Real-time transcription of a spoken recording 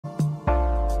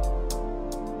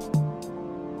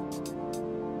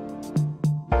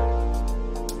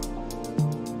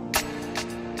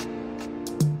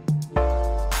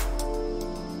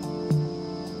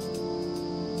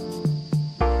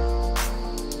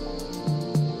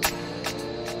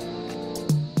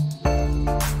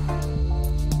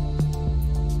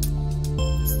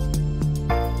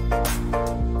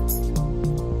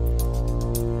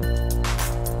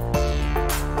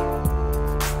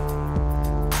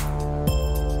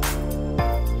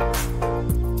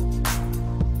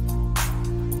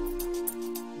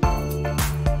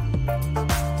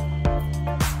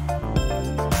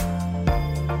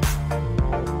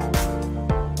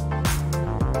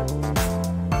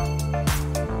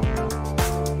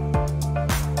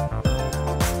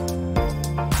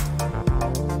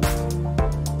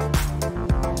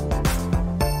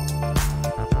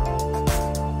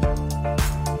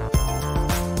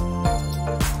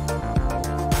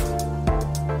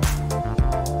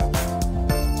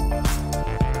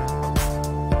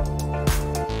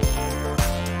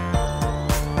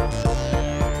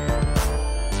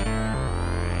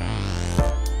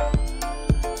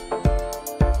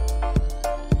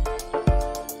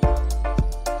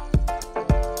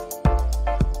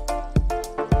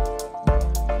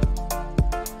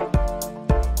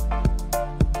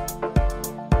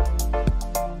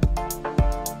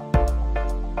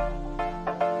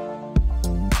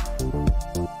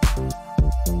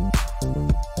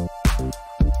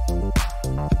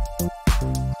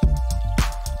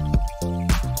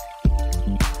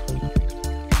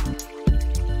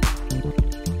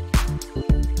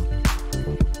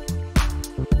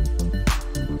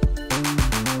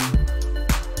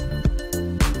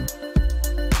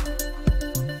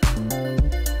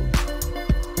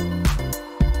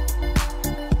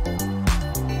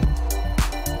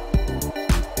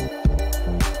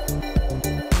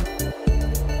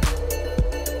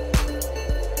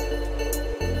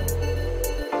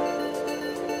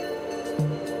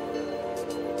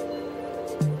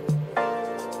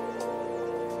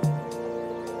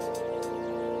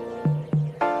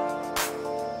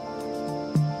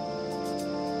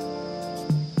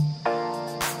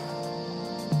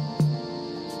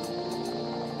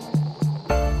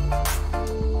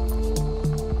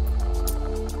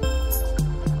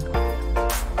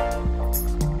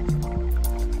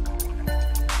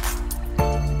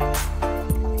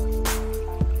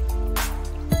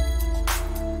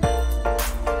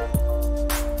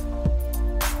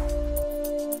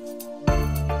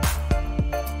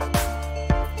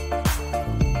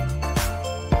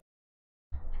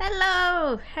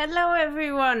Hello! Hello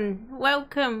everyone!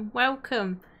 Welcome,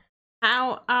 welcome.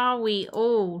 How are we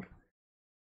all?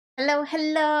 Hello,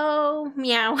 hello!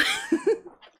 Meow.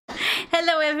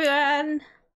 Hello everyone!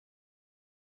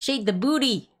 Shake the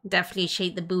booty. Definitely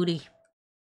shake the booty.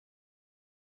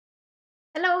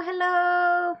 Hello,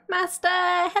 hello! Master!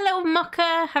 Hello,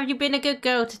 Mocha! Have you been a good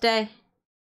girl today?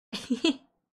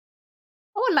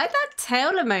 Oh, I like that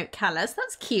tail emote, Callus.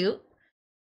 That's cute.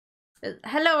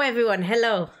 Hello everyone,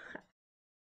 hello.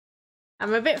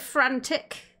 I'm a bit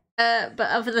frantic, but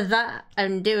other than that,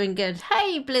 I'm doing good.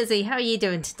 Hey Blizzy, how are you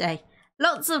doing today?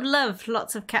 Lots of love,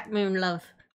 lots of Cat Moon love.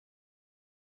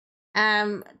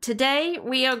 Today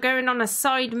we are going on a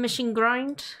side mission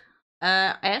grind.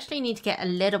 I actually need to get a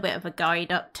little bit of a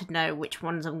guide up to know which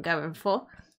ones I'm going for.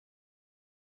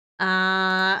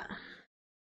 Without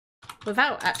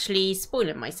actually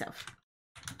spoiling myself.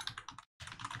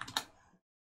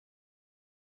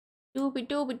 Dooby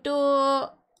dooby doo.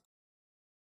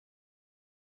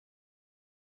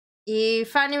 You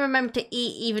finally remember to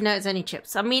eat even though it's only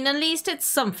chips. I mean, at least it's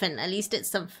something. At least it's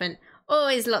something.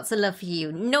 Always lots of love for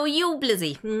you. No, you,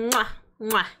 Blizzy. Mwah,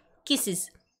 mwah.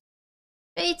 Kisses.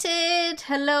 Fated.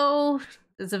 Hello.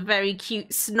 There's a very cute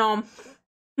snom.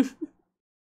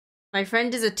 My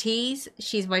friend is a tease.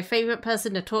 She's my favourite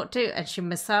person to talk to, and she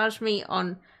massaged me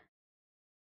on...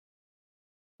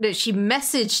 No, she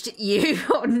messaged you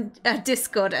on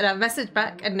Discord, and I messaged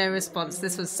back and no response.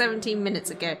 This was 17 minutes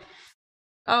ago.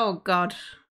 Oh God.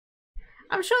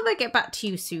 I'm sure they'll get back to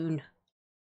you soon.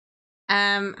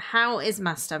 How is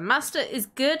Master? Master is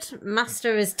good.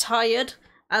 Master is tired,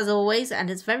 as always,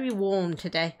 and it's very warm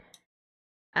today.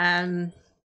 And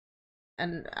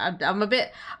I'm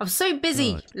so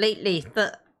busy lately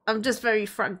that I'm just very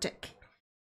frantic.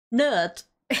 Nerd.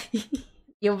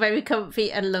 You're very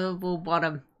comfy and lovable,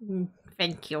 Bottom.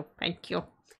 Thank you, thank you.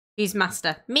 Who's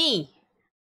Master? Me.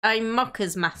 I'm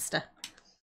Mocha's Master.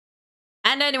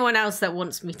 And anyone else that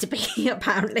wants me to be,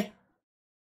 apparently.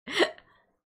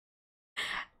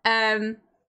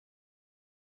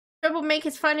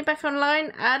 Troublemaker's finally back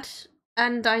online,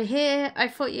 and I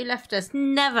thought you left us.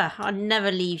 Never. I'll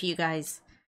never leave you guys.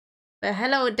 But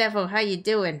hello, Devil. How you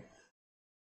doing?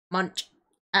 Munch.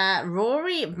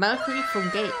 Rory Mercury from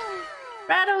Gate.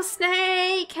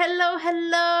 Rattlesnake. Hello,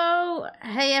 hello.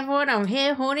 Hey, everyone. I'm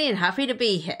here, horny, and happy to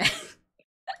be here.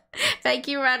 Thank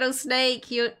you,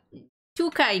 Rattlesnake. You're too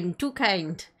kind, too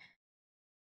kind.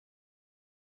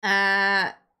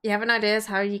 You have an idea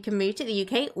how you can move to the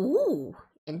UK? Ooh,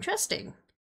 interesting.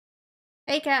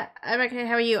 Hey Cat, I'm okay,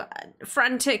 how are you?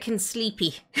 Frantic and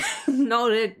sleepy.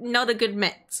 not a good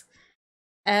mix.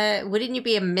 Wouldn't you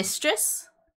be a mistress?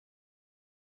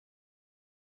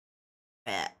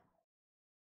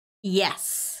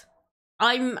 Yes.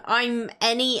 I'm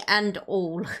any and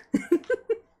all.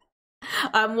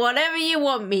 I'm whatever you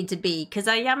want me to be, because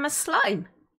I am a slime.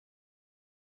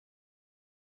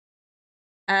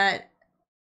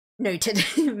 Noted.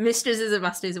 Mistress is a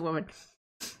master is a woman.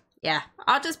 Yeah,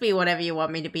 I'll just be whatever you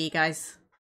want me to be, guys.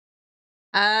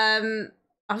 I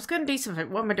was going to do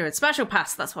something. What am I doing? Special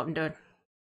pass, that's what I'm doing.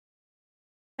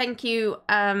 Thank you,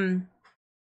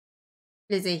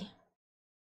 Lizzie.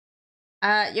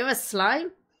 You're a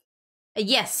slime?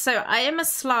 Yes, so I am a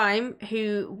slime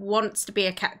who wants to be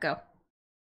a cat girl.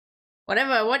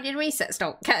 Whatever I want, you to reset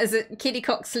stock. Cat is a kitty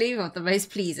cock sleeve of the most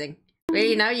pleasing.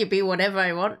 Really now you be whatever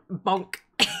I want. Bonk.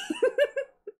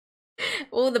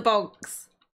 All the bonks.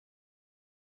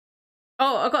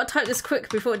 Oh, I've got to type this quick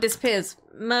before it disappears.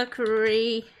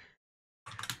 Mercury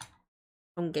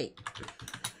on Gate.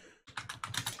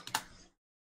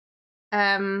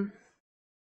 Dead.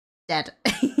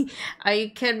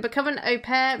 I can become an au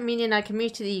pair, meaning I can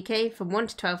move to the UK from 1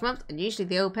 to 12 months, and usually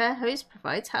the au pair host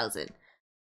provides housing.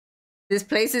 This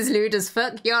place is lewd as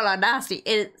fuck. Y'all are nasty.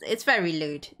 It's very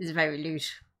lewd. It's very lewd.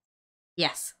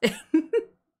 Yes.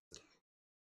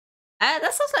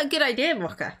 That sounds like a good idea,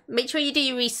 Rocker. Make sure you do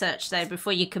your research, though,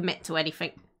 before you commit to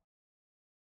anything.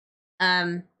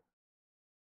 I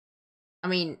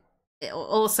mean,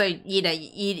 also, you know,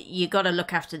 you got to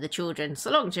look after the children. So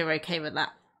long as you're okay with that,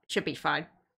 should be fine.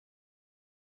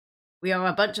 We are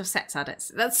a bunch of sex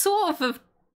addicts. That's sort of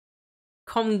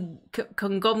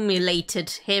conglomerated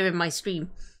here in my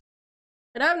stream.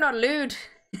 But I'm not lewd.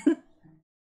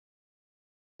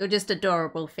 You're just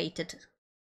adorable, Fated.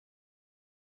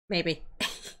 Maybe.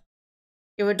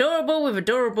 You're adorable with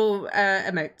adorable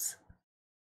emotes.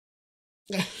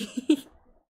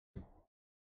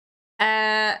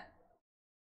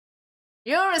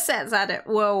 You're a sex addict.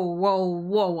 Whoa, whoa,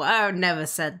 whoa. I never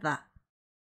said that.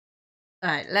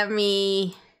 Alright, let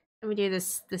me do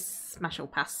this special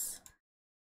pass.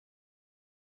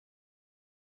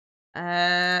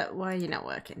 Why are you not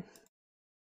working?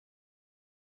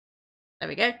 There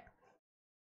we go.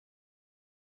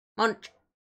 Munch.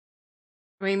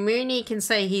 I mean, Mooney can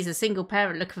say he's a single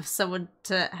parent looking for someone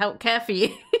to help care for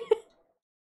you.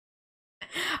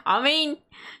 I mean,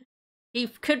 he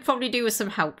could probably do with some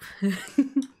help.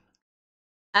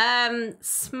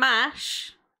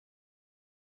 Smash.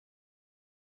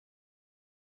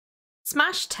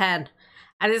 Smash 10.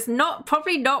 And it's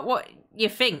probably not what you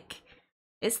think.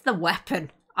 It's the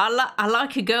weapon. I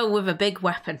like a girl with a big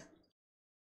weapon.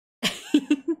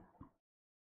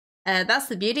 That's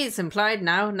the beauty. It's implied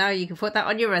now. Now you can put that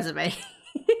on your resume.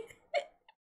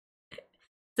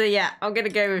 So yeah, I'm gonna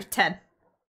go with 10.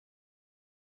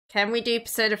 Can we do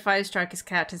Persona 5 Strikers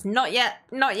characters? Not yet.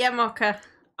 Not yet, Mocha.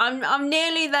 I'm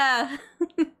nearly there.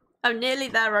 I'm nearly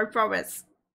there, I promise.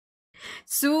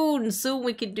 Soon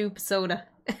we can do Persona.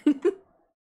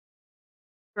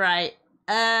 Right.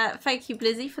 Thank you,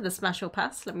 Blizzy, for the Smash or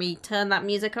Pass. Let me turn that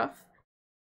music off.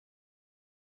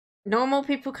 Normal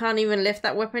people can't even lift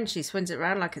that weapon. She swings it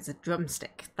around like it's a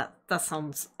drumstick. That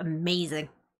sounds amazing.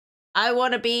 I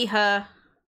want to be her.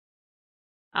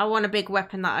 I want a big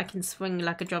weapon that I can swing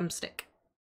like a drumstick.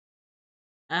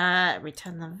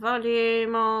 Return the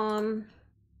volume on.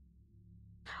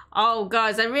 Oh,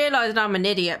 guys, I realised I'm an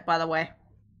idiot, by the way.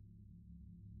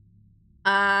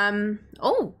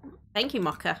 Oh, thank you,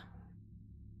 Mocha.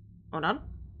 Hold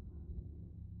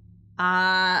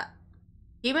on.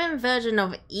 Human version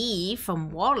of Eve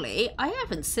from Wally. I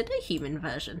haven't seen a human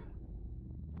version.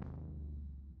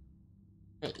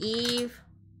 Eve,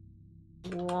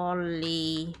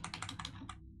 Wally,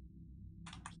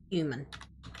 human.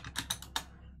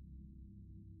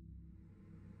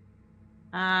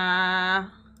 I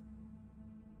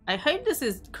hope this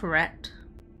is correct.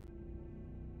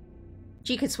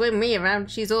 She could swing me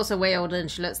around. She's also way older than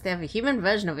she looks. They have a human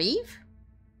version of Eve?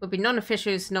 Would be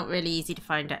non-official, it's not really easy to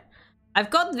find it. I've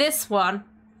got this one.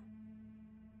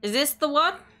 Is this the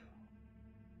one?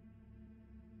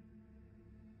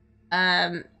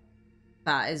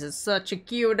 That is such a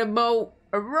cute emote.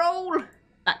 A roll.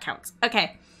 That counts.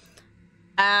 Okay.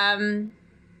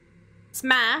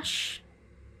 Smash.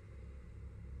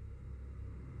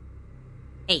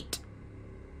 8.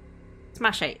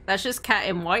 Smash 8. That's just cat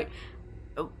in white.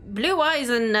 Blue eyes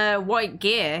and white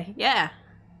gear. Yeah.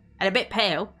 And a bit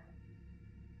pale.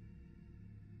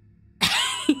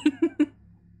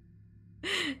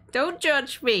 Don't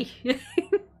judge me.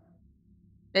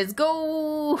 Let's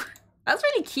go. That's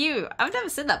really cute. I've never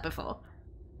seen that before.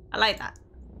 I like that.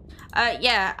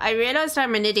 Yeah, I realized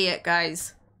I'm an idiot,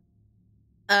 guys.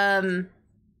 You're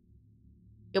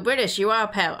British, you are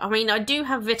pale. I mean, I do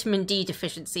have vitamin D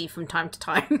deficiency from time to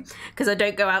time because I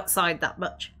don't go outside that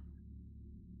much.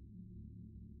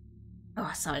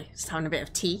 Oh, sorry, just having a bit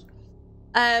of tea.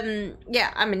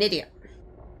 Yeah, I'm an idiot.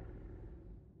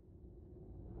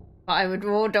 But I would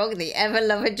raw dog the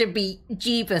ever-loving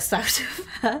Jeebus out of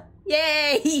her.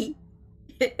 Yay!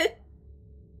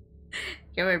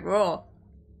 Going raw.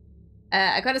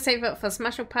 I gotta save up for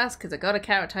Smash or Pass because I got a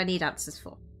character I need answers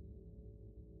for.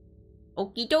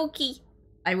 Okie dokie.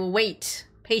 I will wait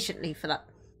patiently for that.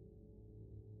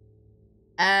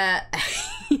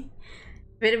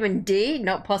 Vitamin D?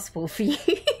 Not possible for you.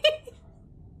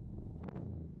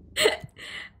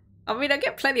 I mean, I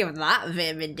get plenty of that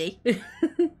vitamin D.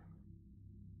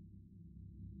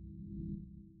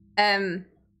 I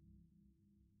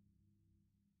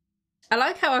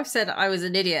like how I've said I was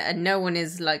an idiot and no one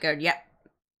is like going, yep,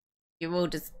 you're all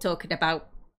just talking about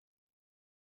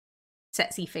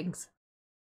sexy things.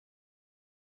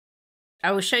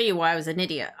 I will show you why I was an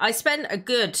idiot. I spent a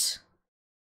good...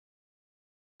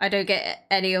 I don't get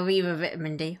any of either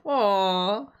vitamin D.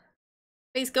 Aww.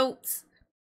 Please, goats.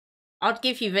 I'd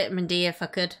give you vitamin D if I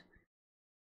could.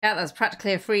 Yeah, that's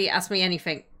practically a free ask me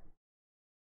anything.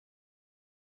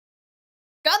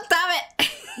 God damn it!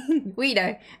 We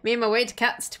know. Me and my waiter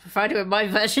cats to provide her with my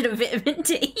version of vitamin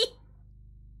D.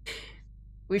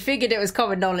 We figured it was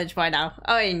common knowledge by now.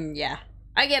 I mean, yeah.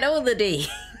 I get all the D.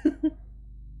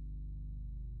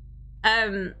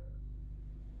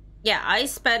 Yeah, I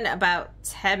spent about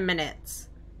 10 minutes.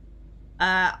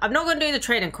 I'm not going to do the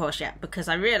training course yet because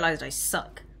I realised I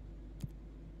suck.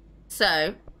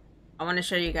 So, I want to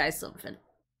show you guys something.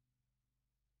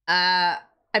 I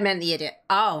meant the idiot.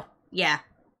 Oh, yeah.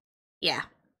 Yeah.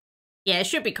 Yeah, it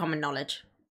should be common knowledge.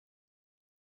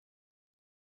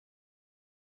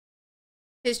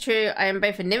 It's true, I am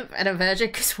both a nymph and a virgin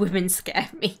because women scare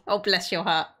me. Oh, bless your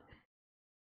heart.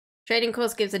 Trading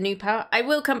course gives a new power. I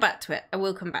will come back to it. I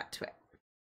will come back to it.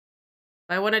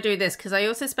 I want to do this because I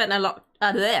also spent a lot...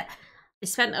 I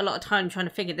spent a lot of time trying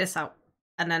to figure this out.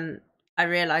 And then I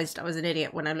realised I was an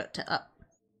idiot when I looked it up.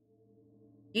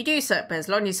 You do suck, but as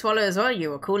long as you swallow as well,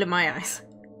 you are cool in my eyes.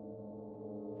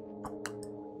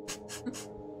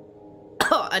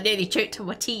 Oh, I nearly choked on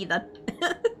my tea then.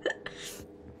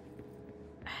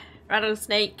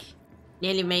 Rattlesnake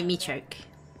nearly made me choke.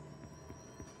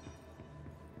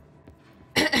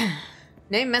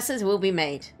 No messes will be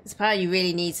made. It's power you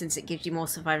really need since it gives you more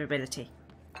survivability.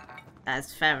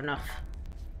 That's fair enough.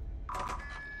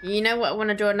 You know what I want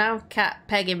to draw now? Cat,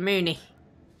 Peg and Mooney.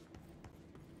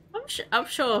 I'm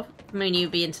sure Mooney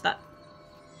would be into that.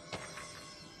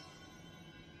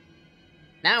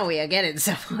 Now we are getting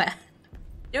somewhere.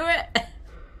 Do it!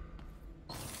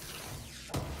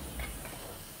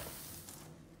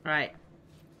 Right.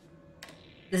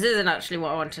 This isn't actually what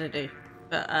I wanted to do,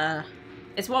 but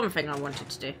it's one thing I wanted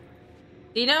to do.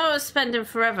 Do you know I was spending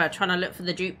forever trying to look for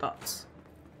the jukebox?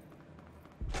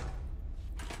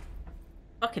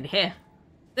 Fucking here.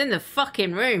 It's in the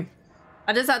fucking room.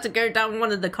 I just had to go down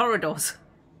one of the corridors.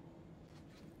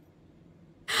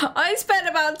 I spent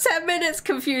about 10 minutes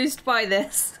confused by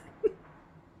this.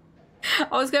 I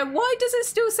was going, why does it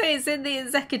still say it's in the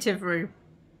executive room?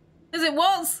 Because it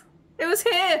was. It was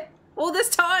here all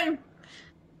this time.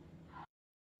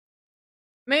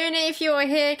 Mooney, if you're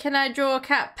here, can I draw a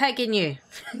cat pegging you?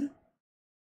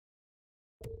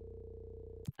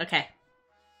 Okay.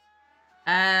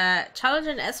 Challenge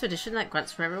an expedition that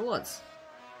grants rare rewards.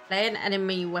 Play an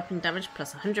enemy weapon damage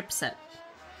plus 100%.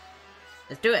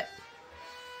 Let's do it.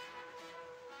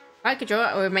 If I could draw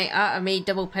it, it would make art of me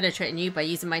double penetrating you by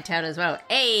using my tail as well.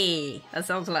 Hey! That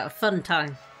sounds like a fun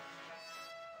time.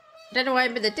 I don't know why,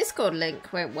 but the Discord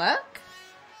link won't work.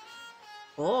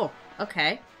 Oh,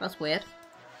 okay. That's weird.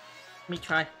 Let me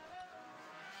try.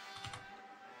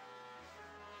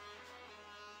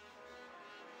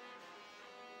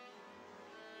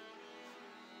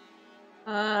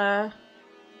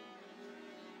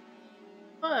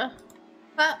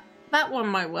 That one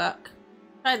might work.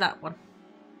 Try that one.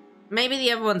 Maybe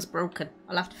the other one's broken.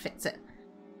 I'll have to fix it.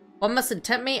 One mustn't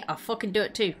tempt me. I'll fucking do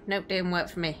it too. Nope, didn't work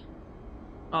for me.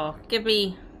 Oh, give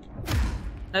me...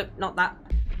 Nope, not that.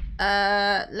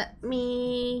 Let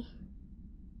me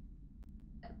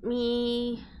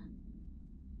do...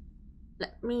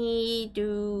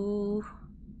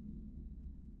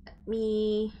 Let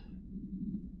me...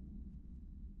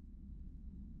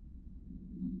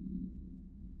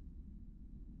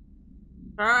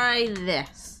 Try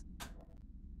this.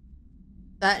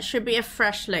 That should be a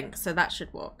fresh link, so that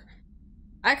should work.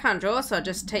 I can't draw, so I'll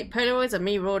just take Polaroids of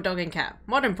me, raw dog and cat.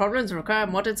 Modern problems require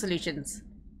modern solutions.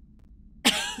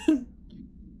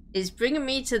 Is bringing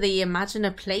me to the imagine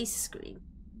a place screen.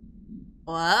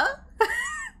 What?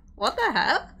 What the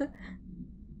hell?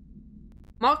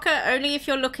 Marker only if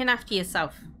you're looking after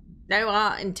yourself. No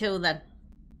art until then.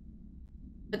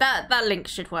 But that link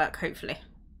should work, hopefully.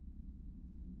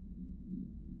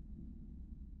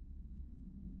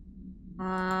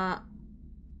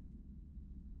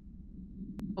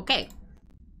 Okay.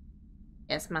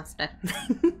 Yes, master.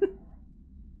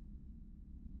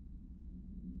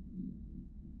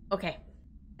 Okay,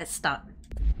 let's start.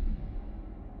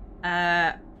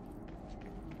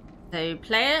 So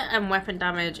player and weapon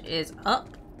damage is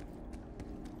up.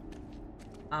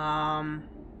 Oh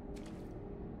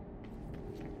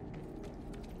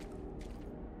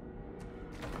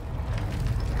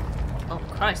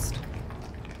Christ.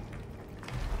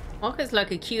 Walker's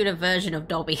like a cuter version of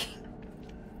Dobby.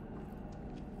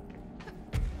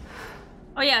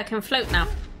 Oh yeah, I can float now.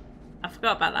 I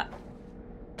forgot about that.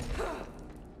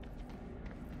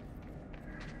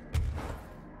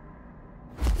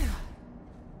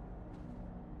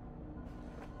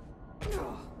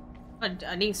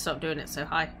 I need to stop doing it so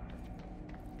high.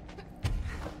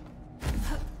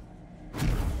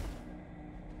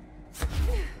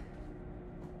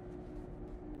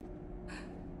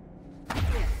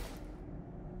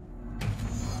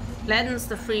 Cleanse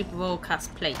the free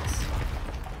broadcast plates.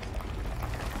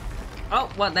 Oh,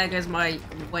 well, there goes my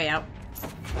way out.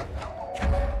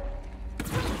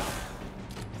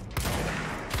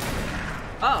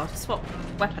 Oh, swap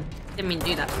weapon. Didn't mean to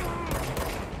do that.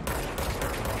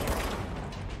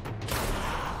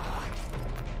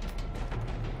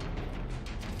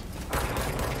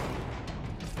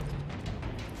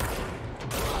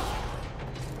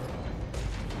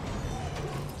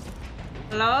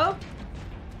 Hello?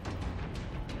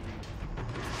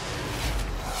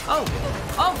 Oh!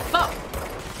 Oh, fuck!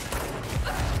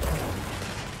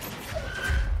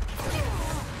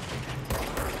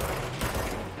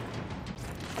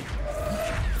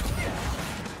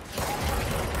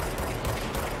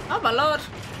 Oh my lord!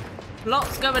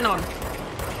 Lots going on.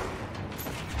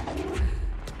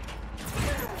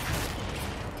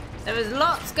 There is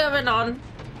lots going on.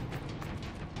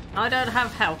 I don't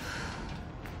have help.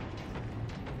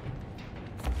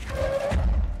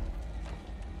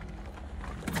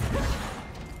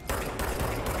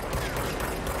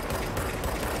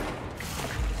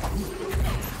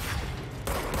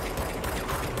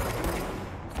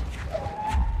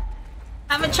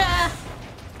 Have a chair.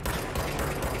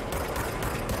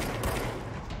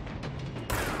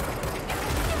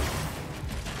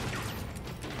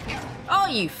 Oh,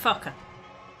 you fucker.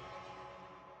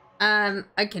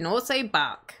 I can also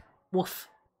bark. Woof.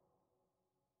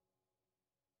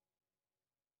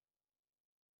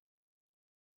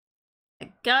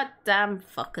 Goddamn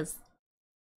fuckers.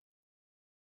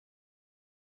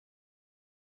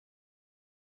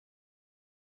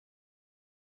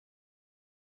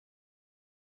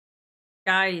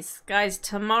 Guys,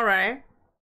 tomorrow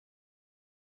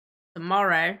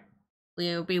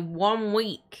will be 1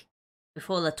 week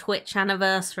before the Twitch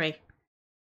anniversary.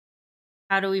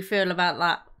 How do we feel about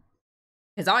that?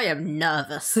 Because I am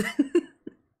nervous.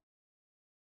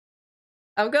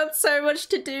 I've got so much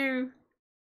to do.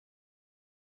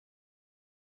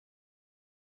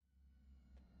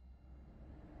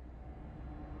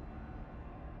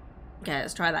 Okay,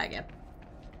 let's try that again.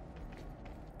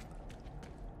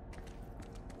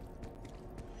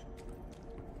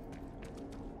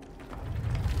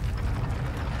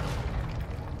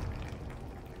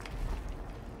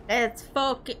 It's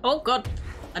fucking... Oh god!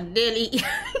 I nearly...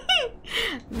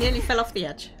 nearly fell off the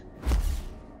edge.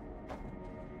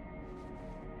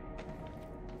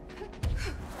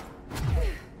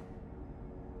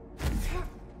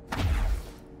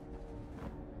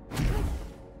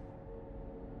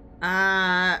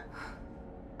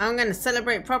 I'm gonna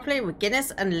celebrate properly with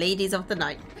Guinness and Ladies of the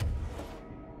Night.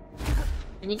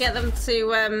 Can you get them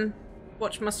to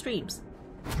watch my streams?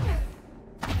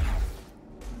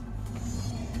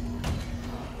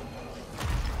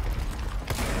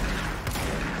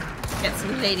 Get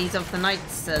some Ladies of the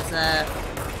Nights as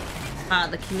part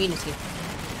of the community.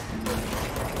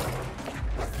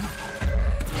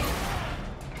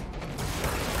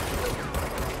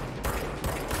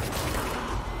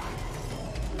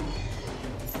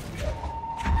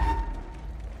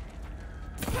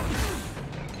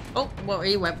 Oh, well,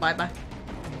 he went bye-bye.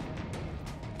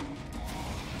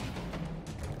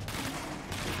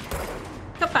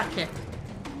 Come back here.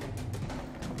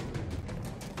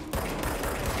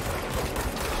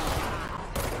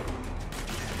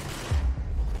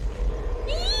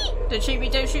 Don't shoot me,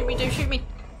 don't shoot me, don't shoot me.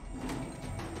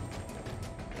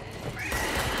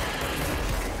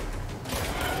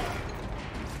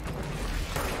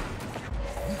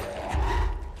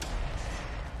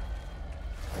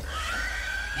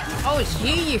 Oh, it's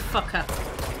you fucker.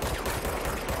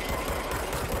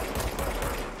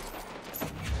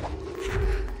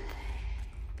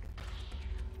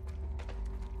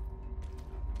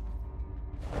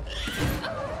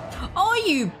 Oh,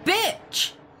 you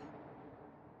bitch!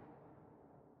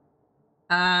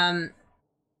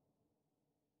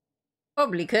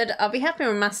 Probably could. I'll be happy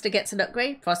when Master gets an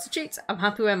upgrade. Prostitutes, I'm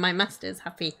happy when my Master's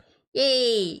happy.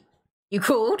 Yay! You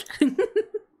called?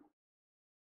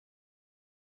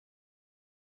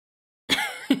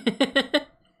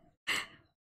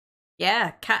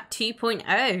 Yeah, Cat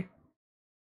 2.0.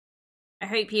 I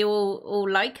hope you all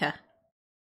like her.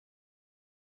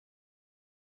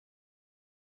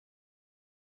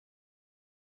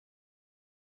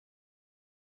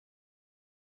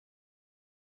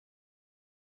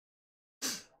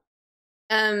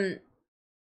 I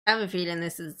have a feeling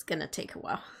this is gonna take a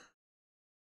while.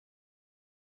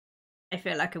 I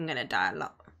feel like I'm gonna die a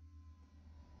lot.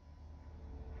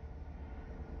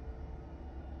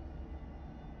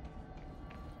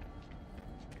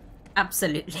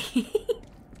 Absolutely.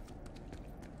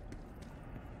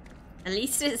 At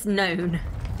least it's known.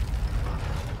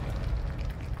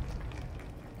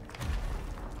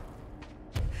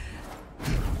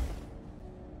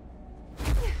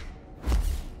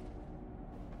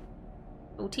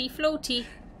 Floaty, floaty.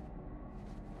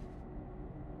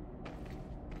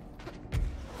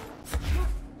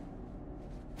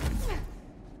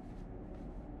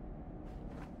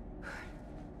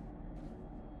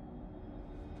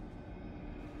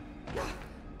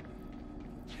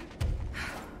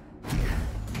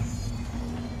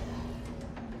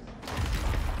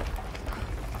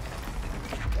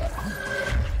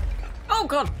 Oh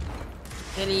god!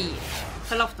 Nearly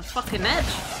fell off the fucking edge.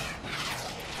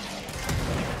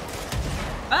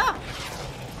 Ah!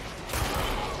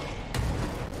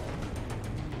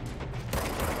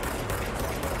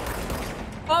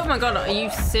 Oh my god, are you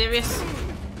serious?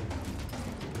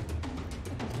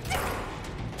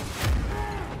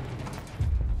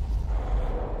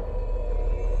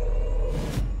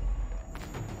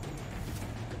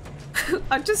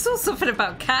 I just saw something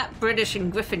about cat, British,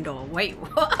 and Gryffindor. Wait,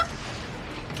 what?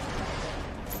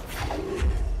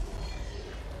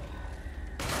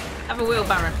 Have a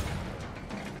wheelbarrow.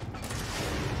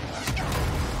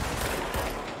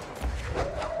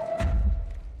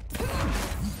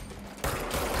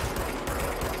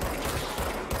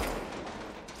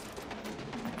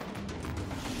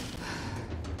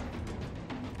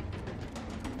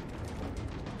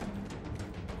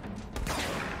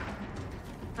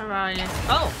 Alright.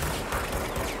 Oh!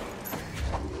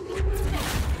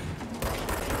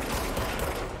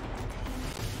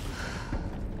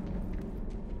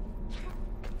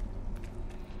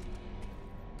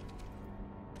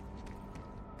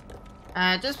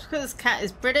 Just because cat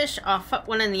is British, I'll fuck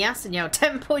one in the ass and yell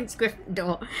 10 points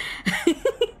Gryffindor.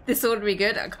 This ought to be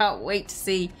good. I can't wait to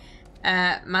see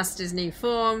Master's new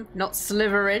form. Not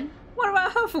Slytherin. What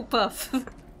about Hufflepuff?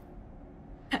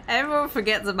 Everyone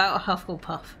forgets about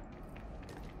Hufflepuff.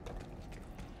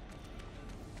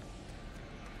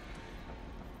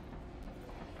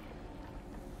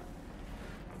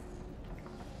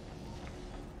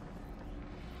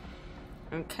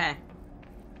 Okay.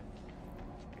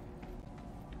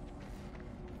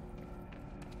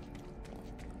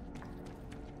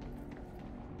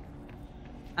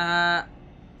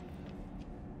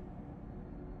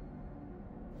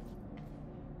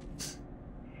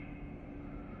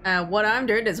 What I'm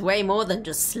doing is way more than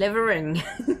just slithering.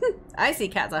 I see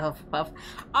cats are Hufflepuff.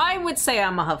 I would say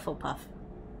I'm a Hufflepuff.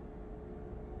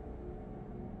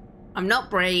 I'm not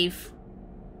brave.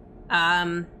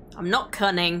 I'm not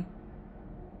cunning.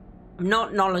 I'm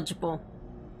not knowledgeable.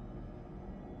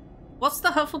 What's the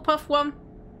Hufflepuff one?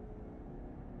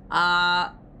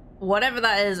 Whatever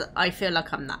that is, I feel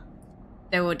like I'm that.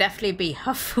 There will definitely be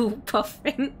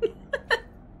Hufflepuffing.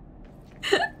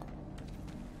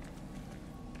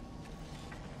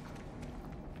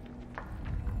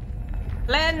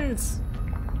 Lens!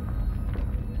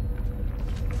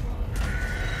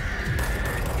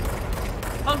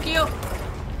 Thank you!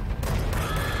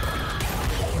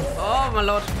 Oh my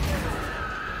lord.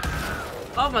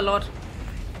 Oh my lord.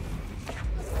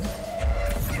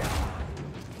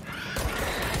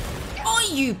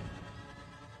 Oh you!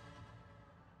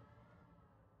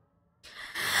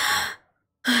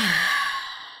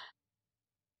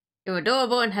 You're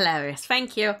adorable and hilarious.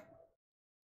 Thank you.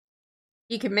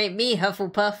 You can make me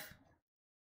Hufflepuff.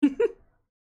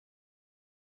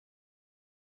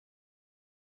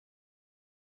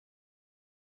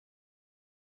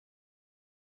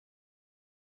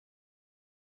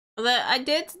 Although I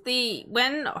did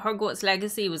when Hogwarts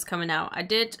Legacy was coming out, I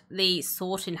did the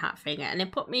sorting hat thing and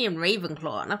it put me in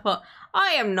Ravenclaw and I thought, I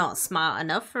am not smart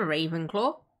enough for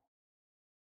Ravenclaw.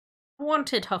 I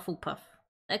wanted Hufflepuff.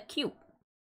 They're cute.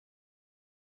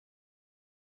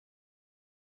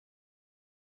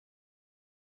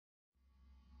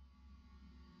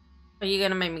 Are you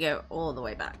gonna make me go all the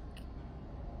way back?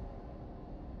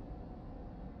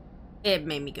 It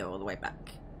made me go all the way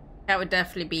back. That would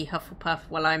definitely be Hufflepuff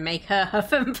while I make her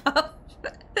Huff and Puff.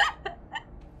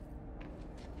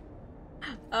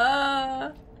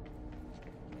 I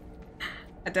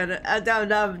don't know,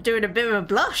 I'm doing a bit of a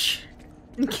blush.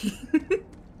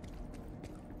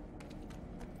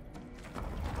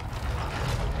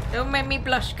 Don't make me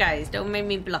blush, guys. Don't make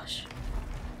me blush.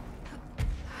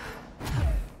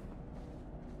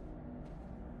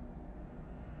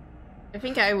 I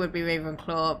think I would be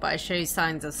Ravenclaw, but I show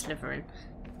signs of Slytherin.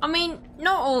 I mean,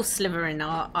 not all Slytherin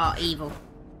are evil.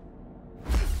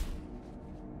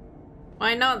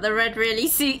 Why not? The red really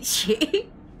suits you.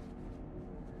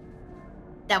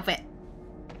 Stop it.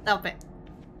 Stop it.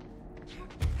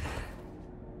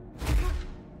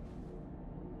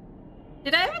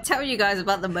 Did I ever tell you guys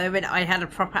about the moment I had a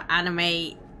proper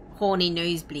anime horny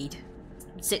nosebleed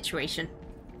situation?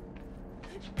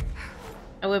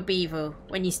 I would be evil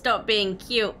when you stop being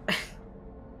cute.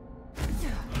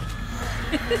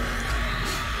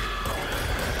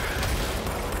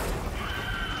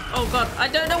 Oh god, I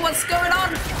don't know what's going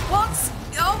on. What?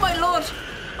 Oh my lord.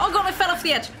 Oh god, I fell off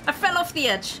the edge. I fell off the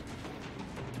edge.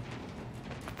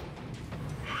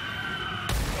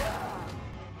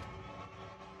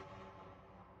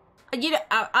 You know,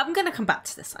 I'm gonna come back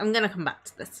to this. I'm gonna come back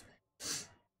to this.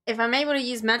 If I'm able to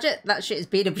use magic, that shit is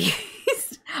being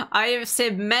abused. I have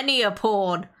seen many a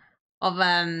porn of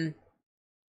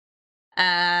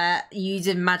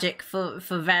using magic for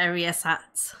various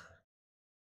hats.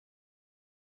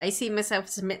 I see myself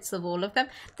as a mix of all of them.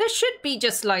 There should be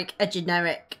just like a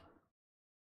generic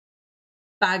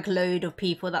bag load of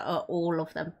people that are all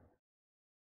of them.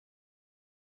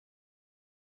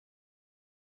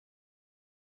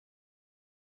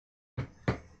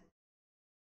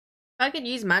 I could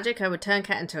use magic, I would turn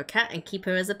Cat into a cat and keep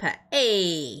her as a pet.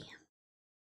 Hey!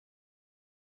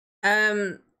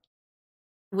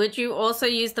 Would you also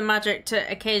use the magic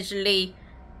to occasionally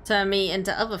turn me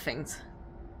into other things?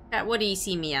 Cat, what do you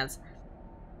see me as?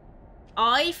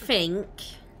 I think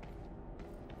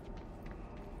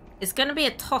it's going to be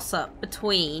a toss-up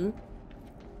between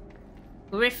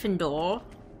Gryffindor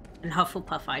and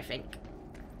Hufflepuff, I think.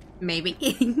 Maybe.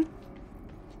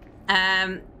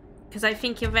 Because I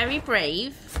think you're very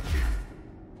brave.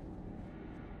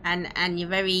 And you're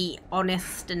very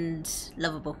honest and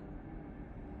lovable.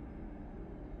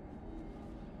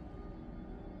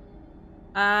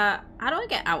 How do I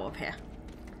get out of here?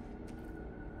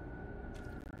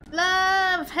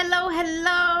 Love! Hello,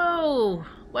 hello!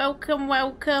 Welcome,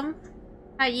 welcome.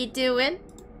 How you doing?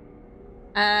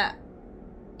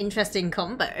 Interesting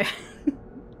combo.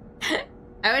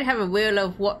 I would have a wheel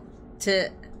of what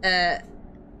to,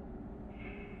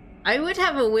 I would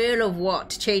have a wheel of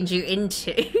what to change you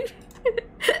into.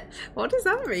 What does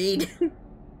that mean?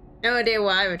 No idea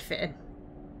what I would fit in.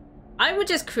 I would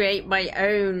just create my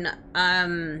own,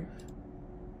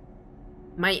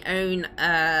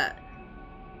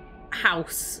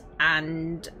 house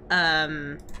and,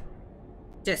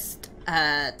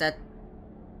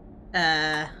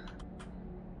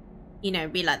 you know,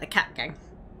 be like the cat gang.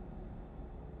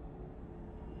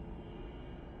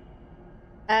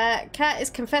 Cat is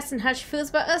confessing how she feels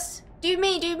about us. Do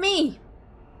me, do me.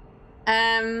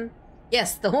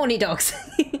 Yes, the horny dogs.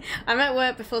 I'm at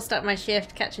work before starting my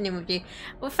shift, catching in with you.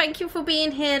 Well, thank you for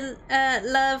being here,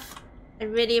 love. I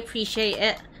really appreciate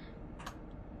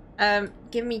it.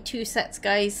 Give me 2 sets,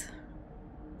 guys.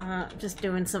 I'm just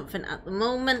doing something at the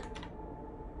moment.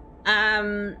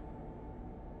 I'm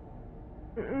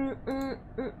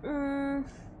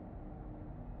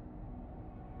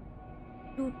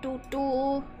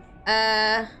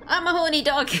a horny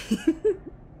dog.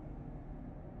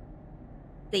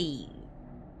 See.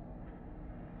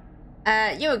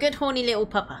 You're a good horny little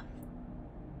pupper.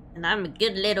 And I'm a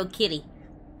good little kitty.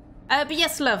 But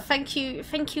yes, love, thank you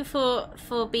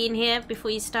for being here before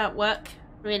you start work.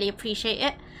 Really appreciate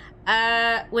it.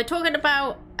 We're talking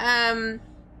about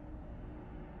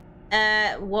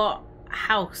what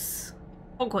house,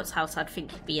 Hogwarts house I'd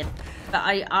think you'd be in. But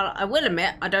I will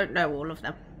admit I don't know all of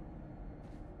them.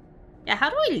 Yeah, how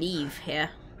do I leave here?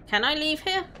 Can I leave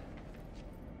here?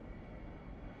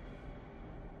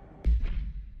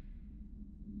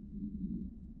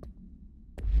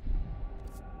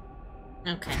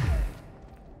 Okay.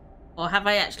 Or have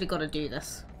I actually got to do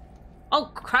this? Oh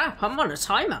crap, I'm on a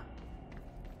timer.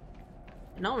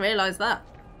 Did not realise that.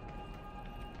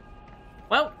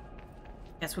 Well,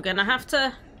 guess we're gonna have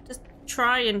to just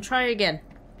try again.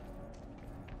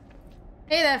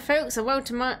 Hey there folks, and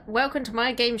welcome to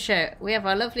my game show. We have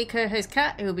our lovely co-host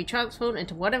Cat, who will be transformed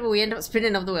into whatever we end up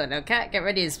spinning of the wheel. Now Cat, get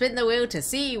ready to spin the wheel to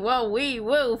see what we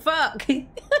will fuck.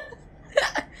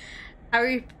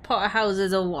 Harry Potter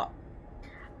houses or what?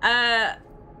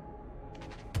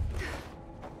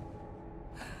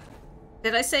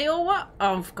 Did I say or what?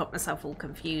 Oh, I've got myself all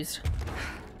confused.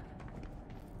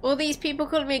 All these people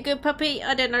calling me a good puppy,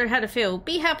 I don't know how to feel.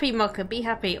 Be happy, Mocha, be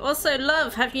happy. Also,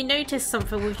 love, have you noticed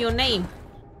something with your name?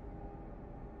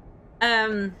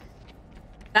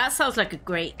 That sounds like a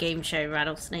great game show,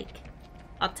 Rattlesnake.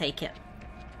 I'll take it.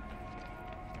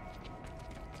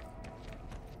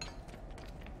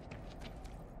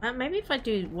 Maybe if I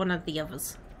do one of the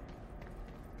others.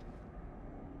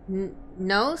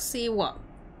 No? See what?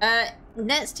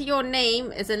 Next to your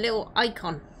name is a little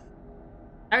icon.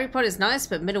 Harry Potter's nice,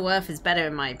 but Middle-earth is better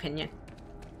in my opinion.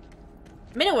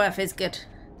 Middle-earth is good.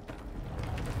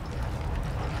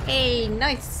 Hey,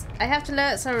 nice. I have to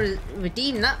learn, so I'll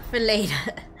redeem that for later.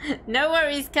 No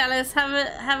worries, Callus.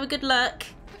 Have a good luck.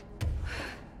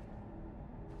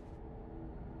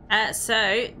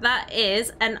 So that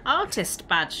is an artist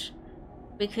badge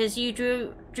because you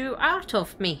drew art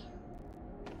of me.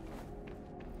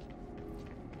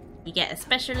 You get a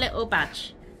special little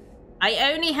badge.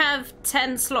 I only have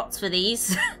 10 slots for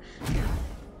these.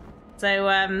 So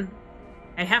I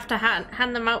have to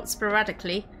hand them out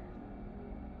sporadically.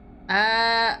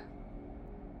 Oh,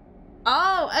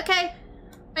 okay.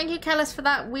 Thank you, Callus, for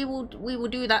that. We will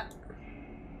do that.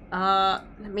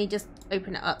 Let me just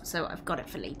open it up so I've got it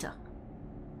for later.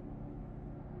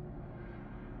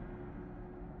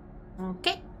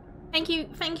 Okay.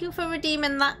 Thank you for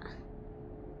redeeming that.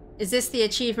 Is this the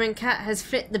achievement? Cat has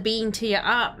fit the bean to your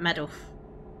art medal.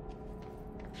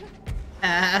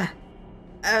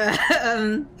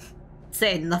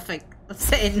 Saying nothing. I'm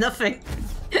saying nothing.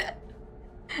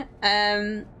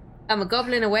 I'm a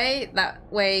goblin away. That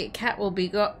way Cat will be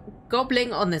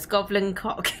gobbling on this goblin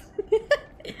cock.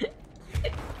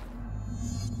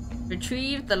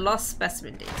 Retrieve the lost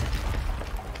specimen data.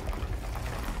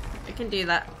 I can do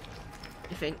that,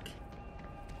 I think.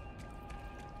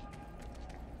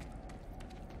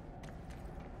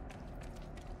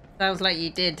 Sounds like you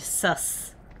did,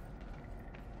 sus.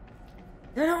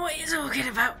 Don't know what you're talking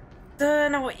about.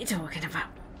 Don't know what you're talking about.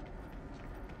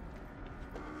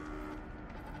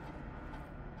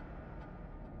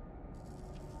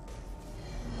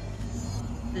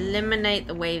 Eliminate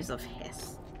the waves of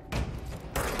hiss.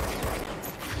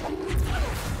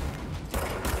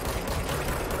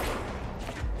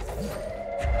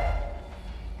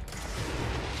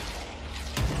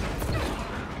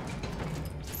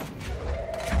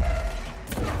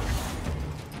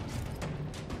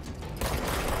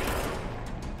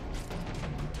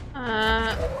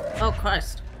 Oh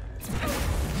Christ.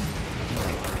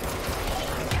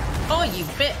 Oh, you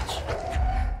bitch.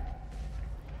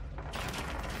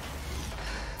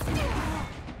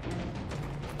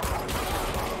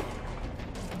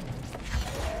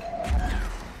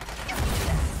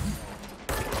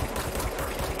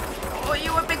 Oh,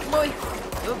 you a big boy.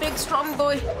 You a big strong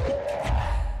boy.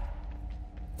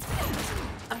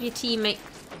 Have your teammate.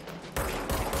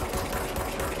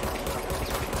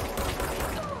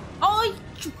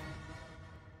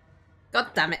 God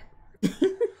damn it.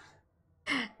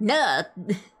 No.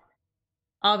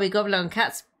 RB Gobbler and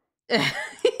Cats.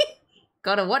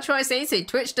 Gotta watch what I say, so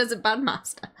Twitch doesn't ban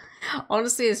master.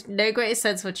 Honestly, there's no greater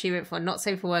sense of achievement for not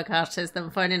safe for work artists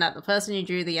than finding out the person you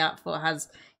drew the art for has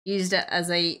used it as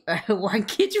a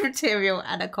wankage material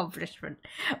and accomplishment.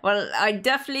 Well, I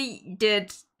definitely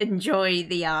did enjoy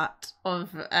the art of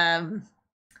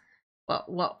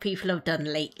what people have done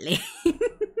lately.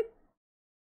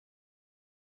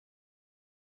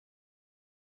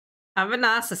 I'm a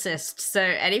narcissist, so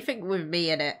anything with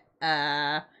me in it,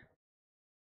 yeah,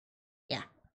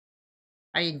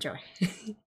 I enjoy.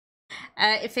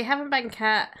 If they haven't banned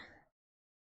Cat,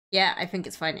 yeah, I think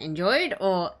it's fine. Enjoyed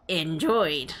or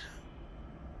enjoyed?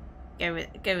 Go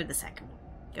with the second one.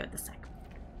 Go with the second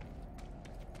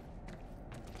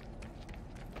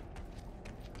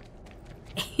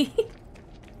one.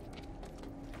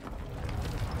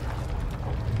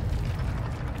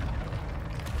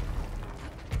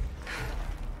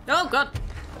 Oh god.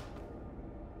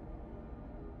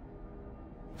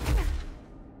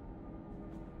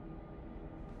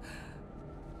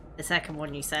 The second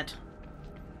one you said.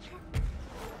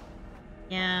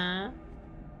 Yeah.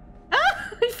 Ah!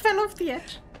 I fell off the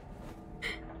edge.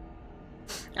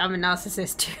 I'm a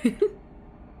narcissist too.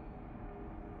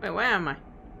 Wait, where am I?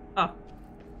 Oh.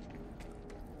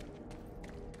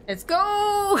 Let's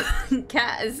go!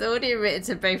 Cat has already admitted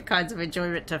to both kinds of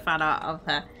enjoyment to fan art of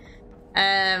her.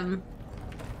 I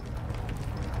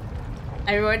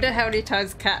wonder how many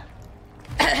times Cat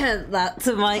that's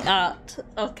my art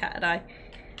of Cat and I.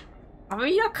 I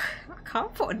mean, I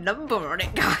can't put a number on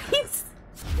it, guys.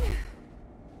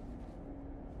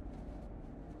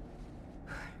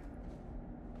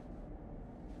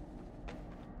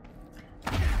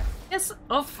 Yes.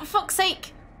 Oh, for fuck's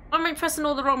sake! Why am I pressing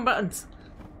all the wrong buttons?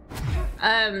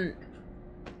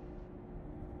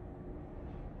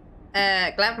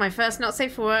 Glad my first not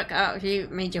safe for work out of you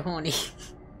made you horny.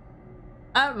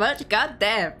 How much?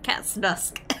 Goddamn, Cat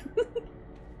snusk.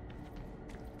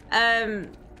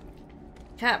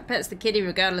 Cat pets the kitty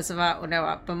regardless of art or no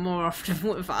art, but more often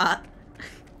with art.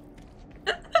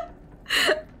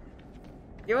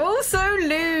 You're all so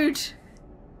lewd.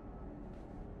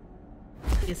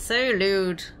 You're so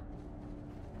lewd.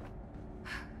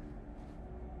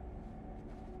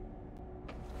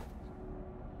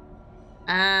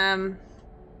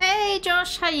 Hey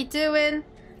Josh, how you doing?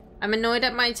 I'm annoyed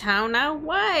at my town now.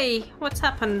 Why? What's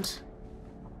happened?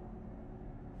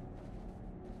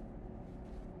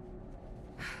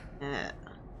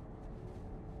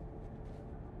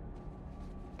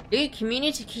 Lewd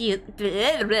community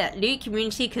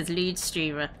cause lewd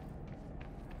streamer.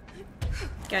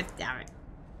 God damn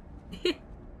it.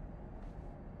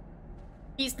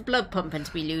 He's the blood pumping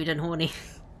to be lewd and horny.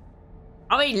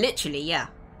 I mean, literally, yeah.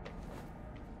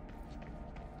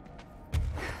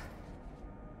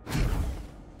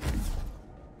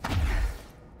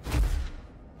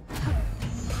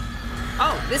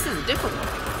 Oh, this is a different one.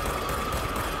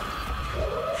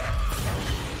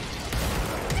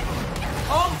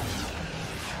 Oh!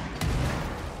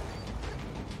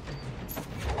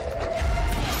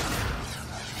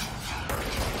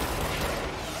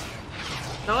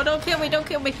 No, don't kill me, don't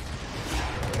kill me.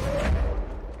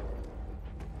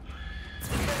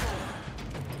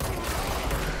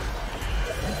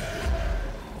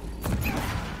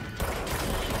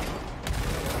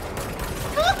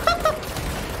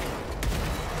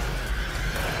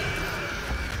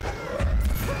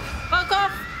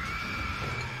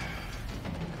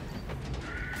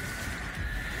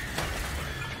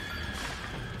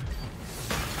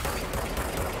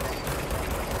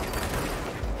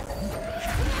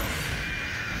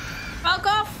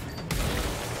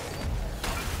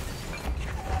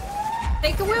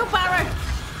 Make a wheelbarrow!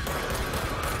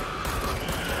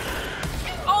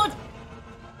 Oh!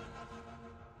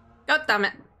 God damn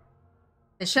it.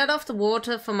 They shut off the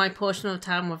water for my portion of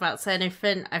town without saying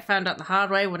anything. I found out the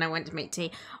hard way when I went to make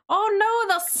tea. Oh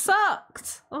no, that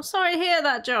sucked! I'm sorry to hear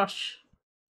that, Josh.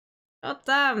 God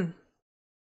damn.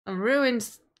 A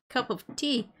ruined cup of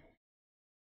tea.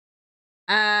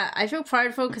 I feel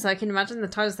prideful because I can imagine the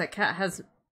times that Cat has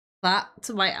that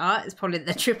to my art is probably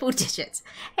the triple digits.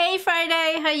 Hey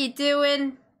Friday, how you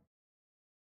doing?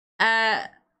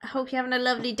 Hope you're having a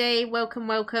lovely day. Welcome,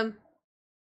 welcome.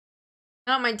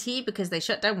 Not my tea because they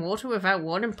shut down water without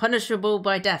warning. Punishable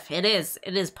by death. It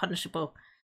is punishable.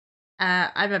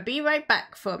 I'm gonna be right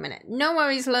back for a minute. No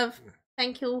worries, love.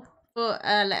 Thank you for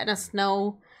letting us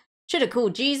know. Should have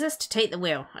called Jesus to take the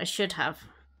wheel. I should have.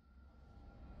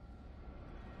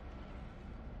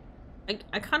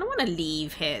 I kind of want to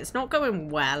leave here. It's not going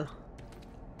well.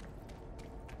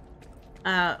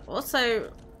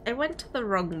 Also, I went to the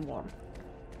wrong one.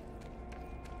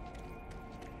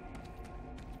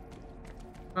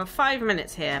 Well, 5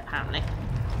 minutes here, apparently.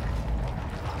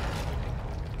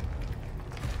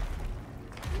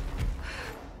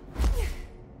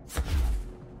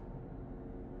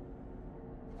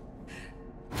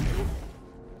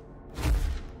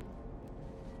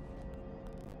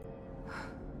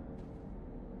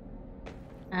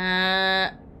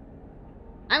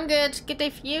 I'm good. Good day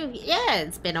for you. Yeah,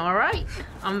 it's been alright.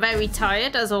 I'm very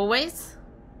tired, as always.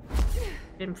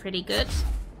 Been pretty good.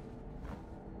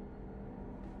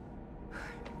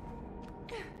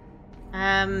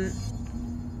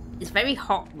 It's very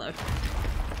hot, though.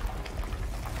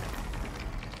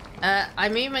 I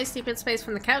moved my sleeping space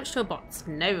from the couch to a box.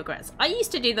 No regrets. I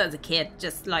used to do that as a kid,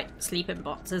 just, like, sleep in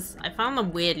boxes. I found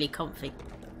them weirdly comfy.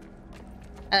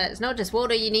 It's not just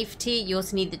water you need for tea, you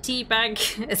also need the tea bag.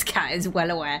 As Cat is well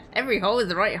aware. Every hole is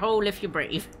the right hole if you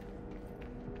breathe.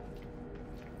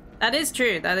 That is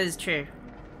true, that is true.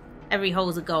 Every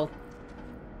hole's a goal.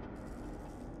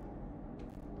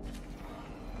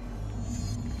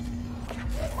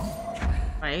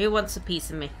 Right, who wants a piece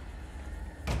of me?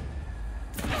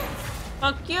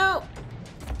 Fuck you!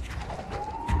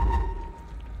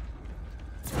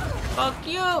 Fuck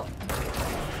you!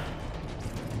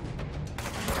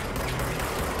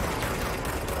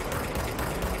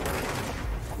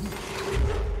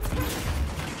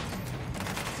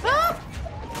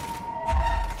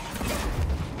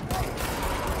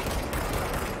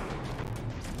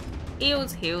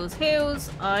 Heals, heals, heals.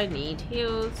 I need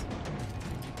heals.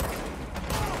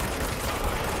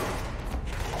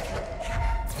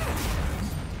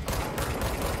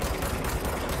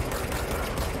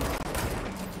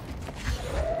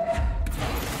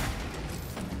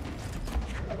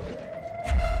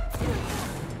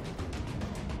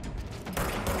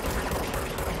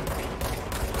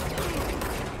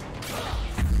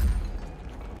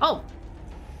 Oh.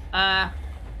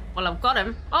 Well, I've got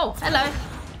him. Oh, hello.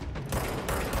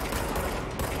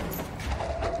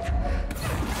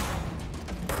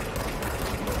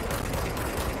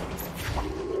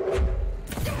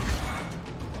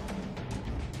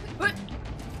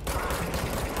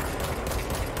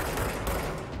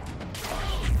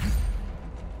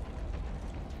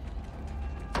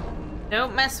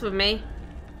 Don't mess with me.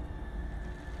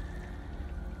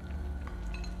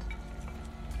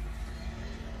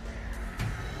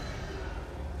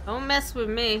 Don't mess with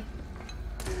me.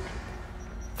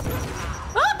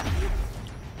 Ah!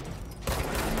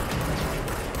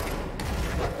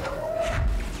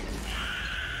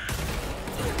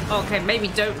 Okay, maybe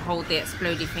don't hold the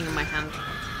explodey thing in my hand.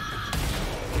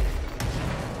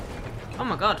 Oh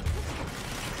my god.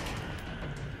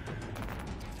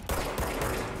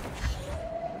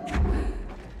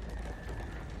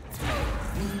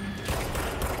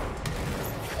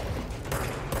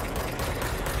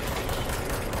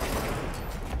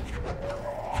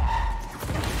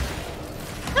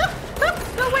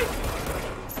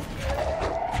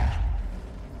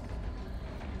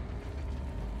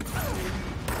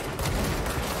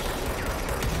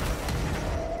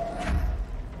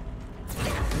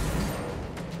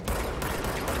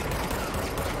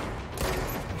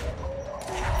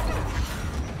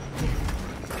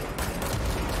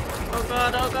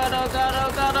 God, oh god, oh god,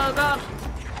 oh god, oh god.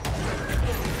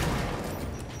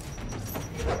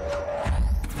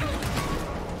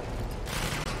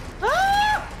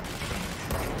 Ah!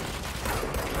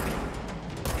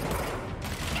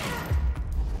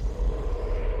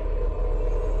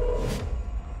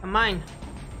 Mine.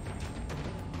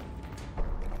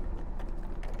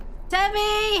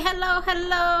 Debbie! Hello,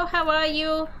 hello, how are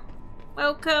you?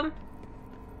 Welcome.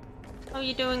 How are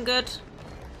you doing? Good?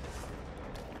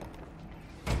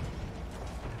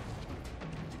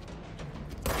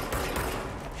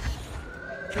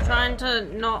 I'm trying to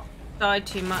not die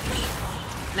too much,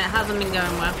 and it hasn't been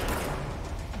going well.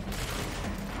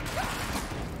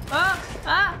 Ah!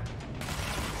 Ah!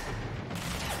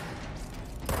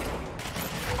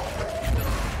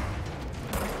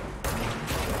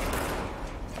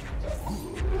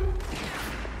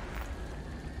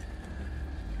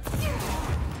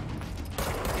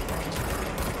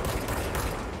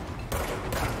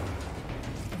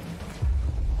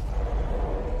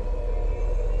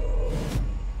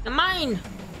 Mine!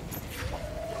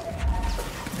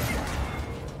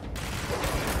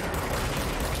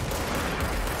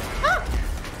 Ah!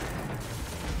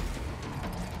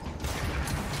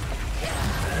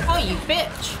 Oh, you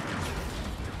bitch!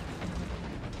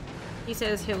 He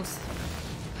says heals.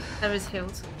 There is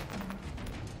heals.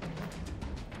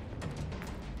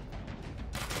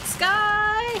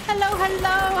 Sky! Hello,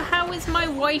 hello! How is my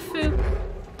waifu?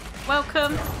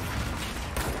 Welcome.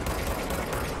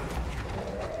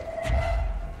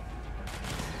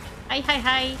 Hi, hi,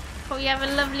 hi. Hope you have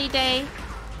a lovely day.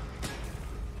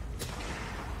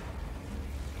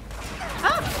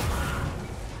 Ah!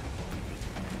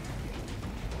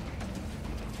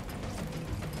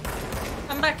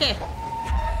 Come back here.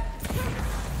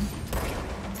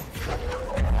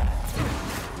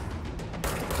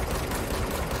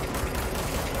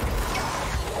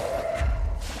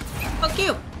 Fuck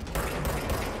you.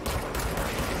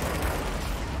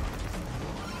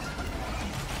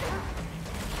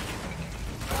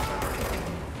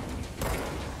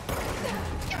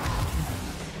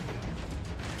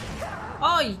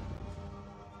 Oh,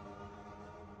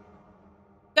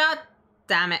 God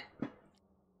damn it.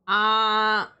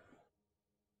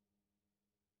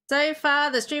 So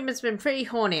far the stream has been pretty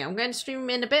horny. I'm going to stream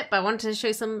in a bit, but I wanted to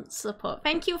show some support.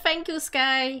 Thank you,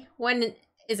 Sky. When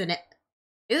isn't it?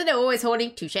 Isn't it always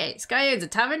horny? Touche. Sky owns a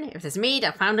tavern. If there's mead,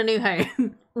 I found a new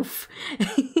home. Oof.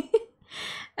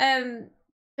 But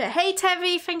hey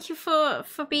Tevi, thank you for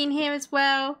being here as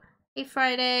well. Hey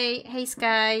Friday. Hey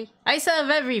Sky. I serve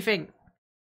everything.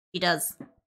 He does.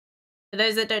 For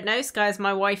those that don't know, Sky's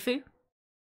my waifu.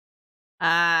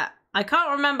 I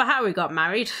can't remember how we got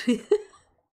married.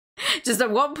 Just at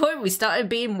one point we started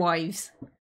being wives.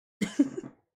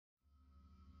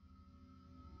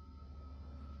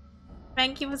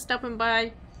 Thank you for stopping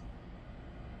by.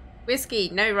 Whiskey,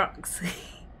 no rocks.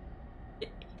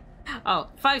 Oh,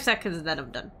 5 seconds and then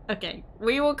I'm done. Okay,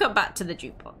 we will come back to the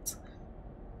jukebox.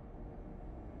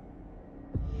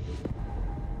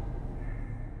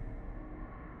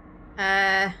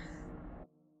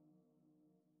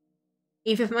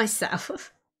 Even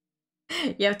myself.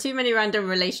 You have too many random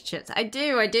relationships. I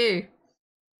do.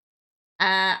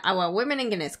 I want women in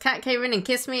Guinness. Cat came in and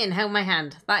kissed me and held my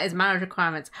hand. That is marriage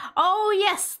requirements. Oh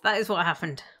yes, that is what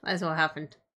happened. That's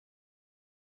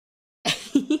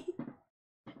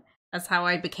how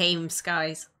I became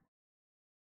Skies.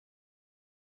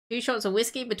 2 shots of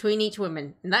whiskey between each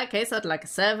woman. In that case, I'd like a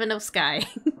serving of Sky.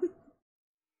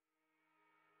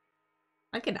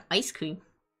 Like an ice cream.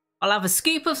 I'll have a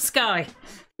scoop of Sky.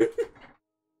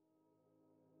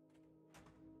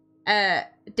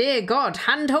 Dear God,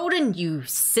 hand-holding, you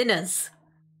sinners.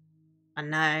 I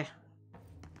know.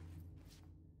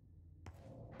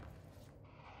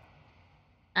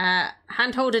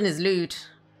 Hand-holding is lewd.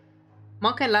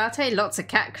 Mocha latte, lots of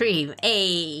cat cream.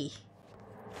 Ayy.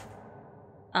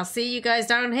 I'll see you guys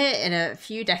down here in a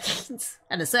few decades.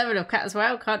 And a serving of cat as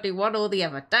well. Can't do one or the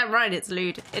other. Damn right, it's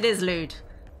lewd. It is lewd.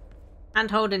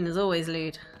 Hand-holding is always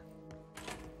lewd.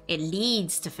 It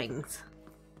leads to things.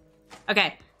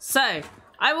 Okay, so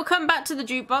I will come back to the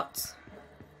jukebox.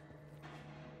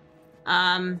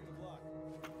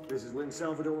 This is Lynn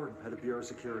Salvador, head of Bureau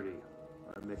Security.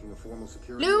 I'm making a formal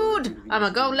security. Lude! I'm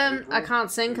a golem. I can't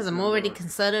sing because I'm already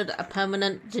considered a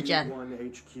permanent degen.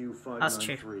 That's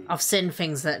true. I've seen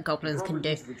things that goblins can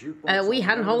do. We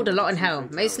handhold a lot in hell,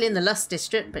 mostly in the Lust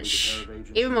District, but shh.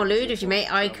 Even more lewd if you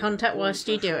make eye contact whilst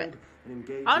you do it.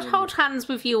 I'd hold hands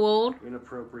with you all.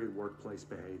 Inappropriate workplace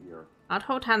behavior. I'd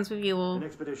hold hands with you all. An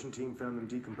expedition team found them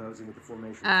decomposing at the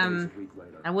formation phase a week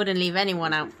later. I wouldn't leave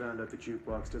anyone out. We found out the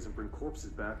jukebox doesn't bring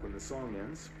corpses back when the song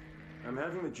ends. I'm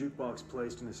having the jukebox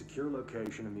placed in a secure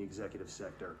location in the executive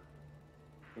sector.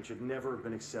 It should never have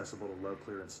been accessible to low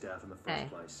clearance staff in the first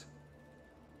place.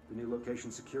 The new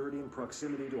location's security and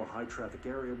proximity to a high traffic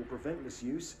area will prevent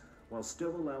misuse while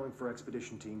still allowing for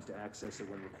expedition teams to access it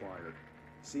when required.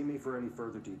 See me for any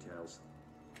further details.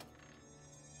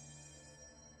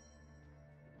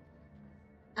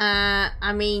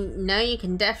 I mean, no, you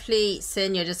can definitely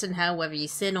sin. You're just in hell whether you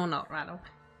sin or not, Rattle.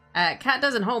 Cat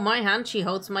doesn't hold my hand, she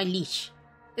holds my leash.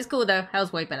 It's cool though,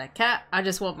 hell's way better. Cat, I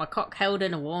just want my cock held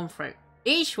in a warm throat.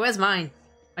 Leash, where's mine?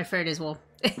 My phone is warm.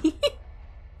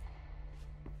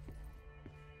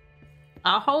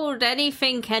 I'll hold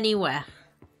anything anywhere.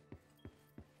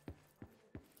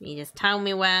 You just tell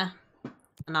me where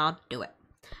and I'll do it.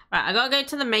 Right, I gotta go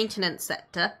to the maintenance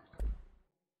sector.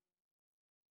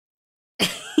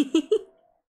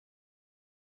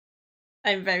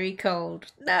 I'm very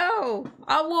cold. No!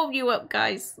 I'll warm you up,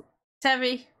 guys.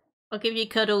 Terry, I'll give you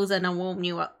cuddles and I'll warm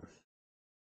you up.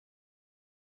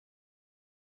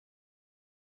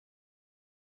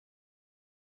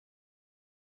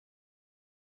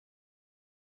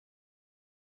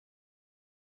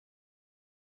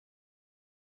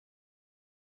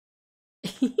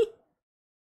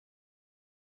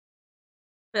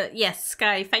 But yes,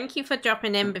 Sky, thank you for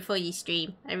dropping in before you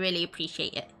stream. I really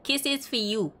appreciate it. Kisses for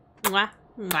you. Mwah,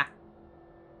 mwah.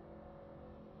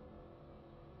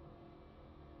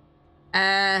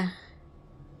 I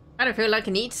don't feel like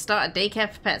I need to start a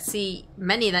daycare for pets. See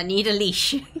many that need a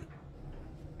leash.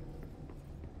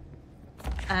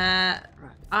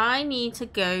 I need to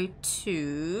go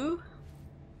to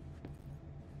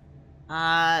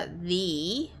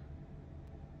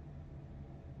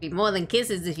be more than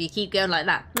kisses if you keep going like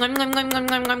that. Mwah, mwah, mwah, mwah,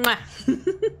 mwah, mwah, mwah.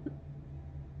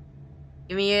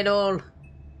 Give me it all.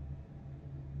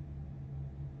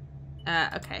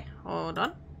 Okay, hold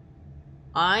on.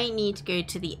 I need to go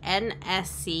to the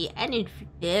NSC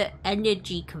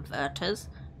energy converters.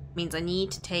 Means I need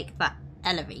to take that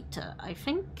elevator, I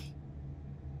think.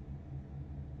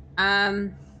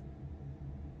 I'm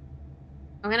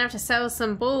gonna have to sell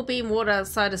some ball beam water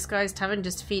outside of Sky's Tavern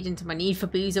just to feed into my need for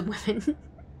booze and women.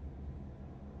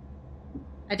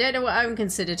 I don't know what I'm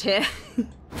considered here.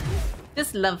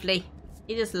 Just lovely.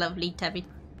 You're just lovely, Tabby.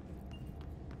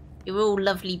 You're all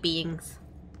lovely beings.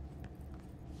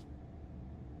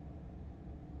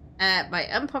 By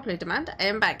unpopular demand, I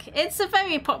am back. It's a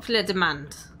very popular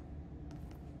demand.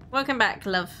 Welcome back,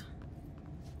 love.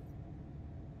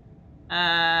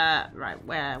 Right,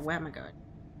 where am I going?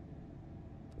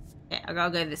 Yeah, I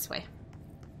gotta go this way.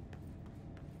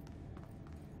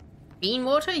 Bean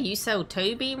water? You sell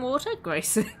toe bean water?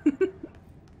 Gross.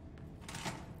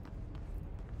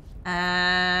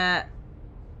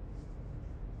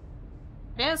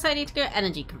 Yes, I need to go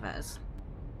energy converters.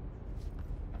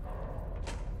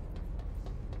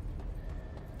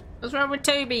 What's wrong with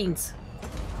toe beans?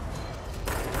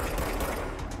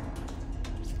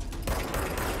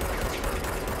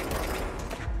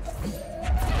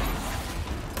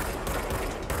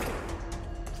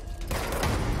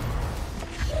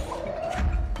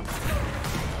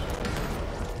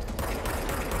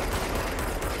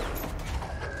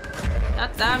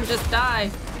 God damn, just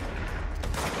die.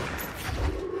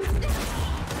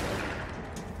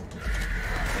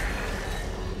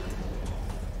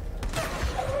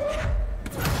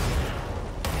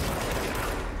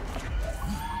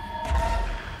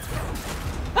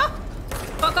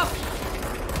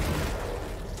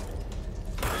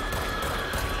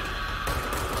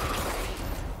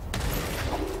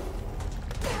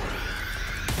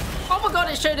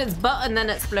 Showed its butt and then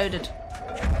exploded.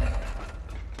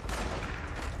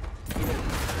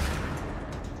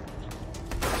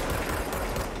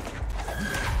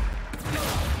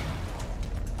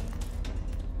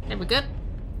 Okay, we're good.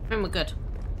 I think we're good.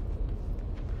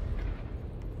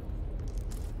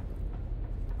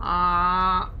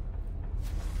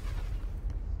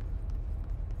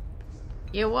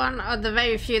 You're one of the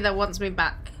very few that wants me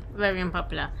back. Very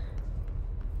unpopular.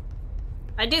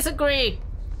 I disagree.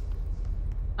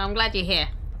 I'm glad you're here.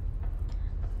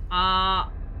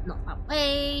 Not that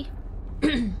way.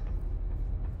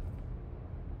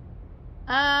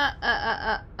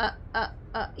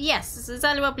 Yes, this is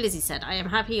exactly what Blizzy said. I am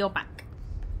happy you're back.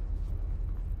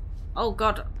 Oh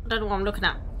god, I don't know what I'm looking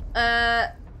at.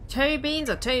 Toe beans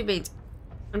or toe beans?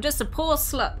 I'm just a poor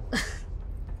slut.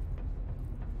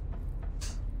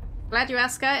 Glad you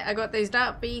asked, Guy. I got those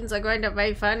dark beans. I grind up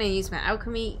very fine and use my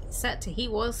alchemy set to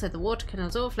heat water so the water can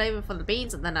absorb flavor from the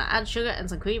beans, and then I add sugar and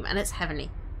some cream and it's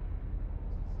heavenly.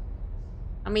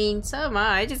 I mean, so am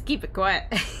I. I just keep it quiet.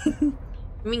 I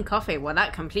mean, coffee. Well,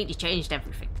 that completely changed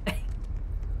everything.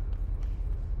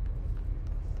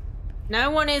 No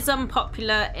one is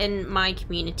unpopular in my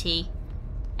community.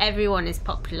 Everyone is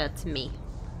popular to me.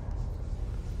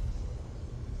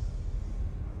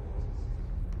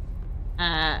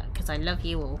 Because I love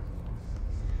you all.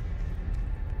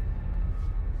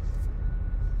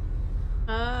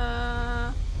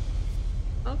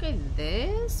 Okay,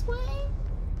 this way?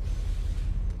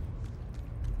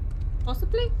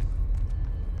 Possibly?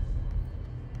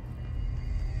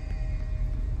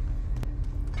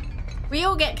 We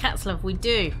all get cat's love, we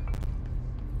do.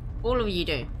 All of you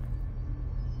do.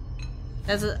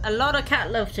 There's a lot of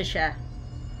cat love to share.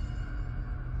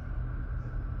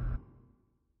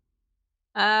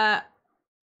 I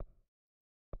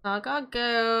gotta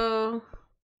go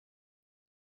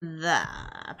there,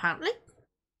 apparently.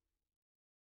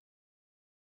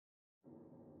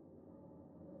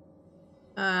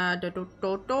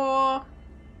 Door.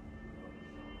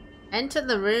 Enter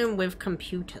the room with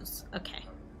computers. Okay.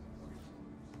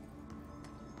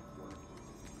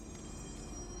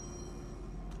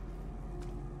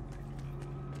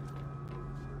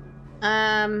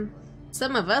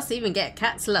 Some of us even get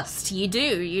cat's lust. You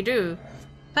do, you do.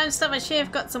 Timestamp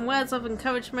Shiv got some words of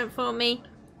encouragement for me.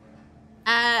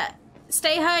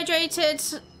 Stay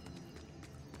hydrated.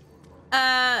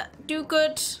 Do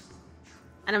good.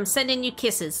 And I'm sending you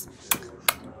kisses.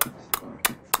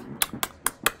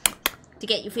 To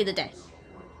get you through the day.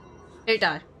 Don't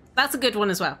die. That's a good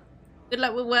one as well. Good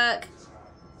luck with work.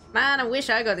 Man, I wish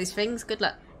I got these things. Good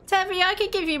luck. Tevi, I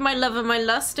could give you my love and my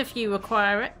lust if you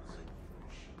require it.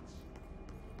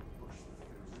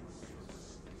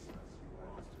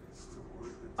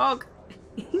 Og.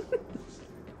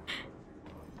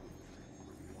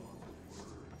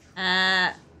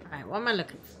 Right, what am I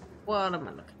looking for? What am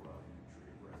I looking for?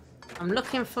 I'm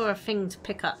looking for a thing to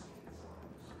pick up.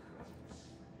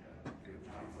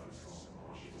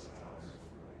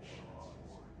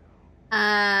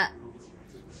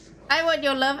 I want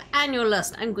your love and your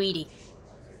lust. I'm greedy.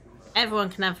 Everyone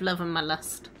can have love and my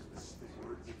lust.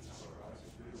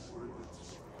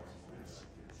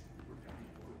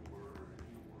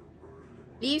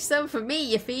 Leave some for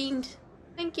me, you fiend.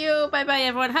 Thank you. Bye-bye,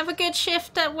 everyone. Have a good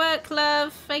shift at work,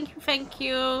 love. Thank you, thank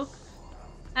you.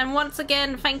 And once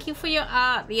again, thank you for your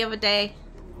art the other day.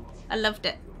 I loved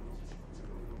it.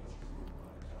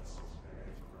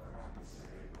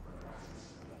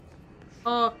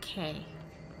 Okay.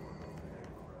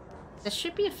 There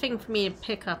should be a thing for me to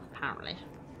pick up, apparently.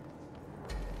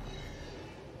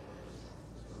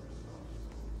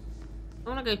 I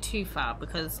don't want to go too far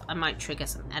because I might trigger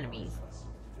some enemies.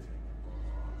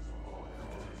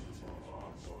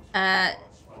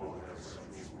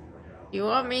 You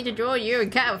want me to draw you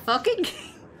and cat fucking?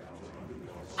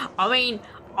 I mean,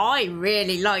 I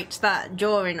really liked that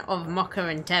drawing of Mocha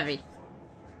and Tevi.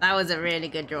 That was a really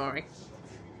good drawing.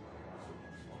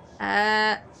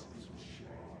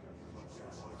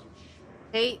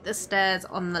 Take the stairs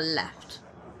on the left.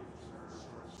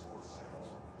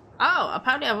 Oh,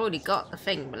 apparently I've already got the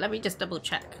thing, but let me just double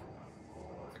check.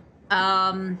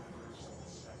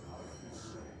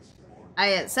 I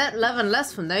accept love and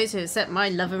lust from those who accept my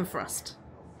love and thrust.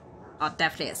 I'll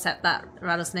definitely accept that,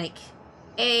 Rattlesnake.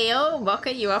 Hey, oh,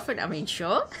 Mocha, you offered? I mean,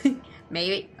 sure.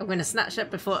 Maybe. I'm going to snatch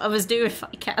up before others do if I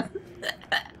can.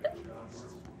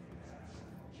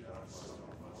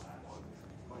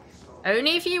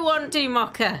 Only if you want to,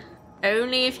 Mocha.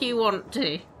 Only if you want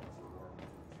to.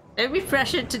 Don't be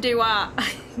pressured to do art.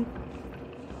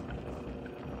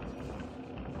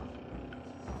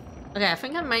 Okay, I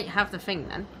think I might have the thing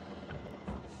then.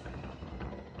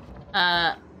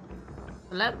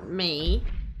 Let me...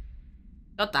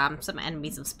 God damn, some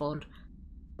enemies have spawned.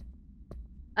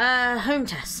 Home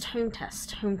test, home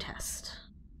test, home test.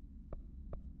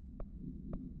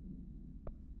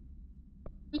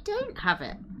 We don't have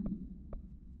it.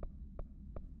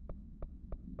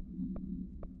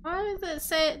 Why does it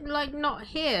say it, like, not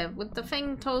here? With the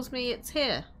thing tells me it's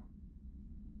here.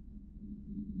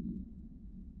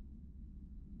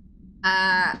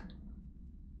 And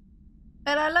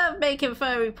I love making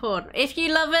furry porn. If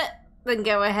you love it, then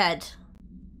go ahead.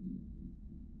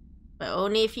 But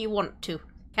only if you want to.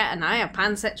 Cat and I are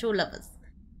pansexual lovers.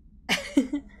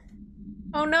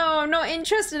 Oh no, I'm not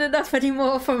interested enough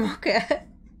anymore for Mocha.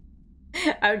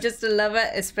 I'm just a lover,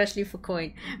 especially for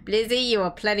coin. Blizzy, you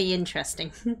are plenty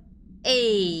interesting.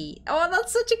 Hey, oh,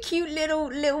 that's such a cute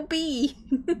little bee.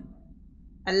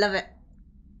 I love it.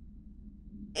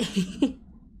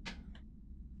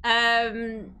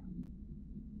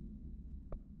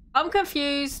 I'm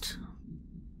confused,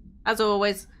 as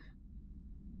always.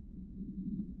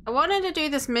 I wanted to do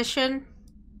this mission.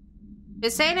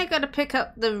 It's saying I gotta pick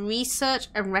up the research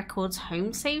and records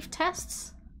home save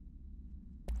tests.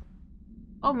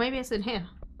 Oh, maybe it's in here.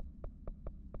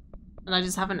 And I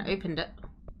just haven't opened it.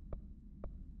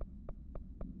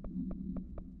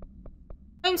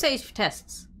 Home save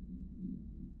tests.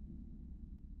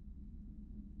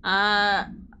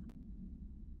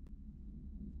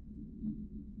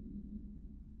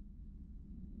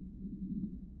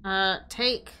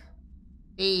 Take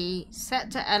the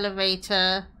sector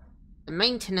elevator, the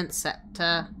maintenance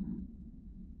sector.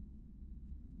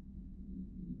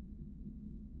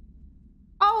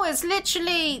 Oh, No, it's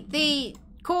literally the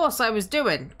course I was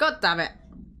doing. God damn it.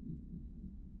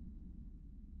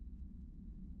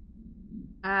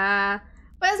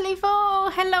 Wesley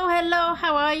 4, hello,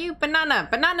 how are you? Banana.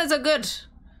 Bananas are good.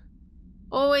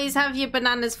 Always have your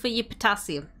bananas for your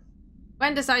potassium.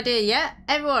 Wendy's idea, yeah?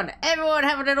 Everyone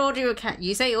having an orgy with cat.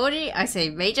 You say orgy, I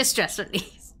say major stress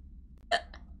release.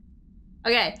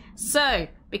 Okay, so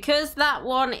because that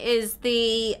one is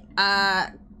the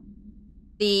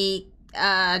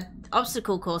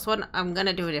obstacle course one, I'm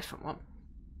gonna do a different one.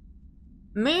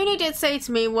 Mooney did say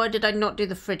to me, why did I not do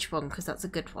the fridge one? Because that's a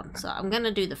good one. So I'm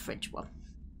gonna do the fridge one.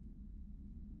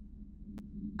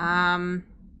 Does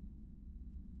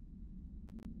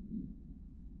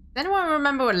anyone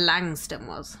remember what Langston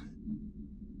was?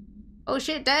 Oh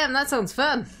shit, damn, that sounds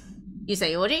fun. You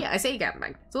say orgy, I say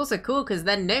gambling. It's also cool because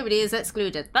then nobody is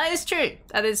excluded. That is true.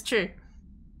 That is true.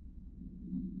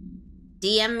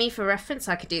 DM me for reference,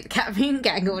 I could do the Cat Moon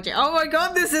Gang orgy. Oh my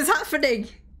god, this is happening!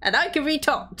 And I can be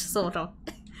topped, sort of.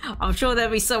 I'm sure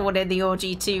there'll be someone in the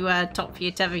orgy to top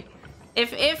you, Tevi.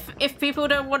 If people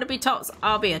don't want to be tops,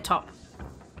 I'll be a top.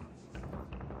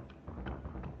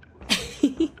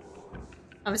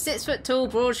 I'm a 6 foot tall,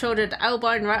 broad-shouldered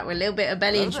albine rat with a little bit of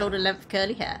belly and shoulder length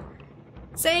curly hair.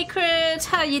 Sacred,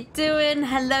 how you doing?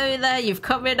 Hello there. You've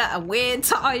come in at a weird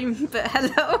time, but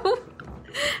hello.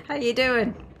 How you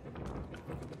doing?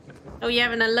 Oh, you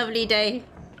having a lovely day?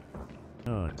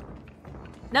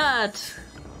 Not.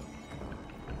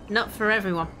 Not for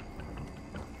everyone.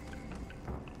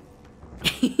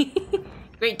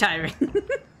 Great tiring.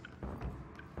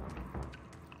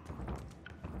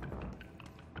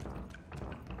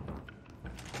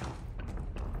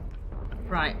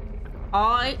 Right.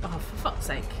 Oh, for fuck's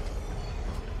sake.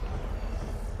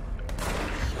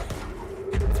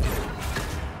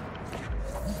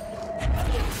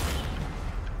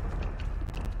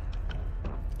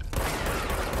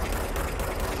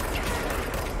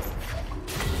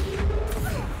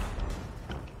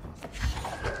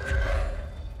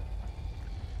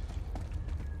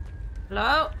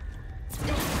 Hello?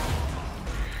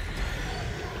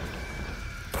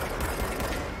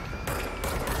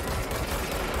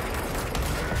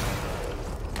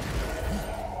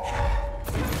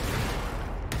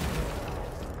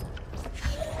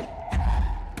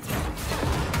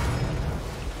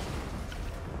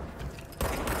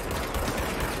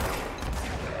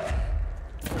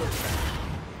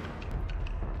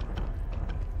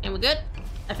 And we're good?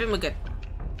 I think we're good.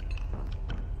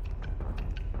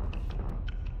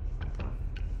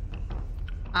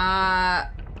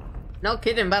 No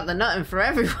kidding about the nutting for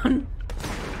everyone.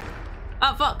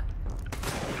 Oh, fuck.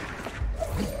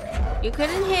 You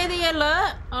couldn't hear the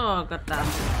alert? Oh, god damn.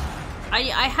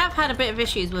 I have had a bit of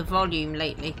issues with volume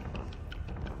lately.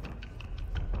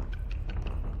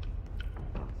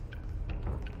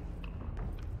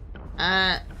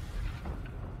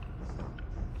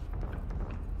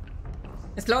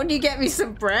 As long as you get me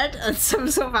some bread and some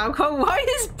sort of alcohol. Why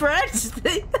is bread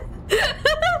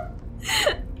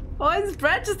why is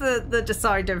bread the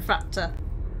deciding factor?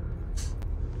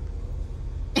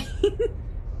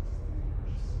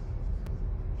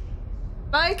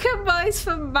 Biker mice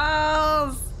from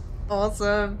Mars!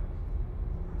 Awesome.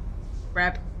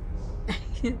 Reb.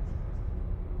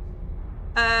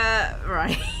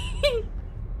 Right.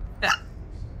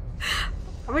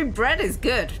 I mean, bread is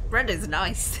good. Bread is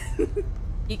nice.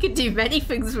 You can do many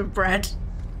things with bread.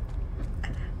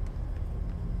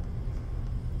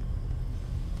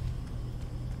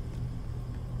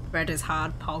 Bread is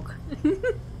hard, pog.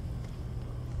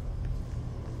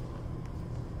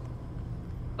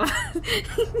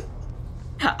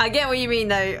 I get what you mean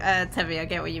though, Tevi, I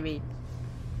get what you mean.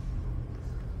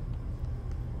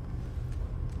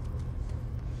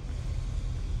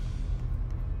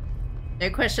 No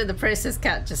question, the process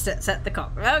cat just set the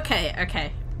cock. Okay,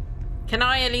 okay. Can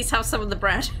I at least have some of the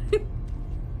bread?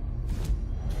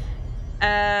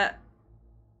 Right.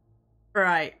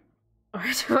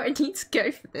 Where do I need to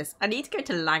go for this? I need to go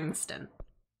to Langston.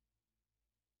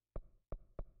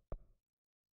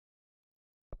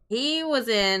 He was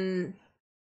in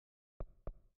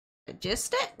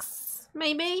logistics,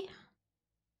 maybe?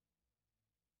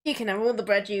 You can have all the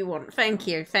bread you want. Thank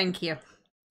you, thank you.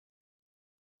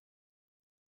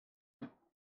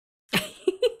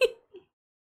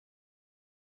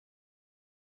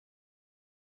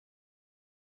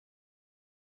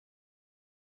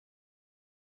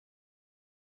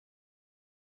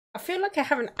 I feel like I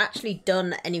haven't actually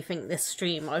done anything this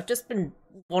stream. I've just been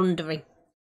wandering.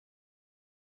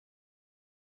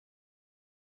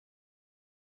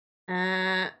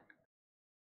 Now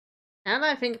that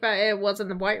I think about it, wasn't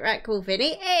the White Rat called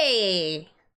Vinny? Hey!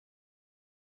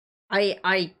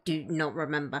 I do not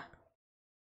remember.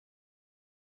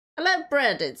 I love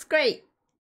bread. It's great.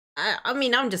 I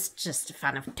mean, I'm just a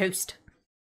fan of toast.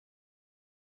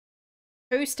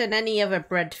 Toast and any other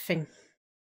bread thing.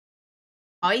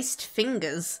 Iced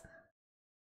fingers.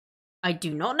 I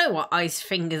do not know what iced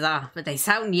fingers are, but they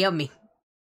sound yummy.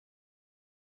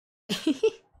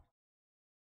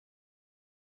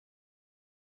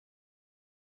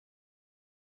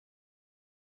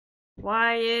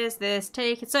 Why is this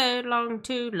taking so long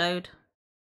to load?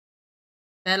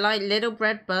 They're like little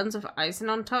bread buns with icing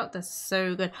on top. They're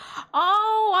so good.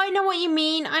 Oh, I know what you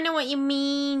mean. I know what you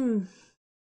mean.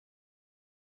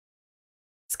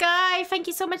 Sky, thank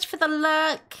you so much for the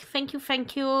luck. Thank you,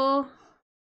 thank you.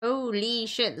 Holy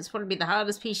shit, this will probably be the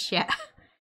hardest piece yet.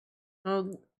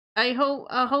 Oh, I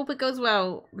hope it goes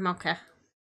well, Mocha.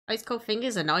 Ice cold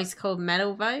fingers and ice cold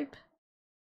metal vibe.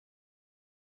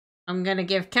 I'm gonna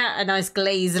give Cat a nice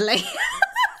glaze later.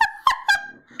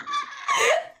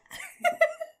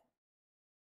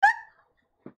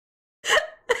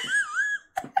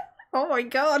 Oh my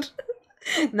god.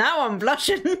 Now I'm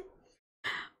blushing.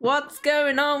 What's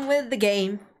going on with the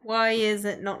game? Why is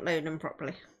it not loading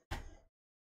properly?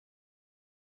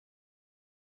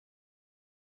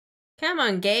 Come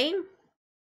on, game.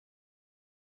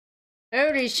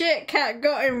 Holy shit, Cat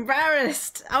got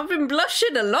embarrassed. I've been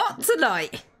blushing a lot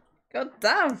tonight. God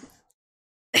damn.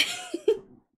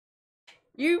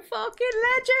 You fucking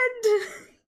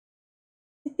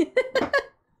legend.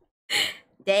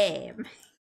 Damn.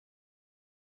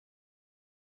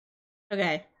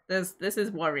 Okay, this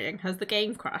is worrying. Has the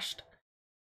game crashed?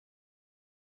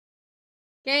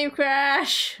 Game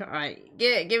crash! Alright,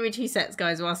 give me 2 sets,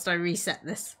 guys, whilst I reset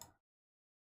this.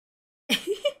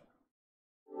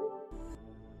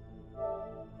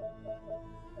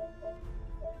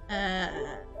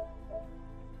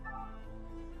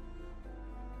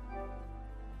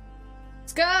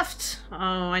 Scuffed! Oh,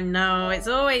 I know, it's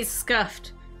always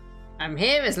scuffed. I'm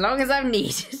here as long as I'm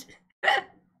needed.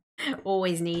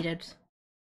 Always needed.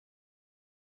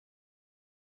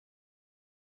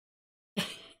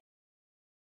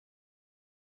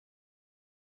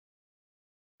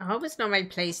 I hope it's not my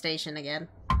PlayStation again.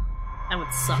 That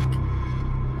would suck.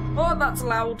 Oh, that's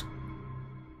loud.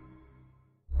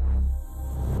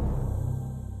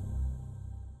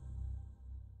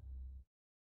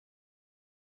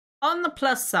 On the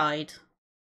plus side,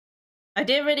 I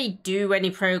didn't really do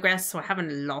any progress, so I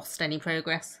haven't lost any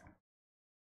progress.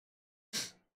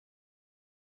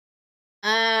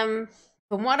 From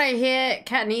what I hear,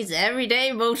 Cat needs it every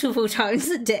day, multiple times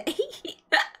a day.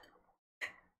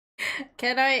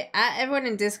 Can I at everyone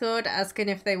in Discord asking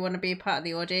if they want to be part of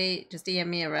the orgy? Just DM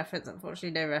me a reference.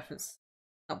 Unfortunately, no reference.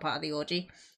 Not part of the orgy.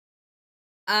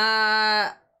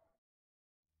 I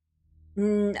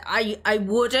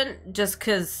wouldn't, just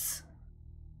because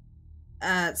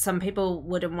some people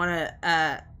wouldn't want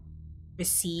to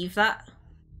receive that.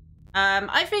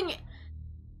 I think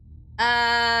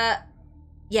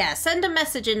yeah, send a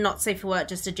message in Not Safe for Work,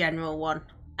 just a general one.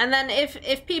 And then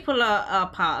if people are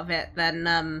part of it,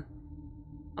 then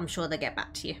I'm sure they'll get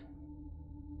back to you.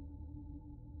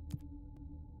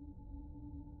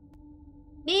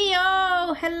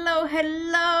 Neo! Hello,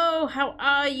 hello! How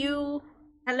are you?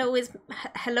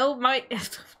 Hello, my...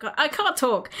 I can't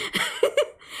talk.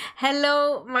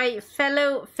 Hello, my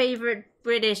fellow favorite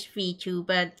British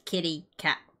VTuber, Kitty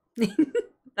Cat.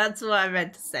 That's what I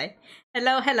meant to say.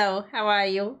 Hello, hello, how are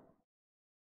you?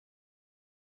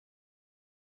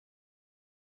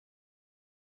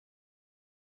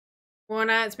 Well,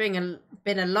 now it's been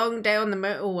a long day on the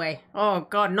motorway. Oh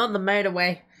god, not the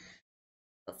motorway.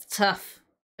 That's tough.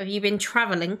 Have you been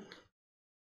travelling?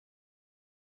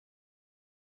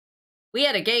 We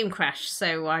had a game crash,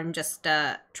 so I'm just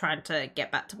trying to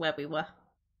get back to where we were.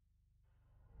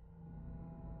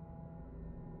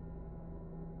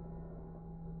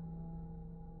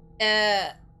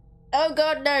 Oh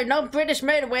god, no, not British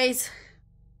motorways.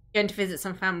 Going to visit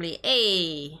some family.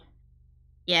 Hey.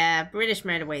 Yeah, British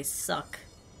motorways suck.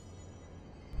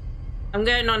 I'm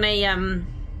going on a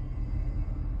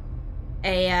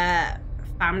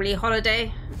family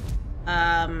holiday.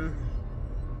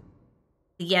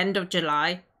 The end of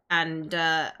July, and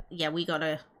yeah, we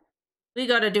gotta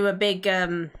do a big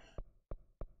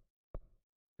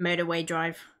motorway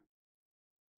drive.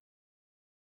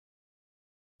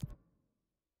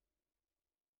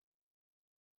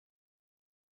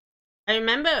 I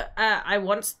remember I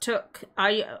once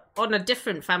on a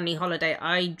different family holiday,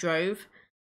 I drove,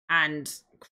 and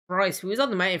Christ, we was on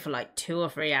the motor for like 2 or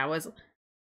 3 hours,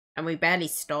 and we barely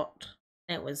stopped.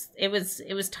 It was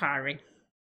tiring.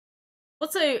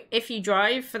 Also, if you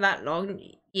drive for that long,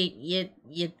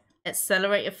 your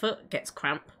accelerator foot gets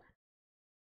cramp.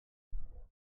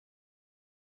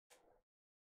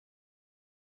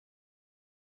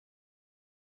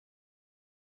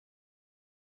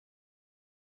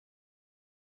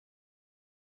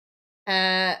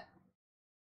 I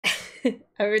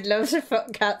would love to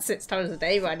fuck Cat 6 times a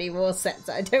day, but I need more sets.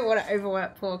 I don't want to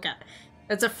overwork poor Cat.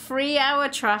 There's a 3-hour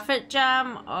traffic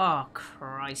jam. Oh,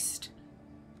 Christ.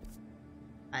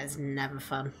 That is never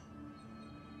fun.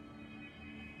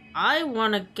 I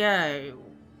want to go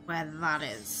where that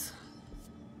is.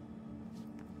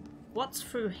 What's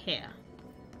through here?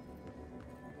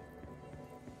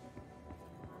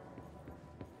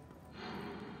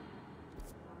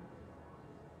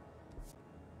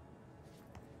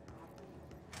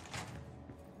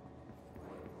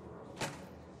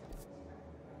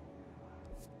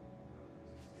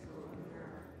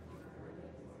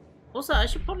 Also, I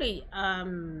should probably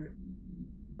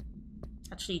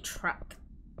actually track.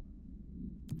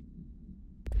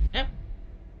 Yep.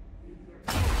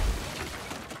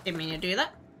 Didn't mean to do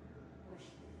that.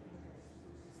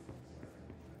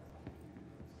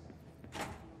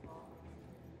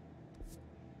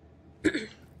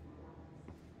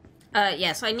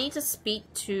 Yes, I need to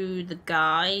speak to the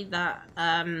guy that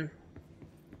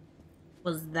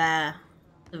was there,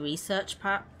 the research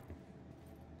part.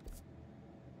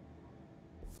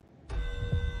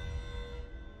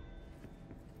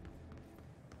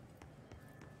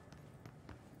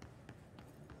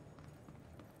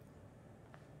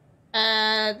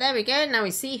 There we go. Now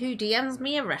we see who DMs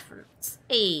me a reference.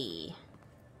 Hey.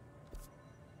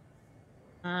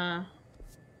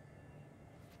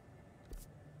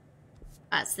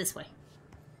 It's this way.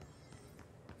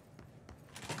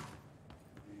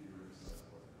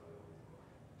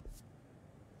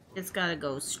 It's gotta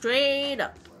go straight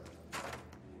up.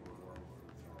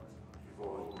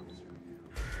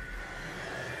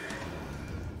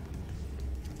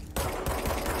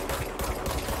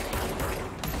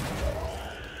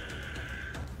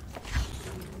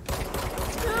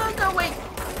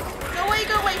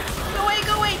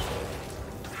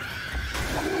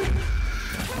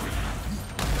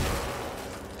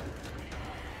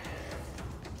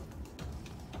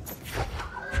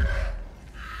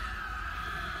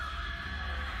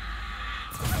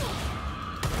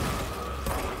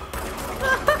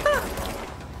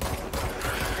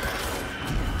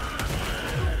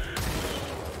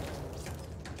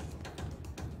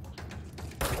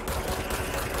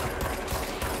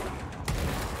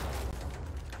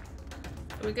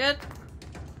 Are we good?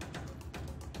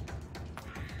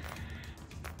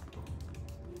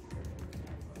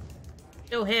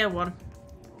 Still hear one.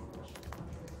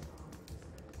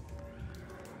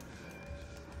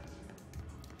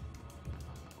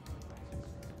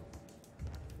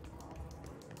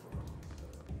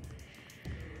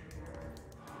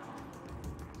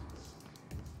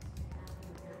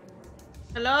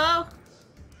 Hello?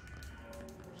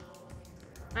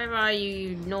 Where are you,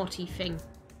 you naughty thing?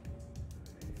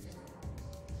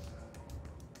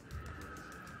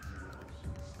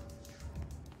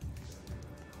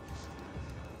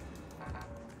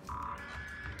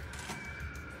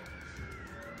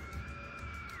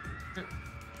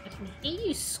 I can hear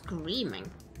you screaming.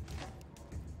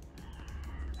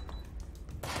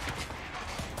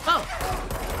 Oh!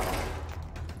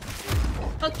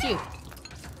 Fuck you.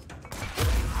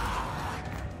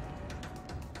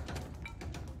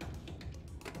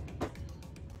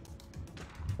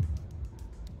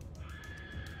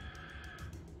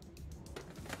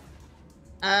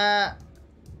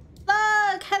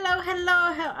 Look! Hello,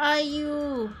 hello, how are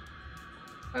you?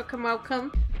 Welcome,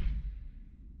 welcome.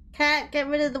 Cat, get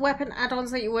rid of the weapon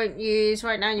add-ons that you won't use.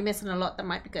 Right now you're missing a lot that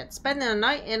might be good. Spending a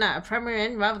night in at a Premier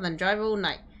Inn rather than drive all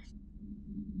night.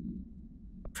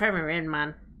 Premier Inn,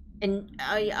 man. And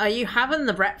are you having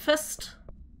the breakfast?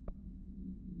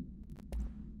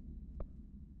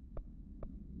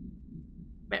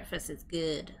 Breakfast is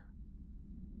good.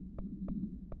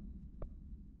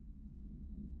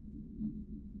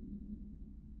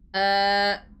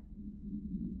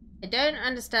 I don't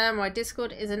understand why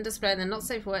Discord isn't displaying the Not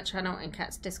Safe for Work channel in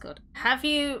Cat's Discord. Have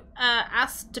you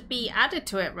asked to be added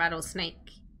to it,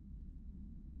 Rattlesnake?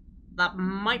 That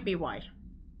might be why.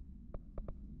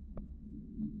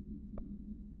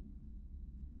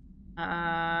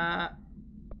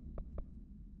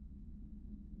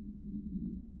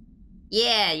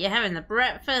 Yeah, you're having the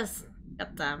breakfast.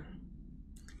 Got them.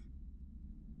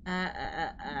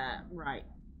 Right.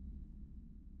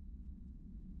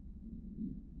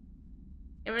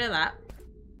 Get rid of that.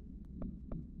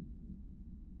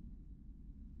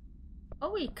 Oh.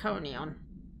 are we currently on?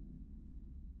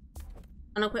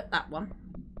 Unequip that one.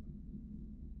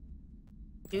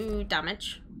 2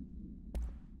 damage.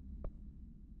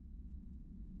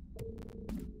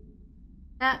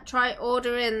 Try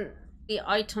ordering the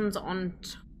items on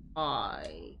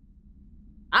time.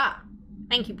 Ah,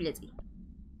 thank you, Blizzy.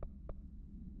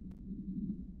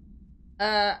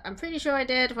 I'm pretty sure I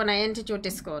did when I entered your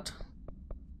Discord.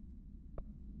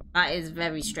 That is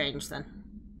very strange then.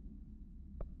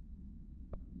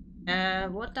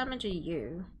 What damage are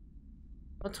you?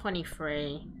 Or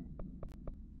 23.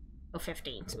 Or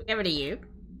 15. So we'll get rid of you.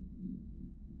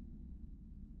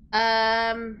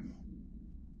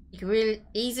 You can really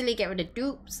easily get rid of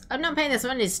dupes. I'm not paying this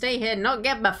money to stay here and not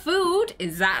get my food.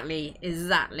 Exactly.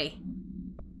 Exactly.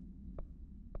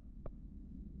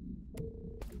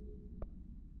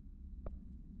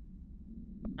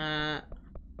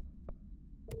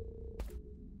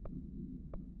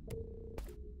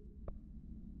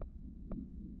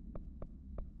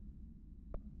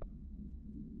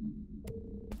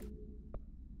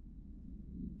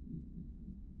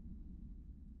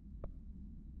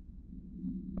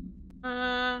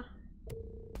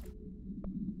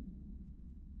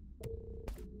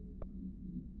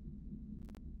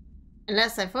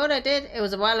 Unless I thought I did. It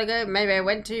was a while ago. Maybe I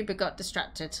went to, but got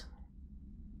distracted.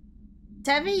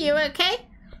 Tevi, you okay?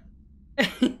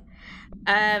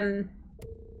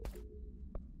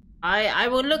 I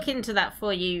will look into that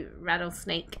for you,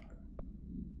 Rattlesnake.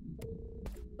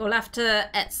 We'll have to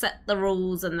set the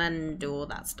rules and then do all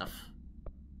that stuff.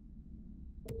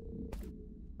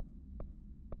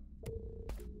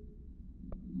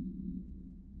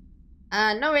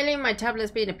 Not really. My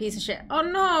tablet's been a piece of shit. Oh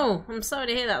no! I'm sorry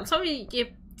to hear that. I'm sorry you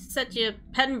said your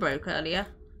pen broke earlier.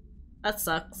 That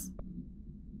sucks.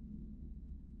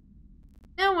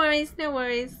 No worries, no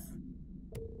worries.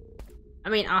 I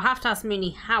mean, I'll have to ask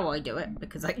Mooney how I do it,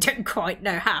 because I don't quite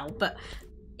know how, but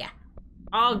yeah.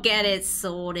 I'll get it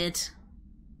sorted.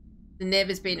 The nib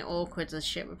has been awkward as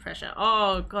shit with pressure.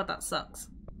 Oh god, that sucks.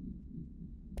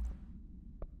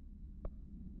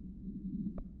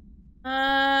 Okay.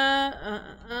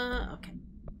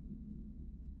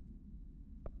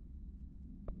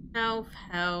 Health.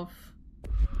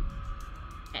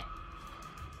 Okay.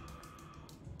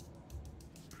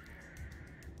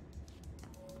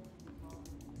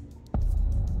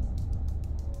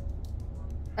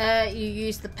 You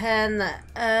used the pen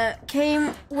that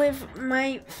came with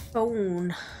my phone.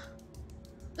 You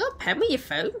got a pen with your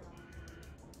phone?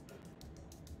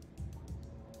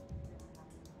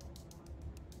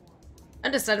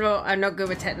 Understandable, I'm not good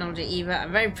with technology either.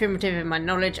 I'm very primitive in my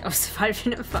knowledge of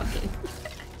surviving and fucking.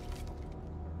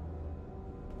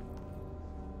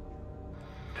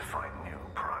 To find new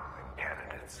prime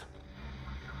candidates.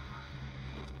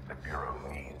 The Bureau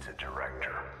needs a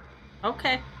director.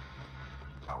 Okay.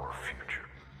 Our future.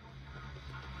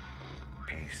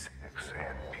 P6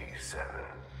 and P7.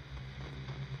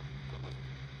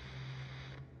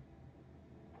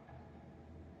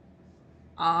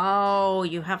 Oh,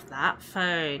 you have that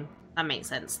phone. That makes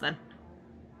sense then.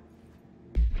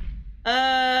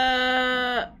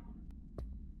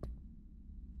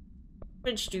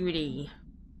 Bridge duty.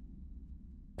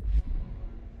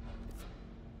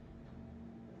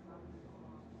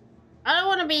 I don't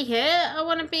want to be here. I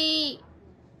want to be...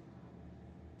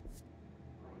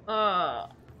 I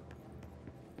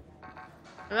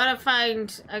gotta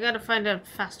find a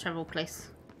fast travel place.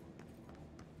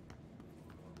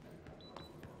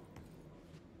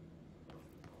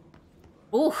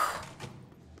 Oh,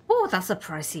 that's a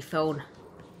pricey phone.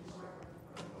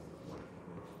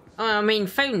 Oh, I mean,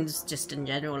 phones just in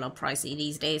general are pricey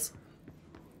these days.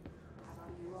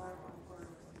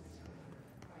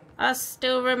 I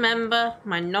still remember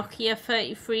my Nokia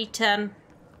 3310.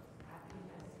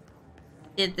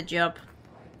 Did the job.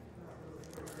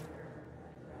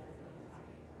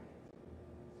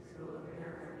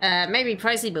 Maybe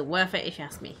pricey, but worth it if you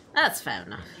ask me. That's fair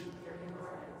enough.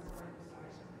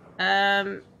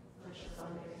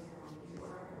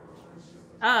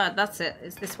 Ah, that's it.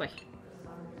 It's this way.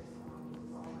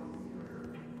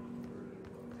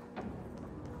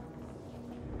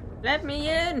 Let me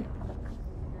in!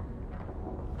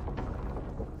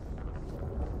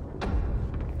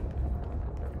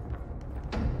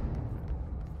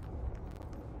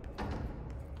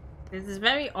 This is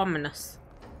very ominous.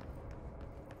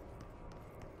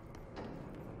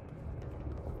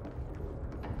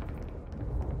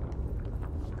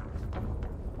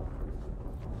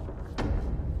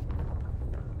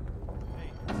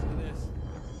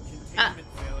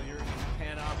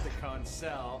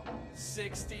 Cell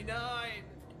 69.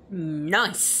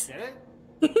 Nice.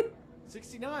 Did it?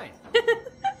 69.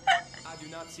 I do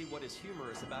not see what is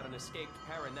humorous about an escaped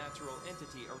paranatural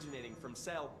entity originating from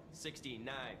cell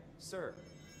 69, sir.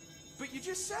 But you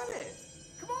just said it.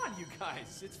 Come on, you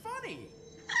guys. It's funny.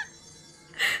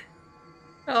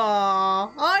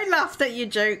 Aww, I laughed at your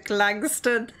joke,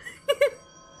 Langston.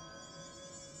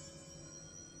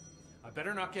 I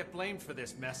better not get blamed for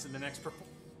this mess in the next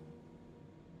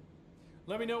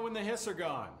Let me know when the hiss are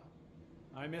gone.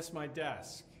 I miss my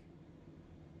desk.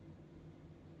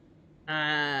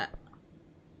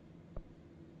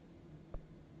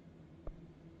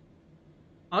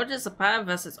 Objects of power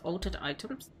versus altered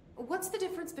items? What's the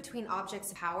difference between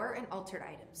objects of power and altered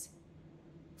items?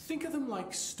 Think of them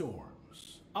like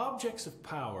storms. Objects of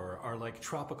power are like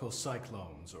tropical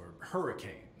cyclones or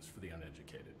hurricanes for the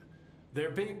uneducated.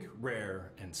 They're big,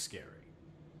 rare, and scary.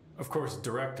 Of course,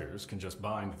 directors can just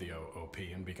bind the OOP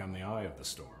and become the eye of the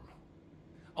storm.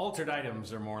 Altered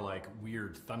items are more like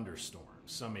weird thunderstorms.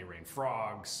 Some may rain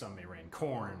frogs, some may rain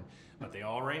corn, but they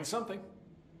all rain something.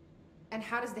 And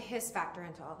how does the hiss factor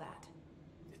into all that?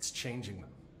 It's changing them,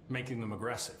 making them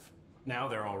aggressive. Now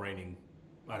they're all raining,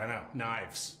 I don't know,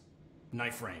 knives.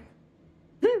 Knife rain.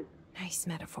 Nice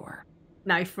metaphor.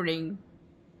 Knife ring.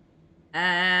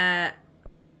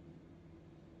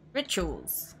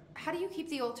 Rituals. How do you keep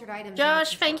the altered items?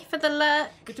 Josh, thank you for the lurk.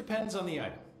 It depends on the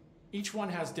item. Each one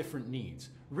has different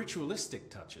needs. Ritualistic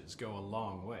touches go a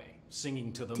long way.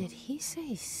 Singing to them. Did he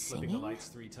say Flipping the singing? lights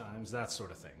 3 times, that sort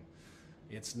of thing.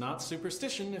 It's not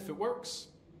superstition if it works.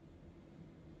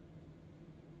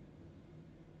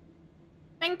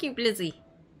 Thank you, Blizzy.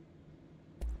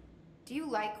 Do you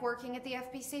like working at the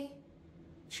FBC?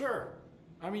 Sure.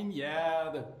 I mean, yeah,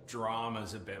 the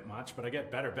drama's a bit much, but I get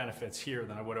better benefits here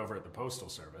than I would over at the Postal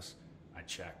Service. I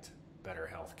checked. Better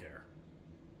healthcare.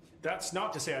 That's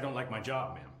not to say I don't like my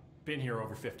job, ma'am. Been here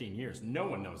over 15 years. No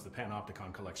one knows the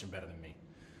Panopticon collection better than me.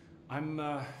 I'm,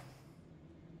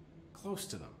 close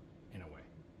to them, in a way.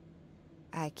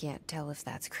 I can't tell if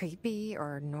that's creepy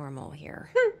or normal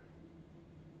here.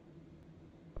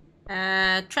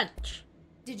 Trench.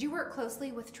 Did you work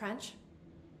closely with Trench?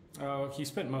 Oh, he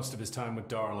spent most of his time with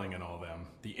Darling and all them.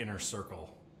 The inner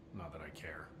circle. Not that I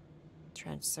care.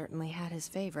 Trench certainly had his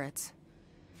favorites.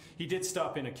 He did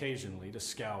stop in occasionally to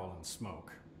scowl and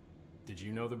smoke. Did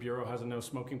you know the Bureau has a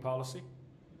no-smoking policy?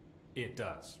 It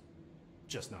does.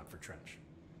 Just not for Trench.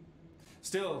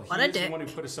 Still, he is the one who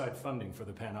put aside funding for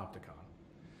the Panopticon.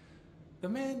 The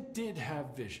man did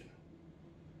have vision.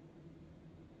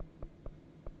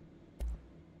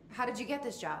 How did you get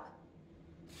this job?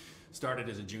 Started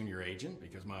as a junior agent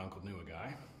because my uncle knew a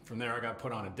guy. From there I got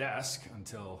put on a desk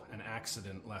until an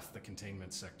accident left the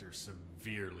containment sector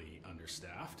severely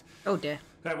understaffed. Oh dear.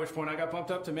 At which point I got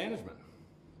bumped up to management.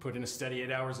 Put in a steady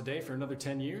 8 hours a day for another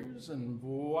 10 years and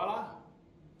voila,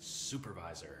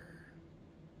 supervisor.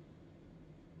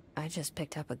 I just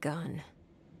picked up a gun.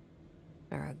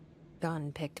 Or a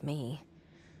gun picked me.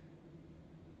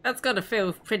 That's gotta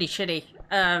feel pretty shitty.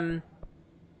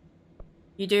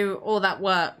 You do all that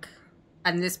work,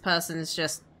 and this person's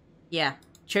just, yeah,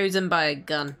 chosen by a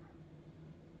gun.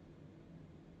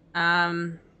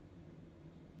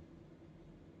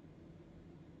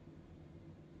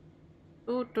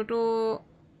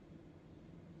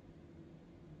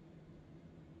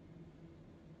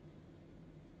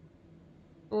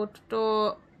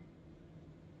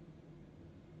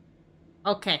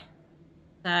 Okay.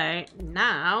 So,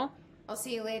 now... I'll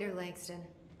see you later, Langston.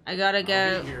 I gotta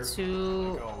go here,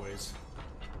 to like always.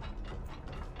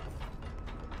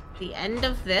 the end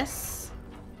of this.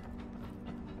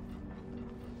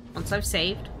 Once I've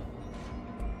saved.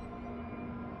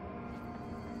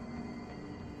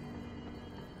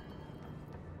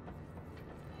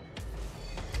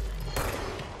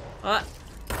 What?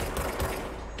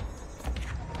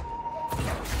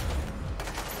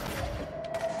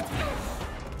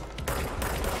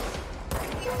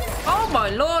 Oh my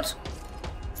lord!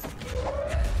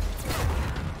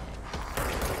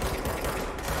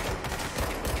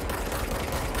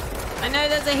 I know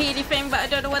there's a Healy thing, but I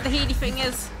don't know where the Healy thing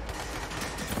is.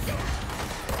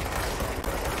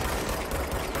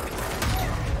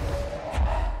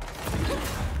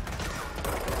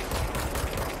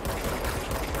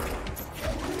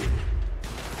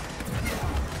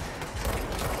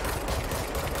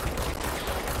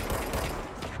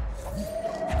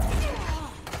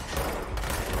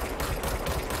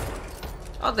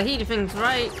 Oh, the Healy thing's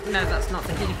right. No, that's not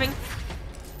the Healy thing.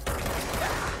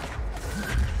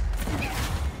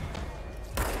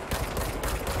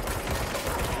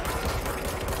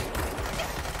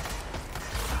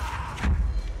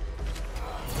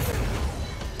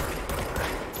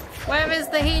 Where is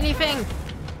the Healy thing?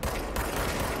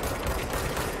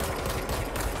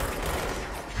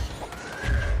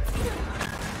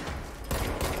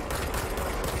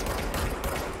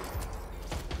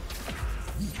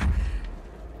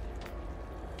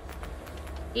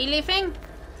 You leaving?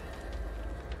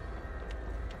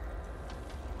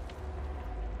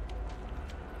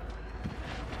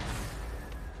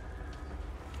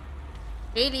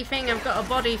 Really think I've got a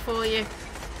body for you.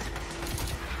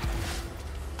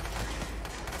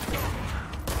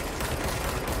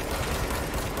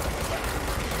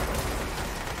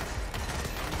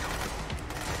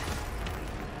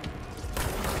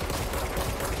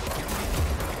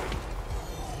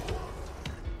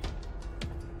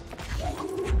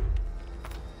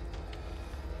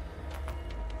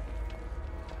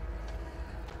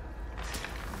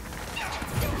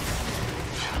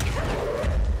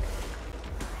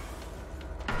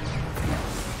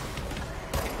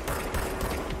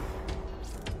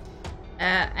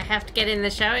 I have to get in the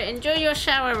shower. Enjoy your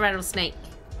shower, Rattlesnake.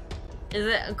 Is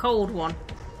it a cold one?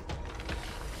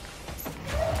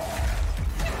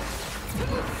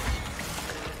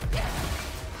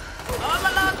 Oh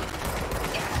my lord!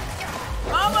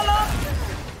 Oh my lord!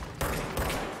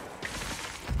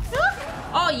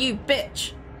 Oh, you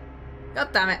bitch!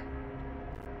 God damn it.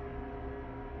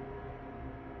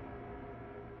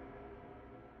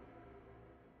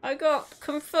 I got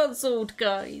confuzzled,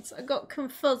 guys. I got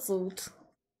confuzzled.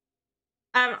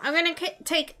 I'm gonna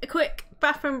take a quick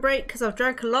bathroom break because I've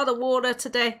drank a lot of water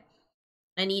today.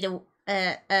 I need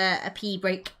a pee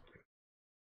break.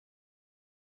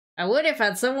 I would have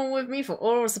had someone with me for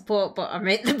oral support, but I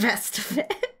made the best of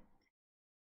it.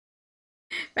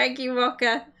 Thank you,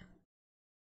 Mocha.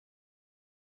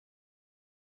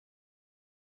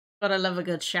 Gotta love a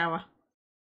good shower.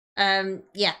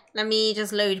 Yeah, let me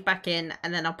just load back in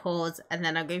and then I'll pause and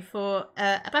then I'll go for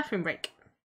a bathroom break.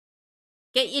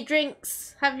 Get your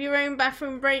drinks, have your own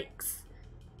bathroom breaks.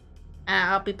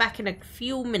 I'll be back in a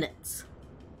few minutes.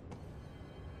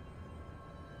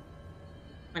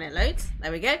 When it loads,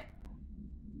 there we go.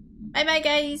 Bye bye,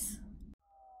 guys.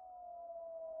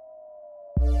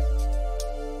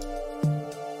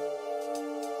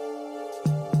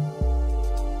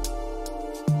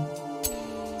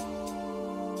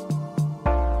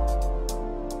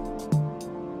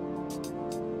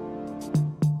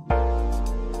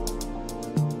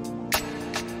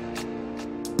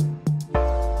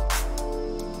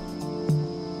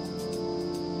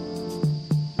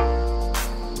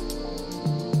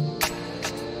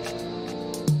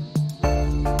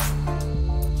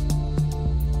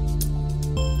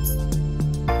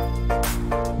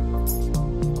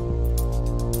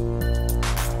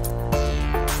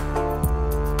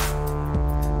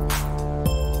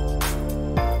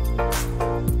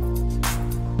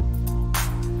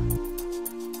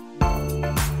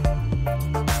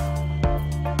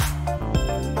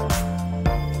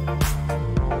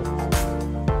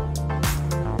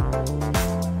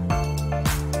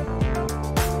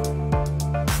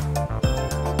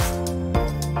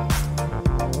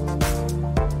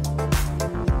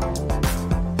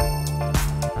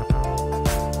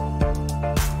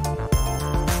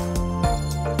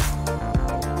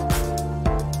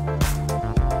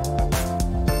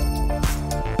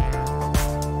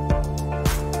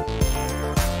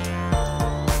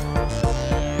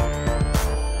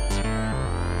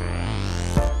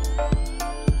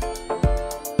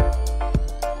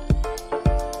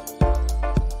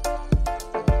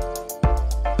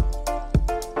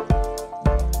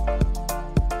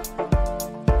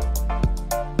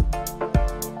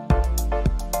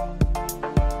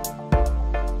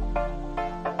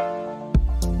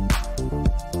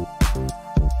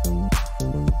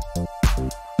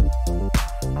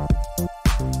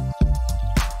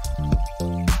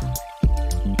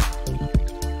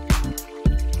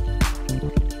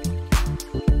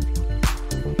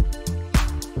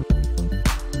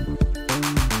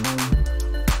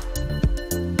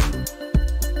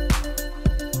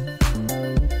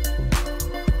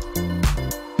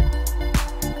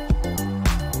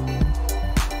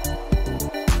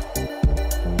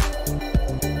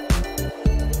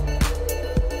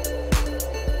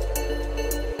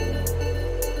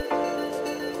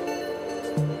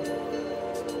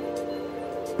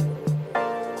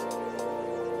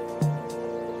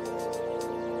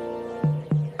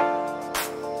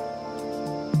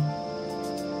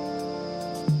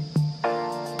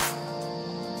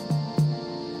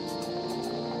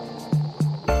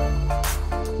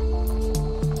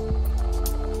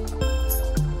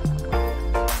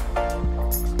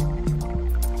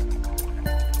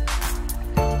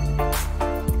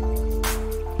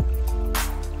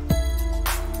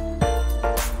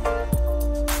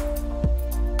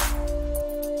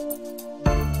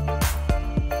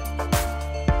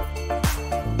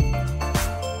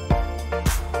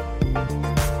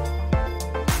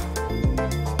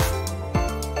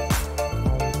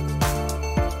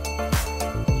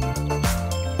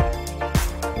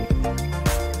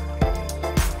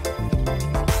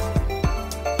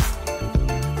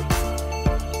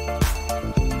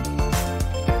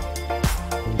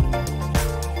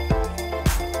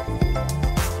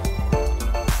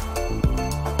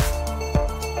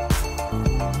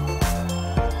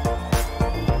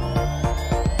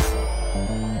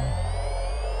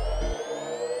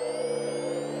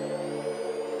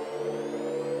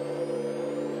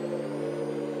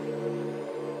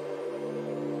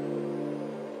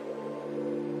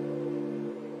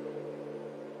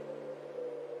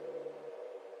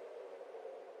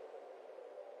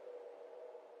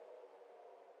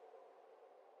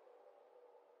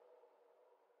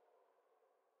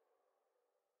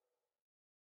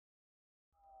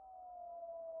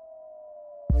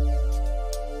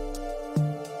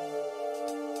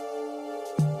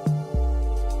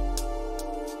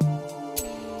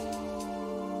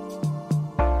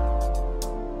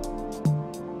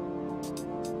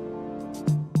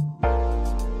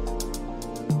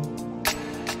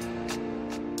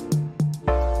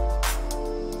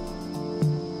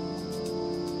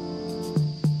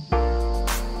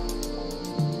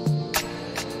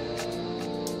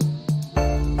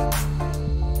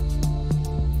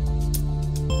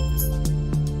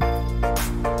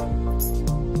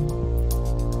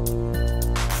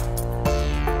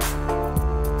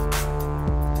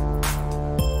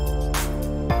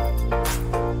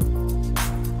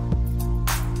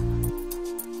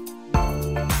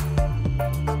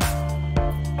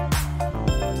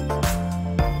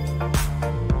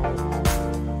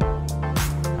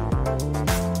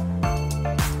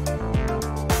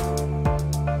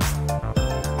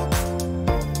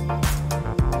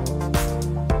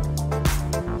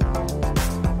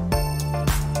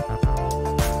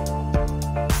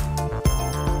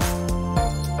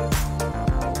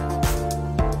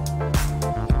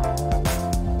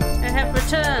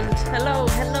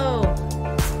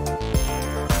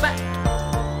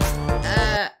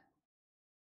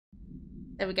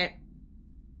 There we go.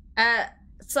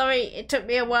 Sorry, it took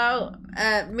me a while.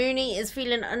 Mooney is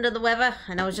feeling under the weather,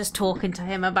 and I was just talking to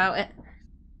him about it.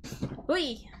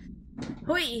 Hui!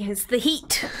 Hui, it's the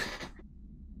heat.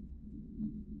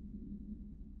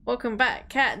 Welcome back,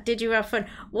 Kat. Did you have fun?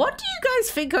 What do you guys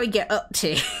think I get up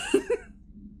to?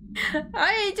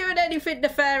 I ain't doing anything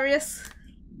nefarious.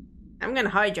 I'm gonna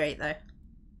hydrate, though.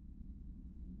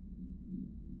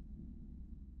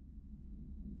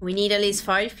 We need at least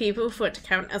 5 people for it to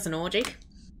count as an orgy.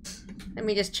 Let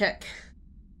me just check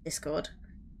Discord.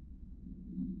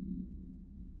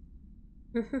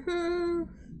 Oh,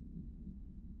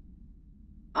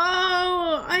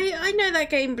 I know that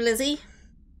game, Blizzy.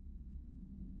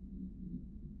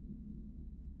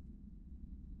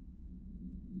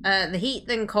 The heat,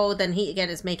 then cold, then heat again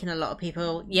is making a lot of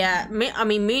people. Yeah, I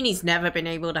mean, Mooney's never been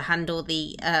able to handle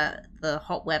the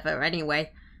hot weather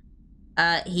anyway.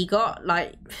 He got,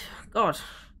 like, God,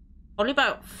 probably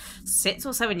about 6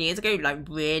 or 7 years ago, like,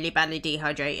 really badly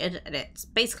dehydrated, and it's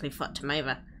basically fucked him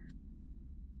over.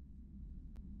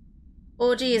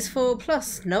 Orgy is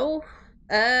 4+. No,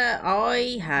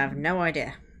 I have no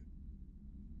idea.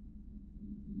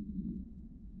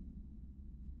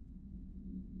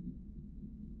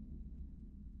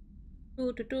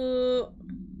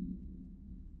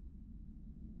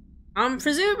 I'm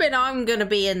presuming I'm gonna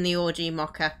be in the orgy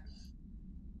mocker.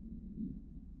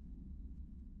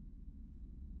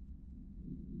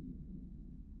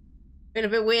 Been a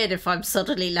bit weird if I'm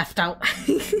suddenly left out.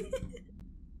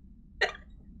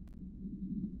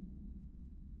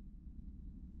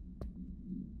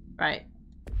 Right.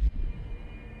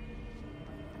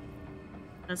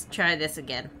 Let's try this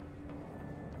again.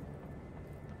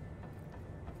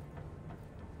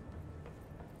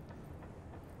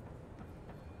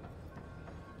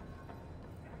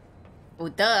 Well,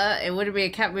 duh, it wouldn't be a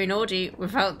Cat Moon orgy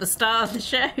without the star of the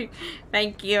show.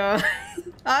 Thank you. I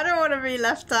don't want to be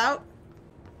left out.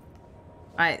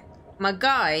 Right, my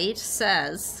guide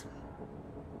says...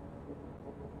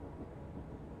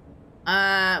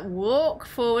 walk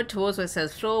forward towards where it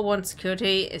says floor 1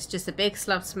 security. It's just a big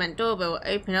slab cement door, but will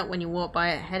open up when you walk by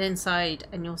it. Head inside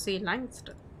and you'll see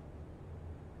Langston.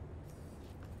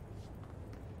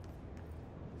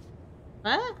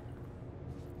 What?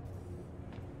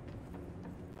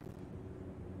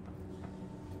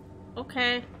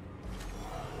 Okay.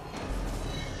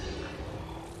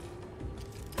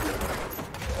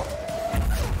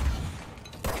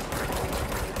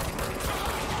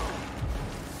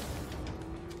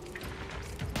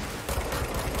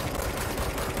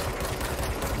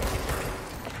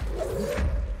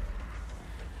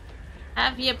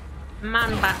 Have your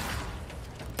man back.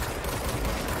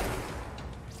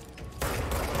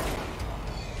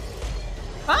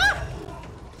 Ah!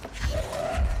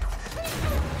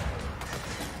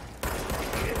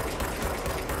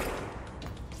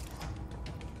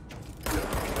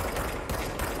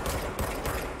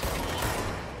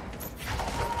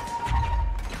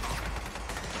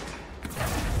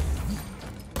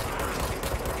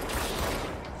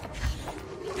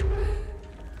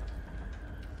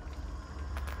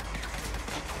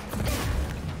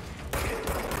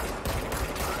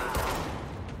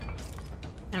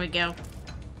 There we go.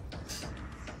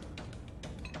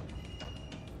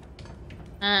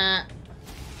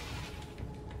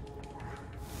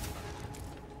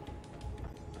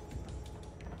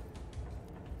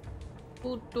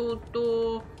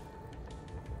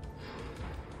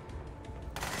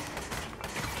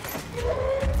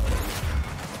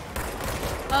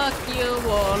 Fuck you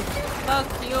all.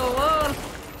 Fuck you all.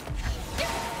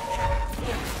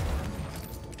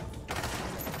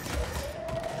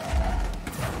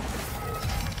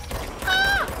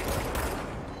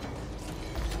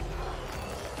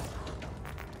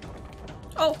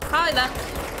 Oh, hi there.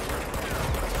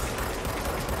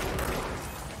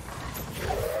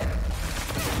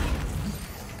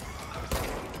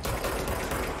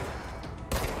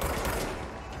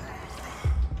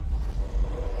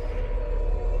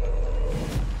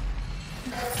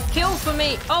 Kill for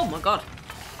me. Oh my god.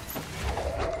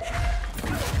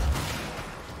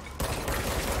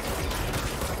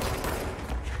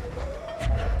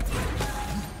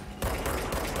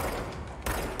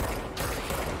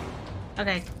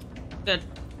 Okay, good.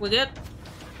 We're good?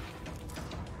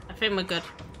 I think we're good.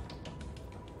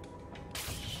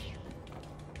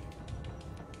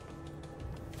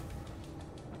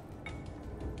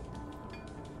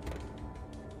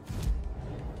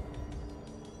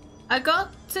 I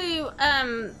got to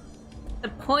the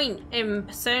point in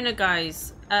Persona,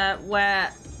 guys,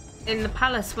 where in the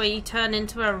palace where you turn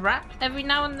into a rat every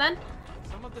now and then.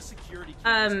 Some of the security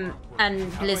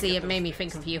And Lizzie, it made me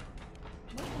think of you.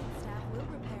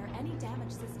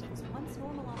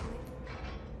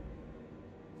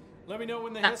 Let me know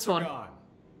when the That's hits are one. gone.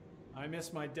 I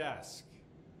miss my desk.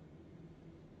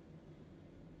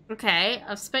 Okay,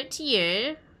 I've spoke to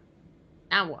you.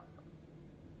 Now what?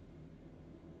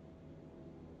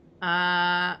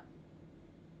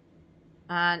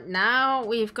 Now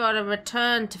we've got to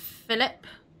return to Philip.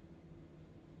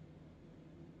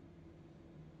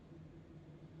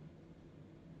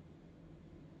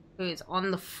 Who's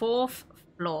on the 4th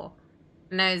floor.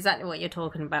 I know exactly what you're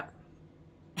talking about.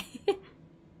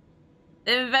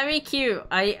 They're very cute.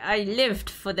 I lived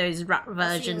for those rat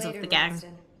versions of the gang.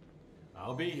 Langston.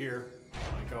 I'll be here,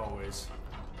 like always.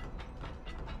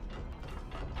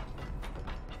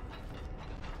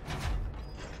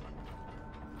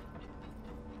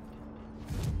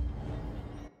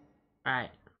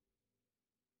 Right.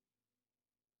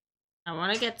 I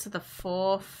want to get to the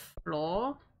 4th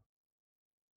floor.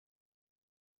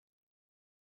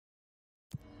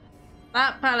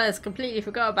 That palace, completely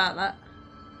forgot about that.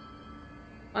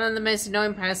 One of the most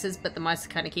annoying palaces, but the mice are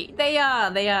kind of cute. They are,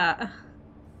 they are.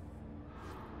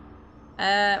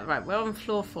 Right, we're on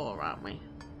floor 4, aren't we?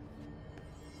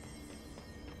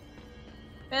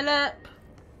 Philip!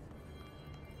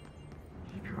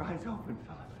 Keep your eyes open,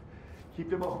 Philip. Keep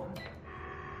them open.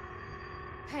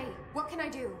 Hey, what can I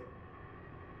do?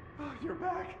 Oh, you're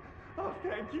back. Oh,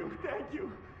 thank you, thank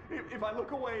you. If I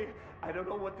look away, I don't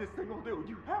know what this thing will do.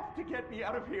 You have to get me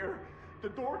out of here. The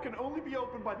door can only be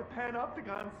opened by the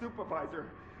Panopticon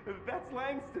supervisor. That's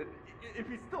Langston, if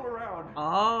he's still around.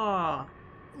 Oh.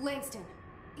 Langston.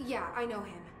 Yeah, I know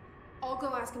him. I'll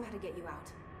go ask him how to get you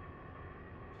out.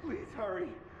 Please hurry.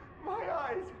 My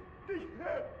eyes, they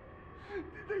can't.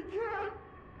 They can't.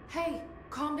 Hey,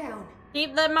 calm down.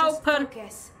 Keep them Just open.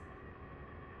 focus.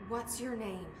 What's your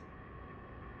name?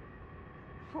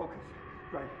 Focus.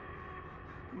 Right.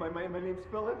 My name's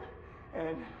Philip,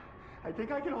 and I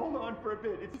think I can hold on for a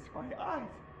bit. It's just my eyes.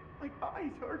 My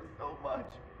eyes hurt so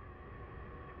much.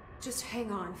 Just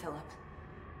hang on, Philip.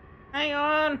 Hang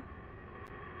on.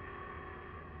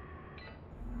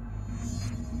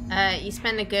 You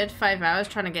spent a good 5 hours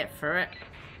trying to get through it.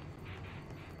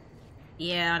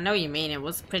 Yeah, I know what you mean. It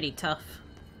was pretty tough.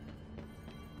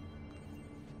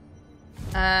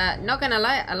 Not gonna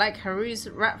lie, I like Haru's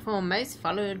rat form most,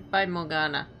 followed by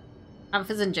Morgana.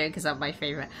 Panthers and Jokers are my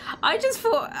favorite. I just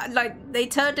thought, like, they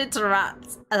turned into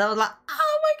rats, and I was like,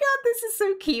 oh my god, this is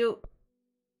so cute.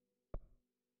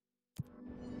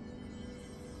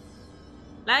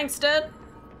 Langston,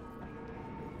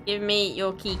 give me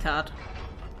your key card.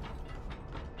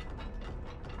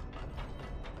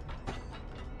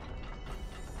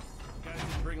 You guys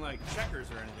didn't bring, like, checkers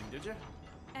or anything, did you?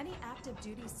 Any active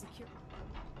duty secure.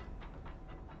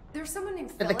 There's someone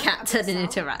named The Philip. cat at the turned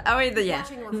into cell. a rat. Oh, He's yeah.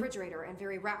 watching a refrigerator and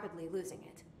very rapidly losing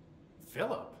it.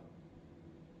 Philip?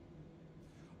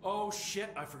 Oh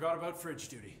shit, I forgot about fridge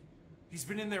duty. He's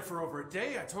been in there for over a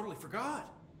day, I totally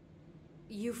forgot.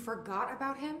 You forgot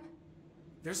about him?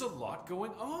 There's a lot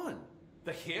going on.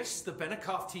 The hiss, the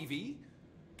Benikoff TV.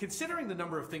 Considering the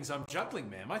number of things I'm juggling,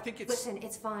 ma'am, I think it's... Listen,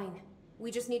 it's fine.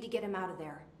 We just need to get him out of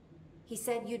there. He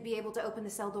said you'd be able to open the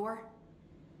cell door?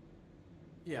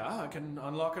 Yeah, I can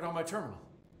unlock it on my terminal.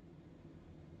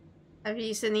 Have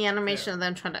you seen the animation of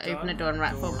them trying to open a door in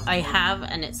rat form? I have,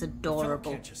 and it's Philip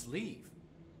adorable. can't just leave.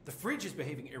 The fridge is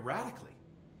behaving erratically.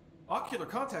 Ocular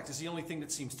contact is the only thing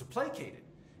that seems to placate it.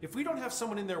 If we don't have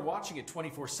someone in there watching it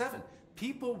 24/7,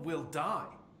 people will die.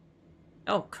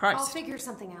 Oh, I'll Christ. figure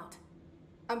something out.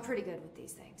 I'm pretty good with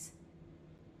these things.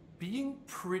 Being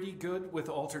pretty good with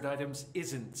altered items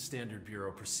isn't standard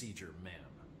bureau procedure, ma'am.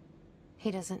 He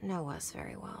doesn't know us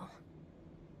very well.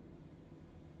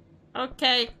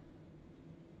 Okay.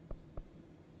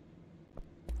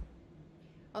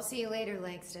 I'll see you later,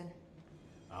 Langston.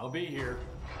 I'll be here,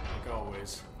 like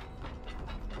always.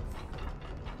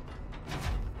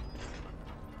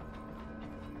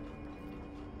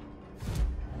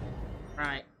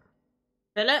 Right.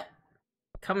 Philip,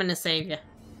 coming to save you.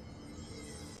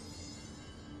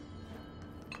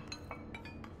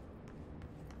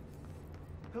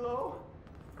 Hello?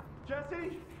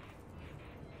 Jesse?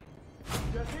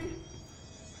 Jesse?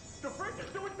 The fridge is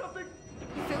doing something!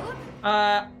 Philip?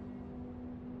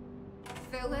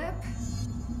 Philip?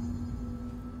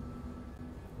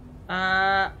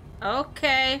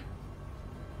 Okay.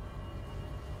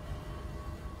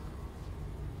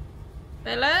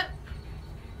 Philip?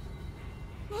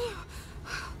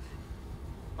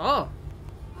 Oh.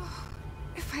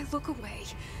 If I look away,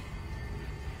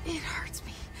 it hurts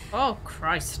me. Oh,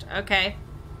 Christ. Okay.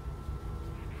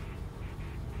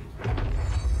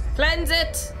 Cleanse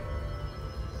it!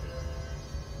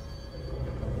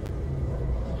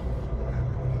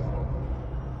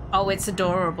 Oh, it's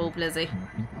adorable, Blizzy.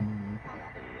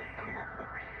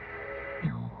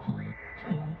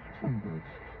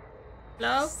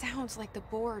 Hello? Sounds like the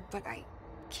board, but I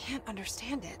can't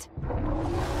understand it.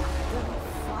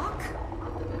 Fuck?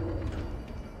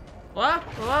 What?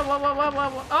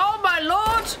 What? Oh my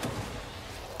lord!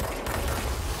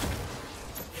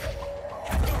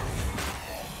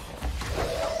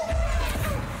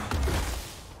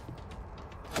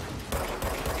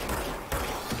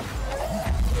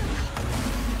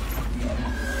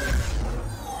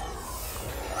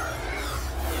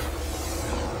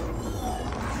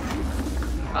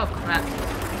 Oh crap.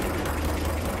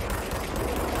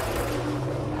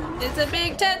 It's a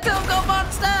big tentacle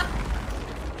monster!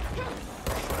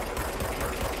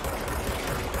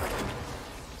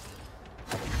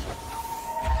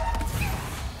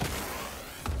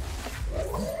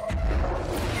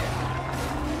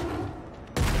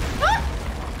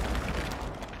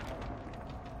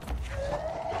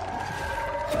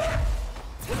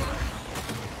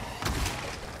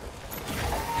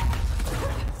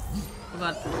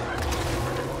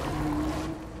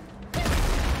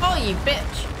 Oh, you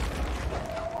bitch.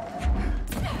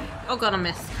 Oh god, I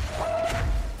missed.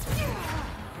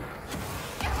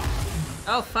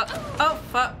 Oh fuck. Oh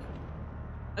fuck.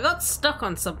 I got stuck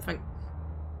on something.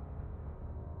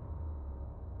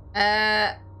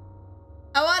 I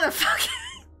wanna fuck.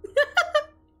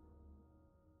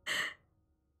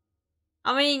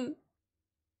 I mean,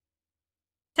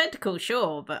 tentacle,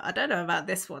 sure, but I don't know about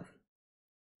this one.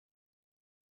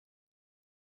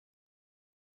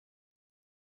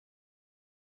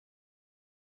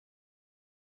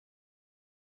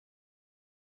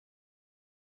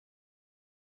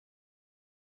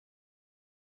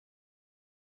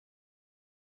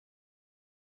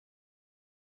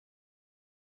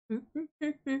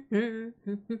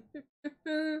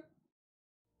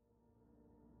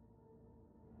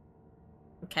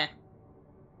 Okay.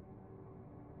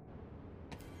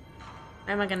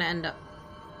 Where am I gonna end up?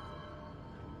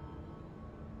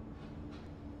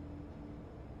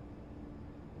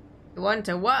 You want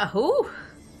to what? Who?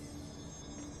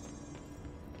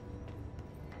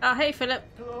 Oh, hey, Philip.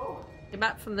 Hello? You're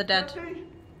back from the dead. Jesse?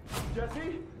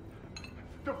 Jesse?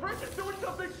 The French is doing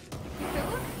something!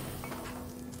 Philip?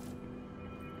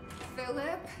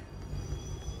 Philip?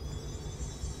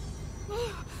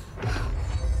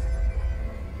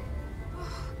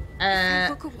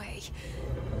 Look away.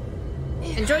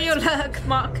 Enjoy your lurk,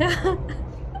 Marker.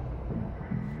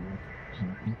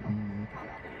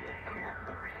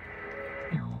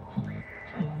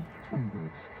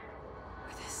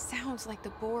 This sounds like the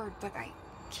board, but I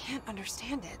can't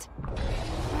understand it.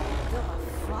 The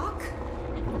fuck?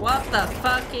 What the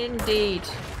fuck indeed.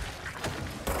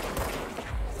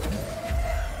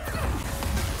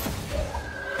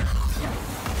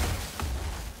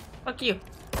 Fuck you.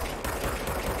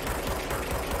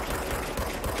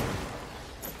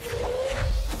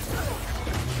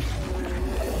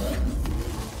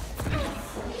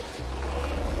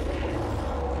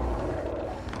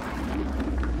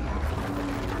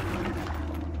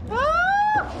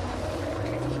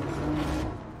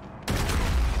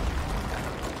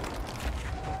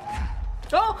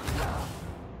 Oh!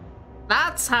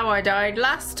 That's how I died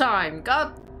last time.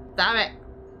 God damn it.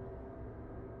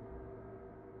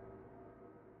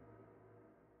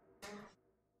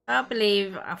 I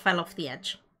believe I fell off the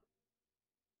edge.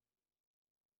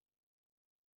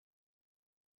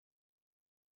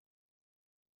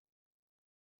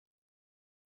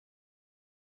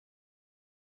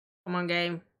 Come on,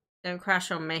 game. Don't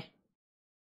crash on me.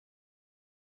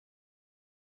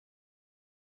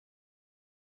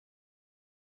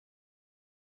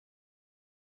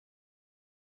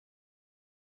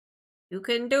 You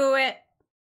can do it.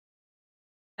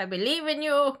 I believe in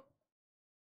you.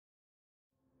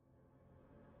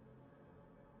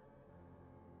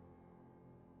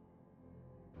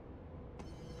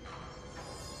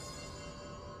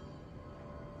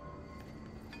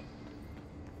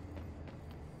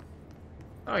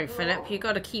 Sorry, Philip. You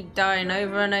gotta keep dying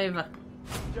over and over.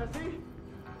 Jesse?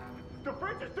 The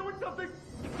French is doing something!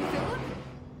 Philip?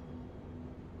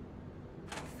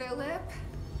 Philip?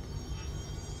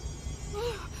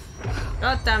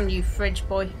 God damn you, fridge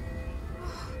boy.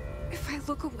 If I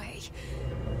look away,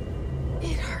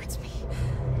 it hurts me.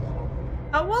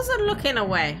 I wasn't looking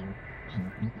away.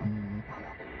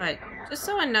 Right, just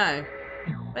so I know.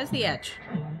 Where's the edge?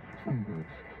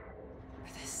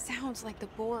 This sounds like the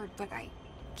board, but I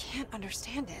can't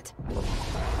understand it. The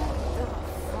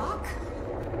fuck?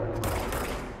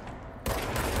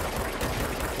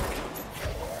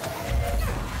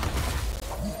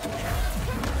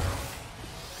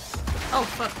 Oh Oh,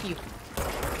 fuck you.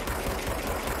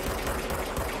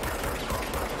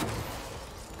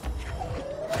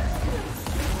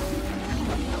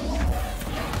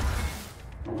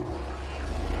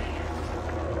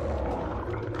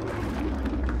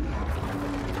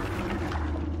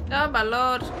 Oh my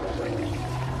lord.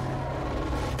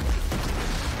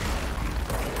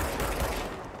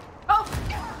 Oh!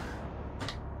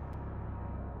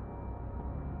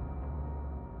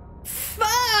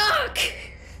 Fuck!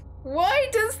 Why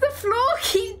does the floor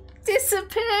keep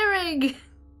disappearing?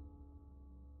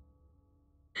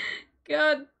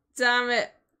 God damn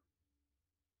it.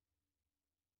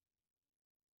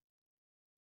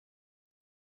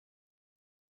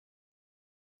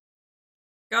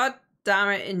 God damn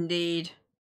it, indeed.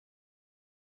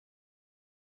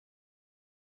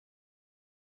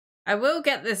 I will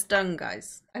get this done,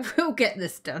 guys. I will get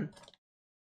this done.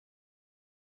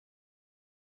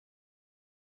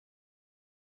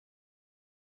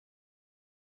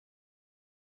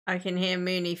 I can hear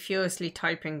Mooney furiously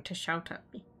typing to shout at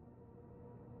me.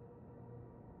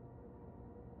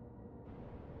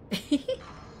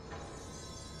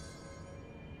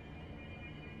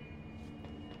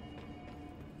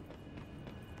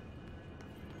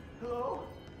 Hello?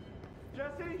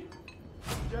 Jesse?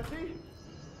 Jesse?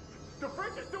 The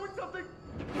fridge is doing something!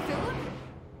 Philip?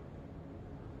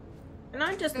 Can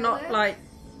I just not, like,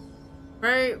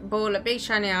 throw ball at big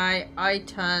shiny eye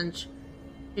turns,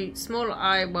 shoot small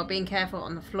eye while being careful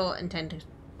on the floor and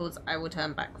tentacles, I will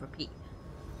turn back, repeat.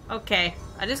 Okay,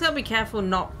 I just gotta be careful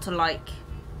not to, like,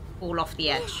 fall off the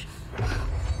edge.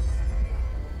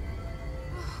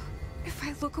 If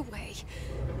I look away,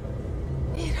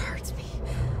 it hurts me.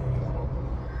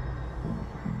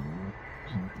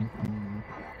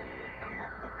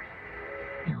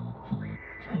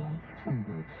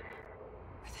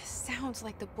 This sounds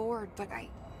like the board, but I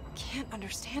can't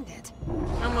understand it.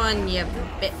 Come on, you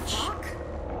bitch. Fuck.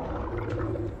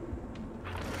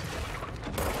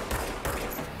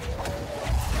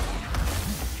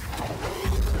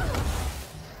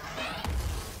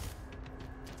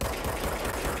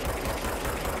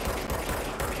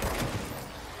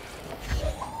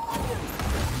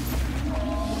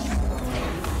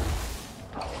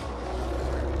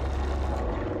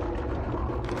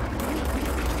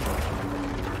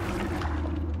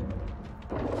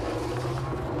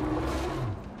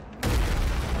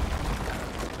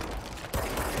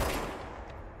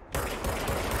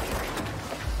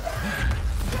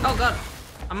 Oh god,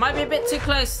 I might be a bit too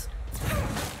close.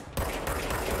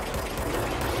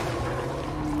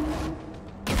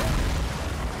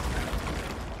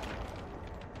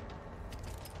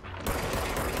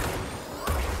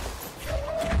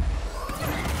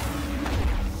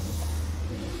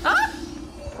 Ah!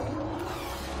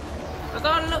 I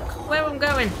gotta look where I'm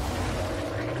going.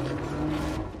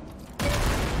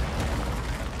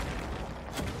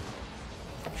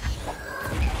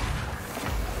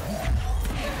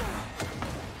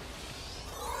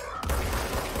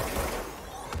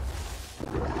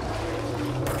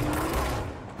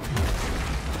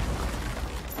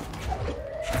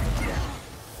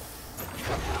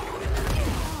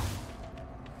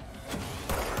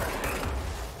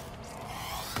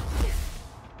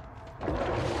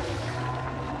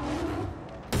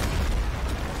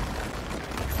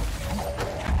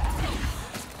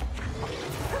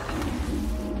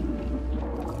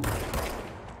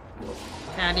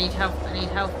 I need help, I need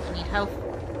help, I need help.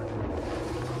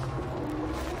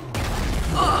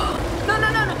 Oh! No, no,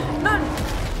 no, no, no!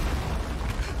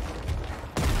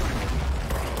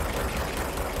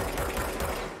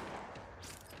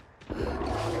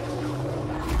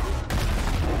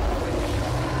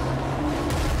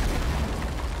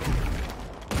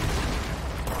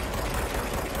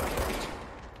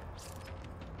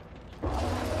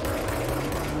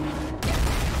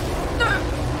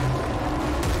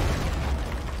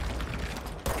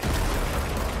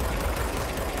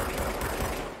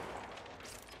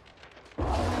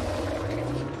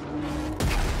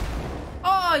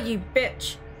 Oh, you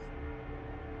bitch.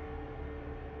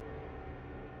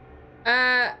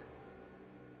 Hi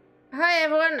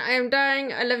everyone, I am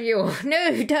dying. I love you all.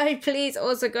 No, die please.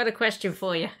 Also got a question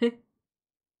for you.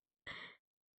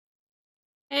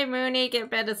 Hey Mooney,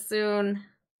 get better soon.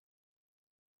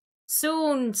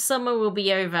 Soon summer will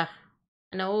be over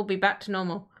and I'll all be back to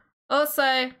normal.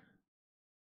 Also,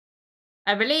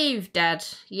 I believe, Dad.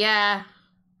 Yeah.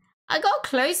 I got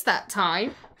close that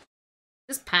time.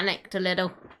 Just panicked a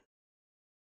little.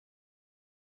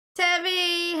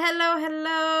 Tevi, hello,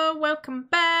 hello. Welcome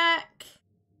back.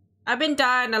 I've been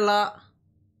dying a lot.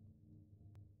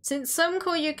 Since some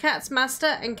call you Cat's master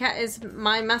and Cat is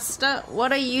my master,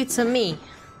 what are you to me?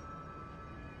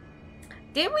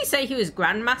 Didn't we say he was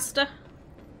Grandmaster?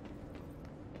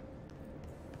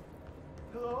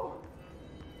 Hello?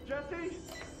 Jesse?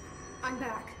 I'm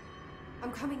back.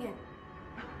 I'm coming in.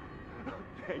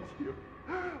 Thank you.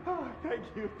 Oh, thank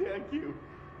you, thank you.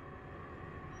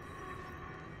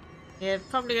 You're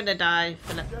probably gonna die,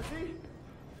 Philip. Jesse?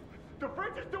 The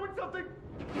fridge is doing something!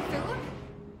 Philip?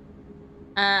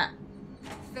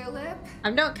 Philip?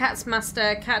 I'm not Cat's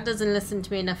master. Cat doesn't listen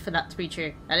to me enough for that to be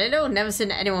true. I don't know, never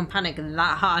seen anyone panic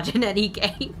that hard in any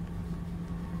game.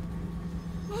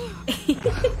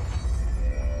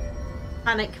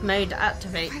 Panic mode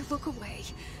activate. If I look away,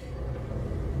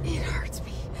 it hurts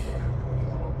me.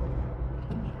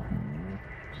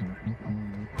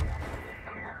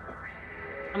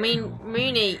 I mean,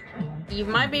 Mooney, you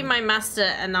might be my master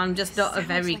and I'm just not a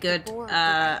very good,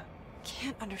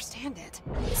 Can't understand it.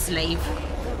 slave.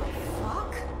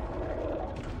 Fuck?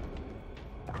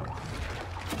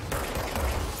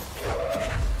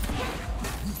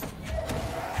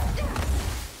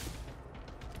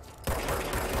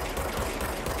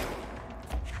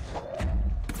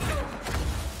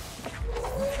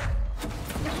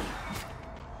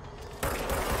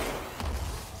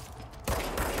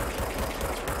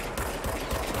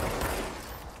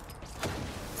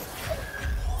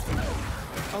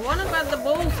 What about the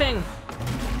ball thing?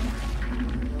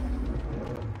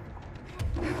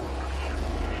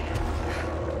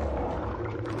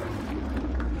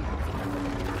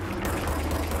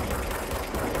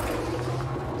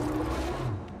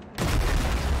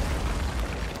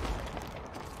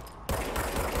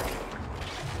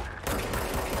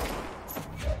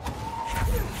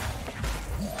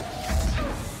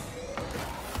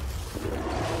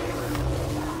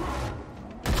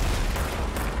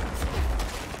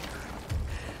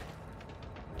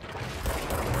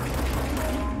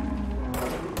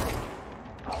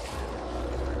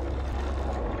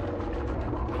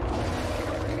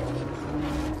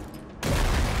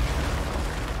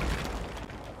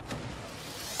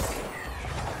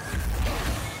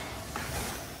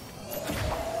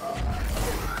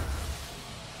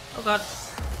 Oh god.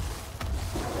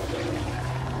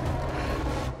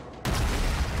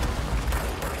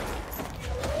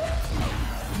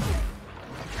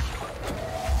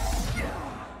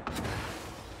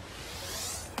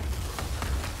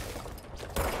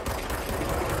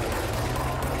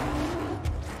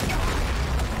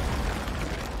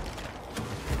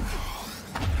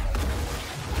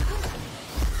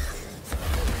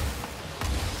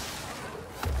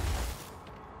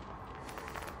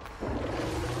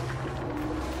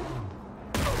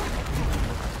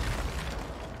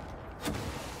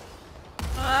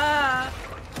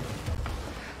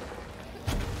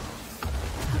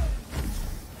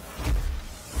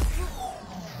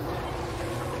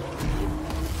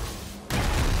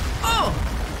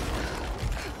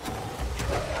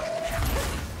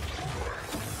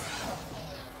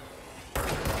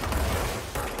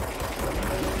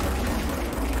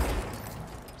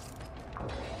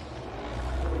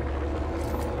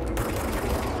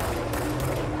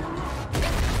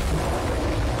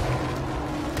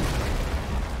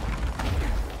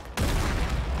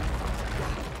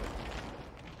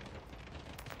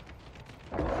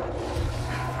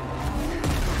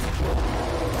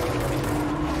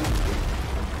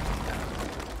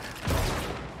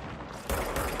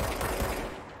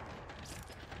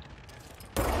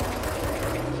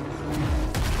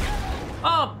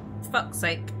 Fuck's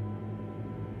sake.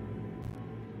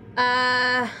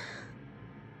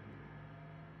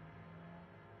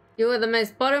 You are the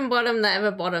most bottom that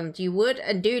ever bottomed. You would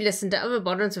and do listen to other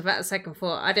bottoms without a second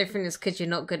thought. I don't think it's because you're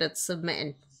not good at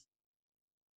submitting.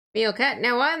 Me or Cat?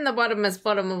 No, I'm the bottomest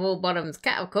bottom of all bottoms.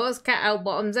 Cat, of course. Cat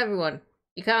out-bottoms everyone.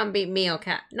 You can't beat me or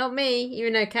Cat. Not me,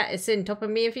 even though Cat has sitting top of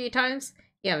me a few times.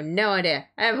 You have no idea.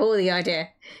 I have all the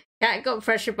idea. Cat got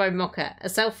pressured by Mocha, a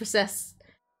self-assessed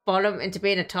bottom, into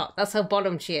being a top. That's how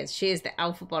bottom she is. She is the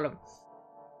alpha bottom.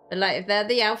 But like, if they're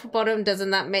the alpha bottom, doesn't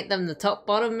that make them the top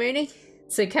bottom, Mooney?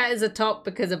 So Cat is a top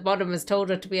because a bottom has told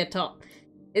her to be a top.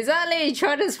 Exactly, you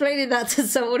tried explaining that to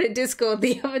someone in Discord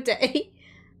the other day.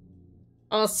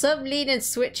 Are sub-leaning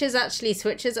switches actually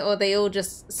switches, or are they all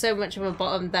just so much of a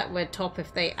bottom that we're top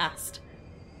if they asked?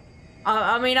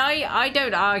 I mean, I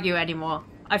don't argue anymore.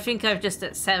 I think I've just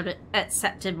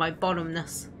accepted my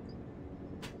bottomness.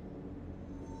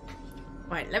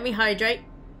 Right, let me hydrate.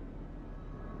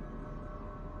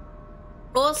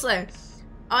 Also,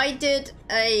 I did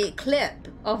a clip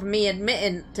of me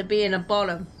admitting to being a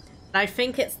bottom. And I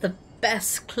think it's the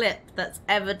best clip that's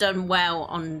ever done well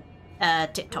on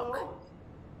TikTok. Hello?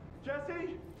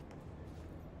 Jesse?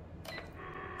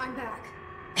 I'm back.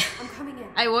 I'm coming in.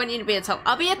 I want you to be a top.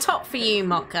 I'll be a top for you,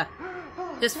 Mocha.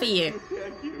 Just for you.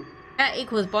 Thank you. Cat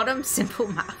equals bottom, simple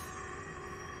math.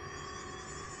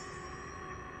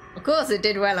 Of course it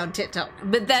did well on TikTok,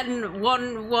 but then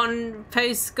one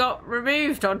post got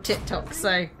removed on TikTok,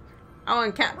 so I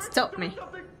want Cat to top me.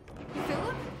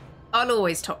 Philip? I'll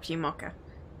always top you, Mocha.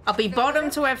 I'll be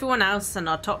bottom to everyone else and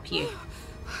I'll top you.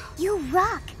 You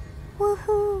rock!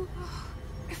 Woohoo!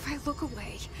 If I look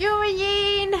away...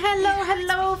 Yurien,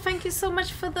 hello. Thank you so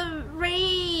much for the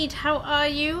raid. How are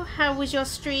you? How was your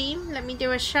stream? Let me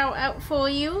do a shout out for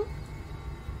you.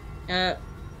 Let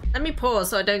me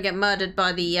pause so I don't get murdered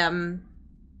by the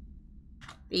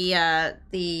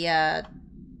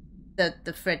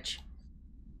fridge.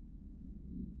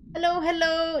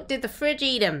 Hello. Did the fridge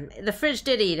eat him? The fridge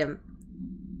did eat him.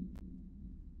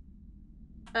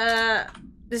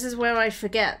 This is where I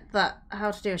forget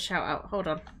how to do a shout out. Hold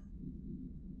on.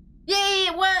 Yay,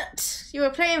 it worked! You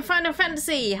were playing Final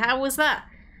Fantasy. How was that?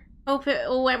 Hope it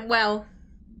all went well.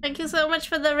 Thank you so much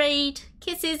for the raid.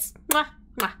 Kisses. Mwah,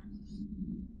 mwah.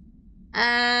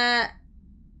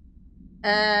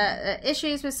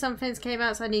 Issues with some things came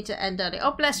out, so I need to end early.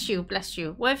 Oh, bless you.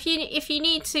 Well, if you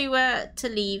need to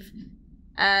leave,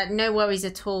 no worries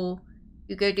at all.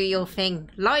 You go do your thing.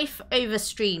 Life over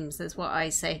streams is what I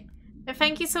say. So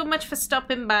thank you so much for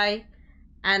stopping by,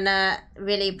 and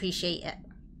really appreciate it.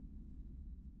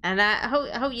 And I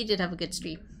hope you did have a good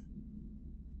stream.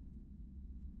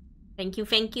 Thank you.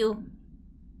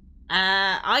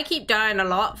 I keep dying a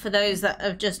lot for those that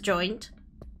have just joined.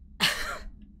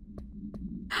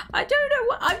 I don't know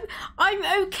what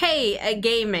I'm okay at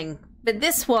gaming, but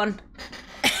this one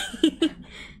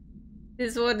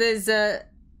is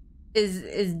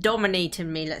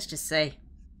dominating me, let's just say.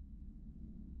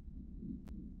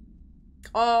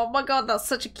 Oh my god, that's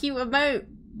such a cute emote.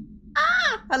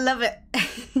 Ah, I love it.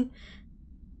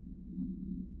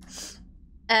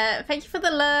 Thank you for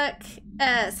the lurk.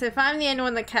 So if I'm the only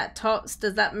one that Cat tops,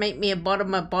 does that make me a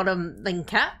bottom than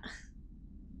Cat?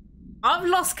 I've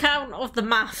lost count of the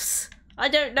maths. I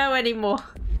don't know anymore.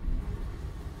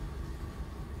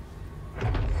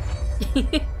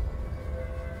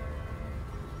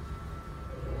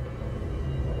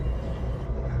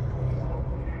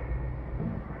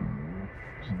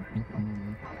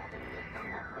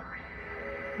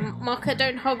 Mocha,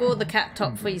 don't hog all the cat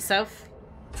top for yourself.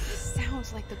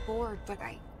 Sounds like the board, but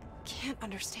I can't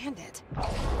understand it.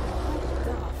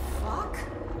 The fuck?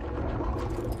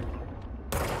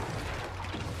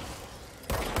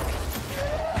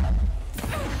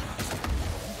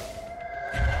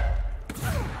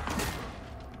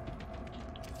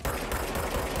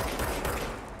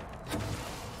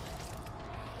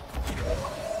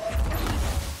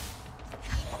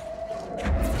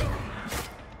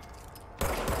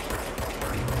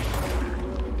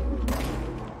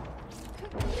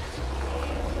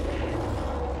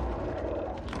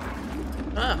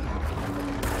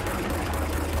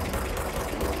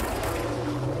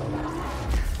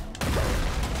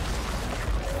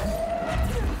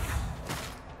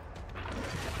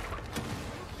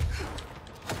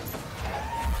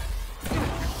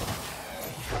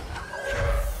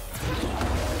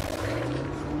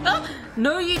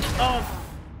 No, you. Oh,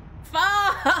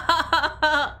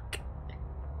 fuck!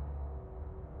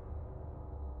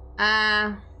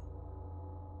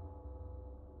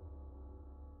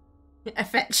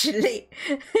 Affectionately.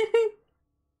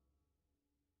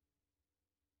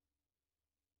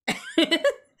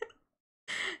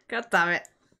 God damn it.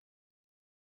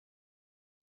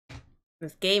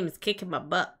 This game is kicking my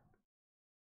butt.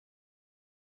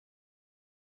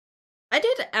 I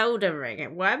did Elden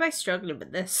Ring. Why am I struggling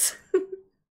with this?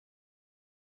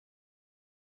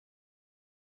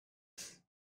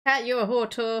 Cat, you're a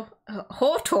Hortor.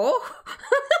 Hortor?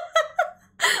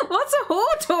 What's a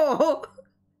Hortor?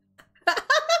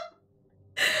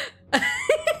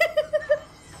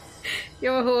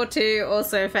 You're a Hortor,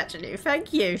 also affectionately.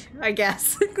 Thank you, I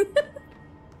guess. What the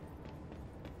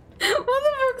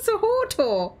fuck's a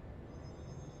Hortor?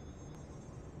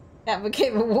 That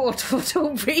became a war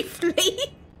turtle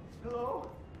briefly.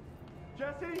 Hello?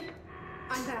 Jesse?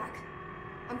 I'm back.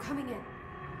 I'm coming in.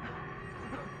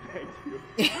 Thank you.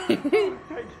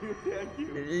 Thank you.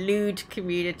 Lewd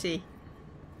community.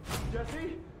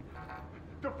 Jesse?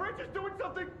 The fridge is doing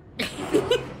something!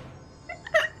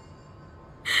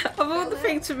 Of all the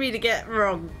things for me to get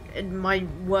wrong in my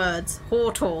words,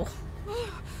 Hortor.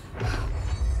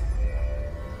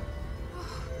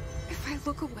 If I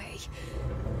look away...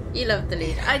 You love the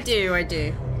lead. I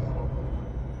do.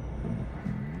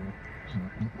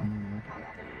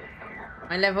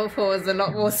 My level 4 is a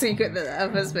lot more secret than the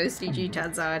others, mostly due to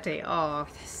anxiety. Oh.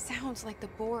 This sounds like the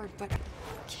board, but I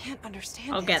can't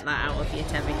understand I'll it. get that out of you,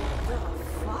 Tebby.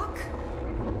 Fuck?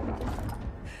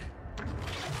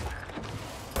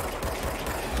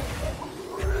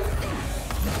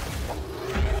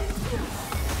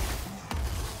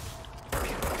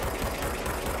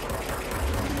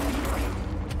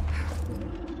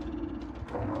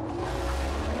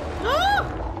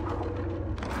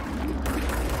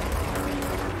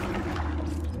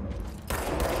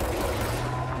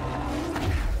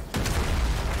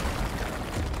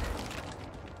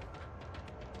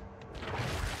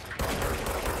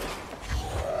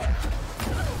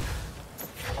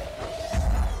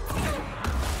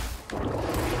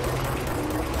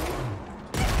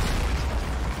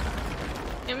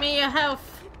 Give me your health.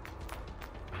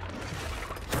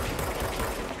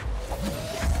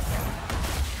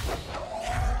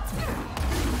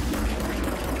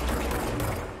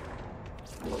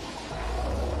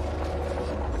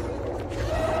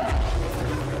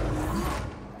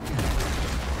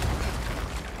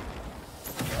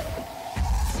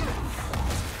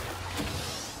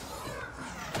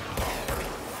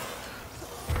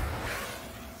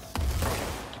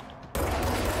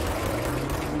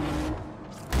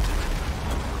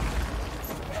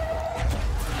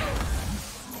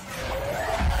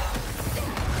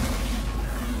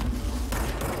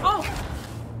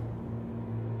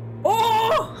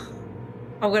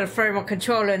 I'm gonna throw my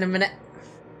controller in a minute.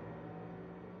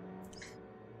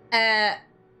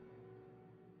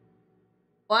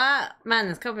 What? Man,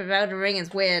 this copy of Elden Ring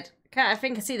is weird. I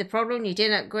think I see the problem. You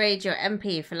didn't upgrade your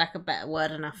MP, for lack of a better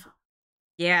word enough.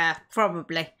 Yeah,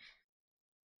 probably.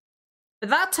 But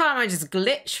that time I just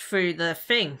glitched through the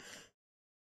thing.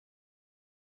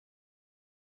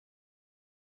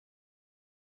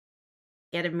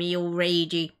 Getting me all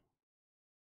ragey.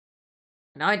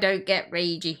 And I don't get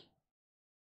ragey.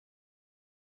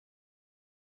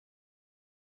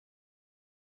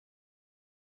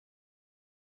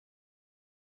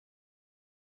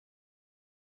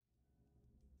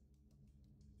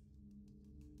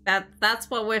 That's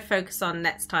what we're focused on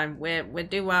next time. We'll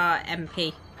do our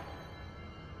MP.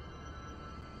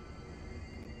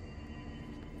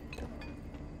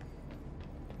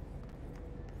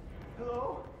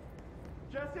 Hello?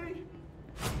 Jesse?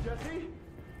 Jesse?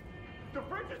 The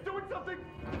bridge is doing something!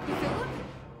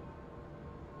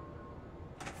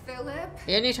 Philip?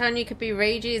 The only time you could be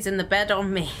ragey is in the bed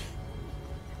on me.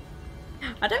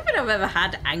 I don't think I've ever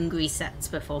had angry sets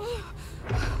before.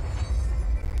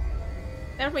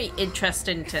 That'll be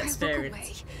interesting to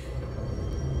experience.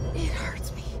 It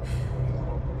hurts me.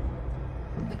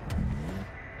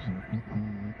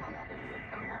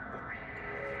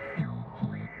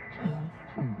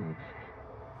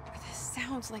 This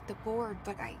sounds like the board,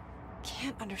 but I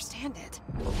can't understand it.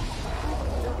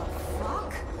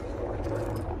 Fuck?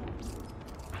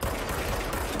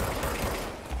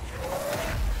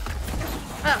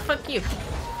 Ah, fuck you.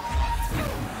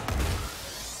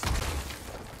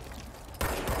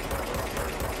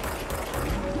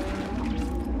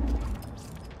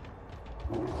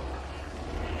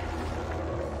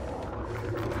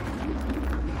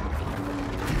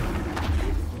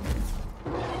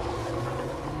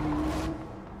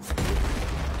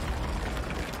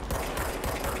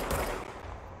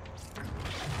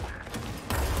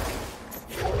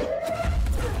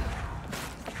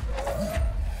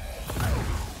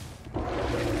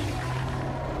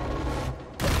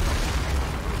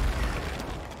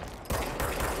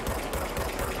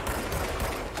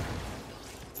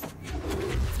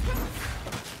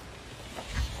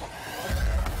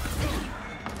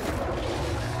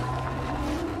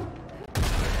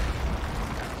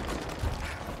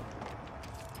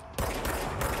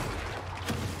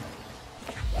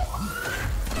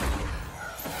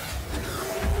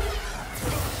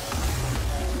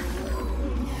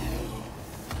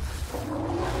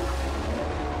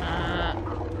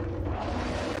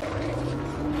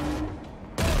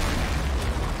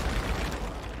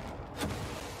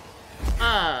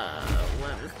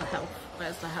 Where's the health?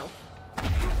 Where's the health?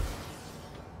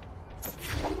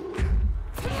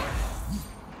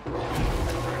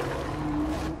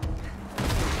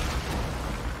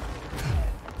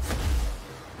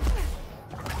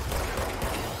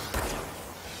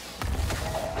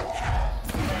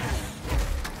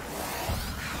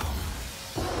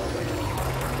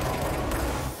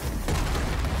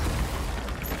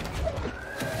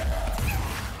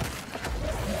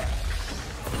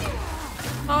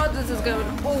 Oh, this is going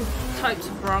all types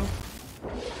of wrong.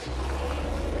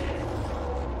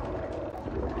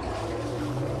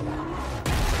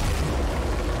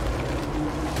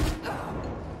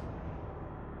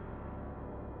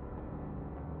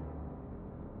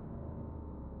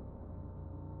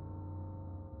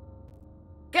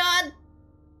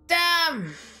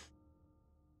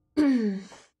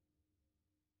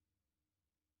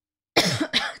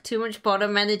 too much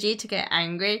bottom energy to get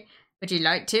angry. Would you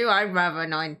like to? I'm rather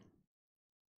annoying.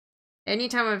 The only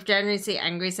time I've generally seen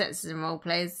angry sets is in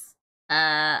roleplays.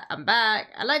 I'm back.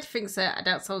 I like to think so. I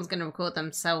doubt someone's going to record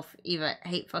themselves either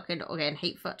hate fucking or getting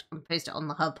hate fucked and post it on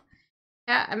the hub.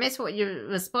 Yeah, I missed what your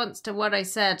response to what I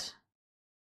said.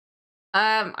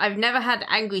 I've never had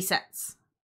angry sets.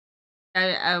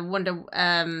 I wonder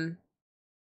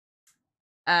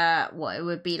what it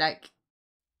would be like.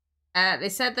 They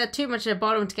said they're too much at the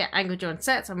bottom to get angry during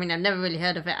sets. I mean, I've never really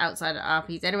heard of it outside of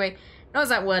RPs anyway. Not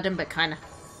that wording, but kinda.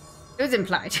 It was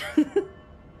implied.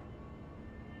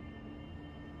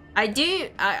 I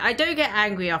don't get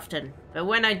angry often, but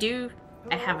when I do,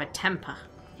 I have a temper.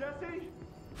 Jesse?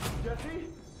 Jesse?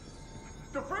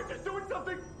 The fridge is doing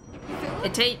something!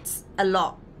 It takes a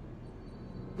lot.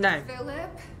 No.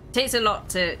 Philip? It takes a lot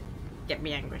to get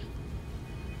me angry.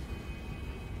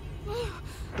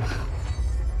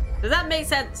 Does that make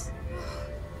sense?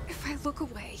 If I look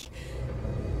away,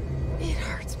 it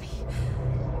hurts me.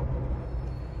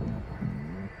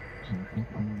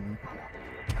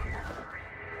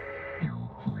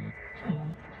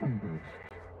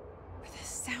 This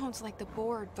sounds like the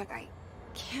board, but I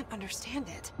can't understand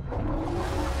it.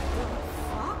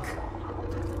 Fuck?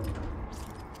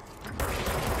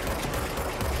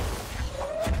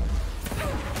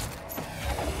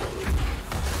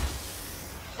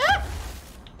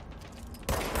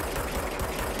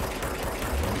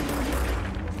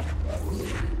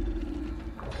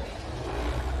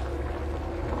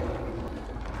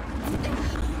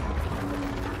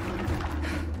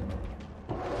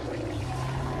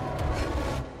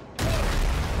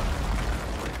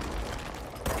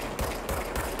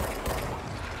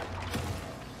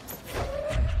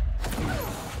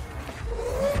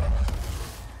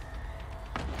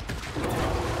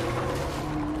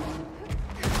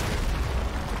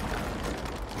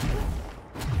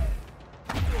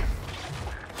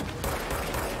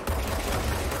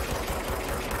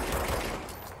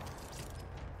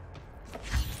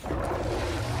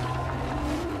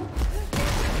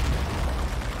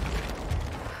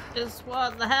 Just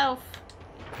what the hell?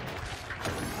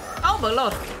 Oh my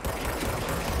lord!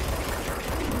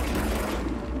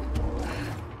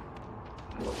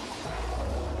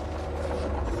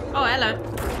 Oh, hello.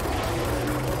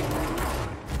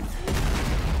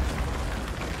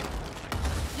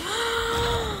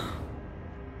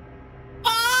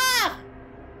 Ah!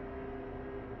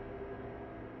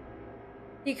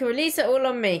 You can release it all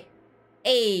on me.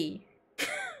 Hey.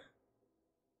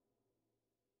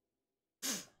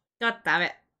 God damn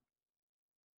it.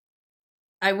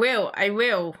 I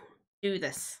will do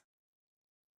this.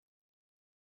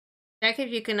 Check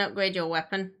if you can upgrade your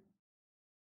weapon.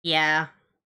 Yeah.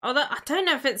 Although, I don't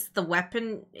know if it's the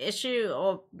weapon issue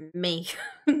or me.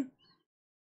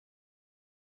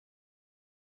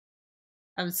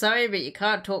 I'm sorry, but you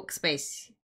can't talk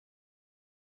space.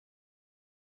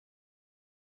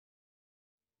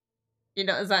 You're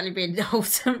not exactly being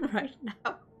wholesome right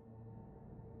now.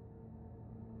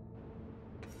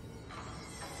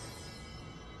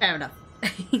 Fair enough.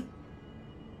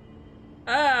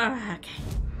 Oh, okay.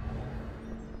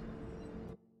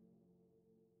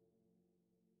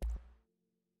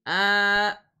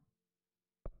 Let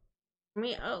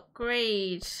me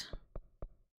upgrade.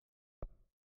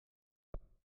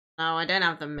 No, I don't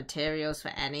have the materials for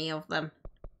any of them.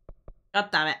 God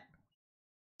damn it.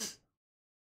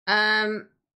 Is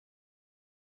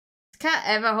Cat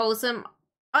ever wholesome?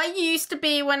 I used to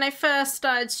be when I first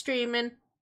started streaming.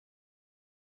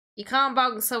 You can't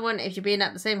bonk someone if you're being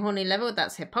at the same horny level.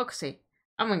 That's hypocrisy.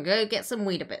 I'm gonna go get some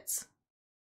Weetabix.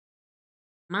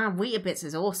 Man, Weetabix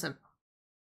is awesome.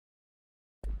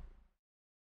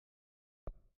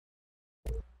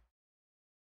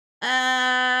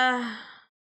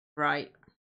 Right.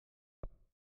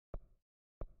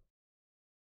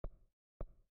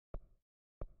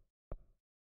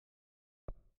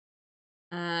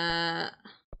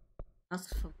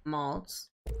 That's for mods.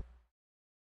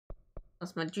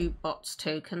 That's my jukebox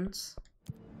tokens.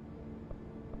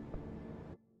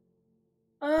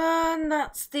 And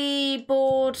that's the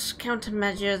board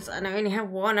countermeasures, and I only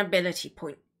have one ability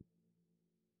point.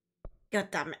 God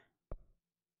damn it.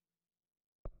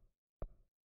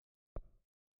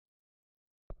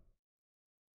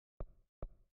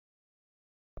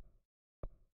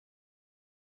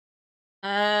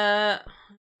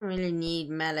 Really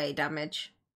need melee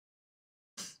damage.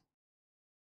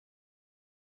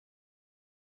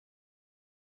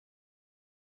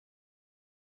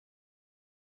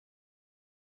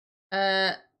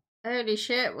 Holy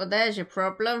shit, well there's your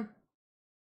problem.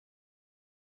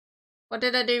 What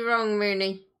did I do wrong,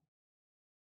 Mooney?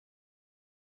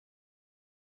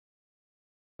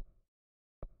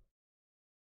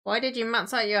 Why did you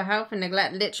max out your health and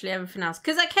neglect literally everything else?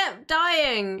 Because I kept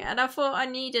dying and I thought I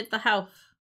needed the health.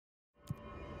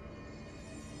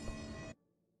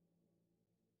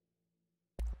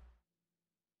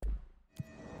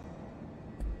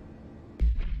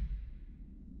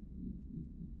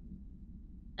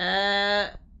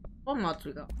 What mods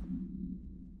we got?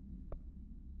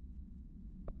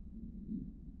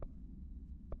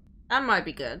 That might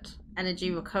be good. Energy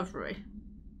recovery.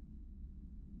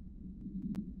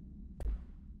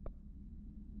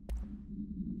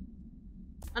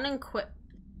 Unequip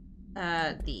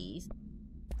these.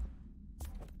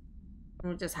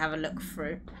 We'll just have a look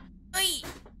through.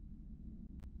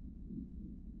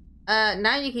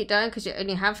 Now you keep dying because you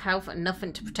only have health and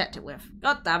nothing to protect it with.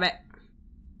 God damn it.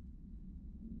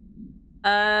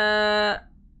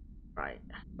 Right.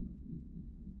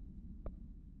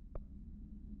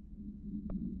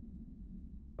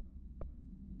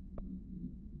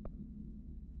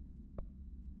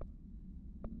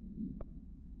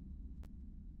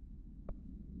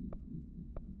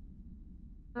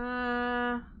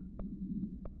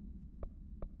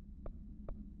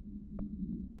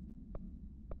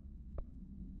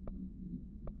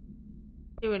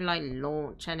 Doing like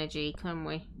launch energy, can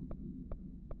we?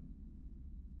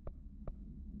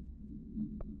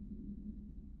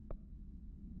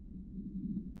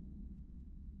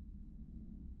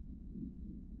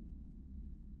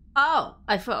 Oh,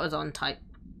 I thought it was on type.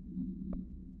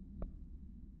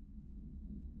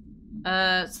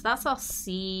 So that's our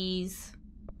C's,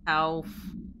 health,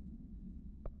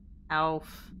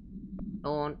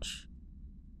 launch.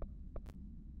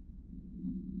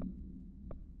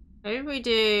 Maybe we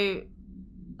do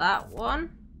that one,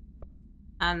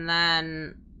 and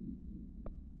then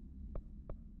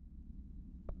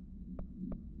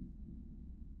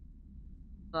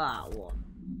that one.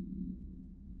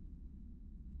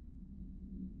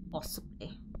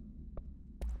 Possibly.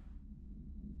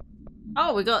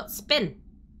 Oh, we got spin.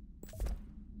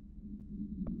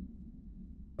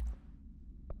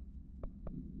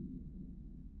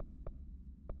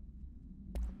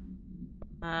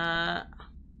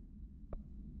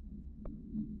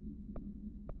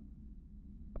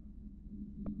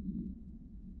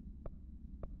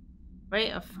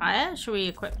 Rate of fire? Should we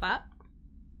equip that?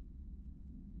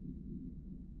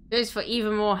 Goes for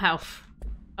even more health.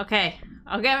 Okay,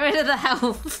 I'll get rid of the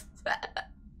health.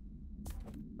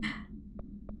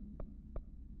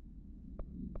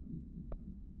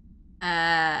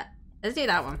 Let's do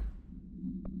that one.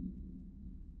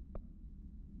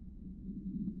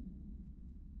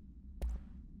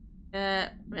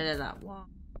 Get rid of that one.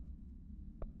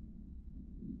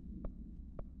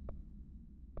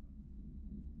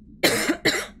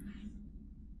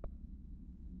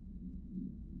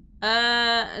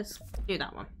 Let's do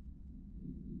that one.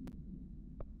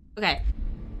 Okay.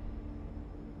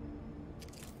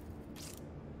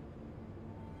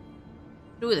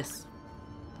 Do this.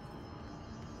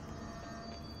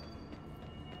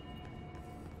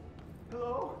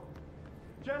 Hello?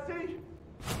 Jesse?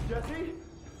 Jesse?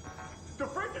 The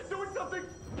fridge is doing something!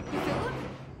 Philip?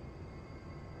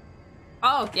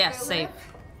 Oh, yes, save.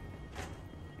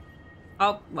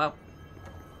 Oh, well.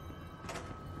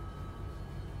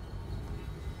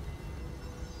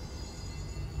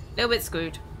 A little bit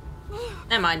screwed.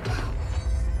 Never mind.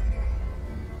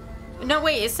 No,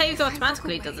 wait, it saves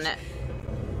automatically, doesn't it?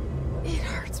 It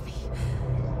hurts me.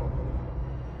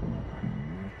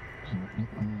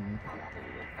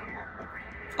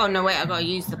 Oh, no, wait, I gotta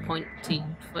use the point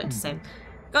for it to save.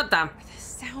 God damn. This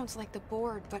sounds like the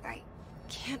board, but I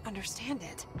can't understand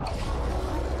it. The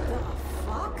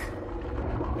fuck?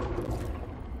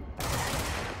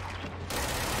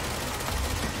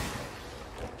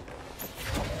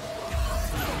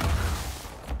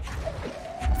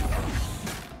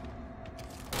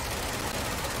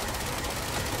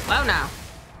 Wow, now.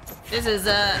 This is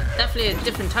definitely a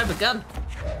different type of gun.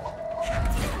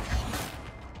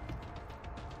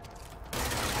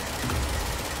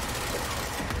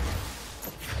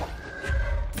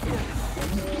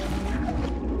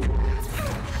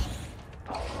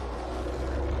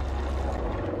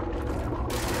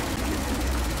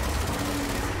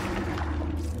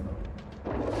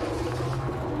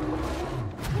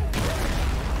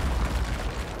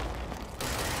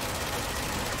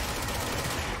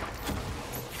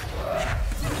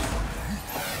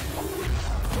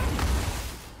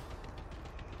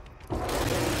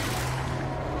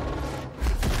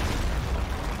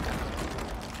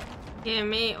 Give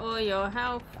me all your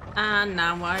help, and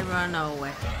now I run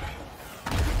away.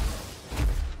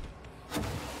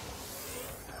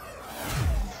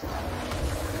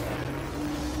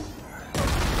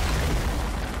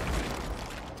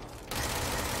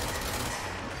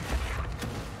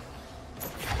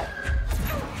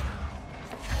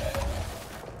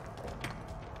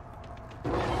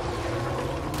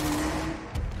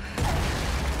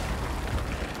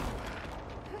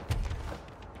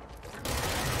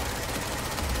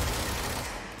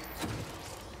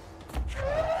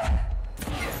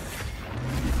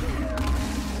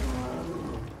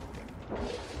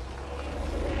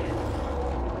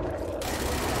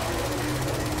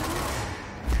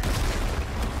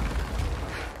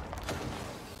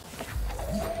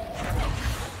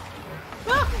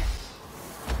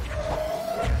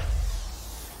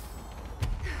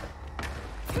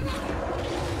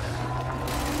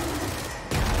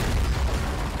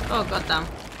 Oh, goddamn.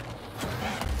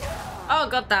 Oh,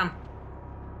 goddamn.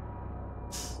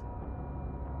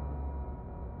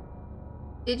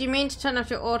 Did you mean to turn off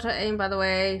your auto aim, by the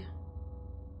way?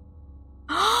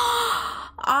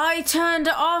 I turned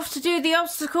it off to do the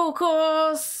obstacle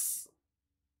course.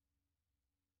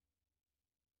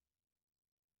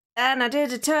 And I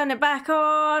did to turn it back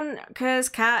on, because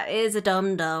Cat is a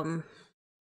dum-dum.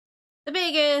 The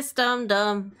biggest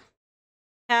dum-dum.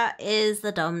 Cat is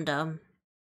the dum-dum.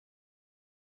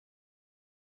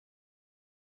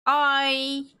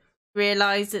 I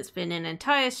realised it's been an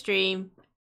entire stream.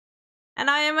 And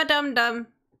I am a dum-dum.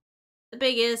 The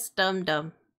biggest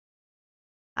dum-dum.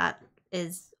 That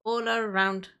is all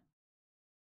around.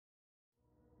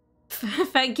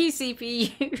 Thank you,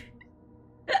 CPU.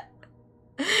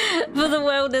 For the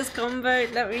wellness combo.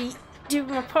 Let me do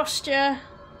my posture.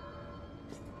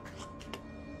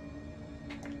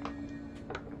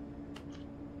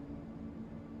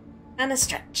 And a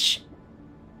stretch.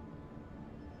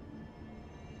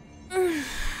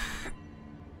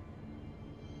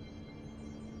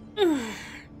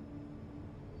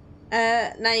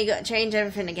 Now you gotta change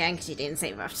everything again because you didn't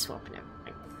save after swapping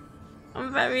everything.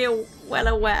 I'm very well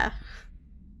aware.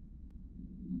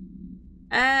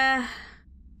 Oh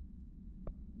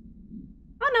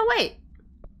no, wait.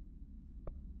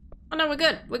 Oh no, we're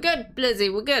good. We're good,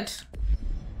 Blizzy, we're good.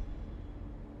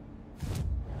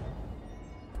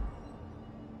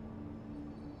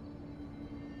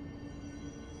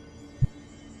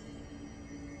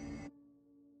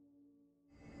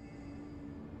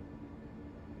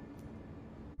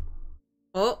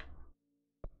 Oh.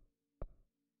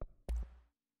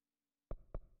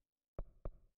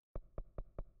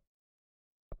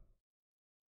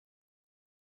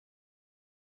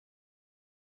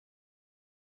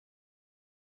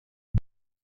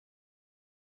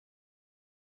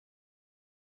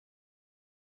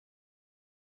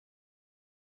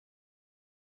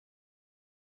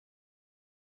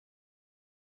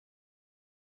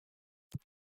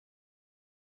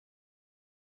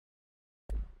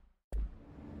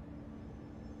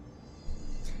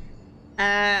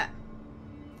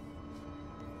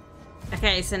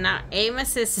 Okay, so now aim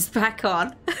assist is back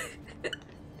on.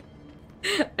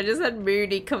 I just had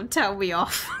Moody come tell me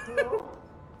off. Hello?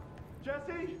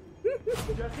 Jesse?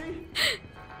 Jesse?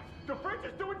 The fridge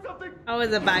is doing something! I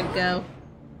was a bad girl.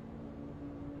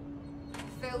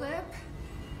 Philip?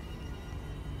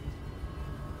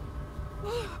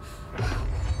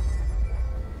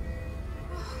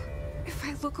 If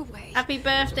I look away... Happy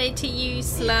birthday to you,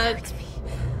 Slug.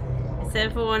 It's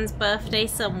everyone's birthday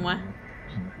somewhere.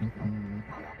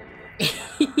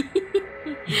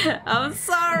 I'm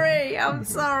sorry, I'm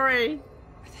sorry.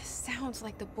 This sounds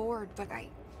like the board, but I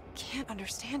can't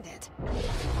understand it.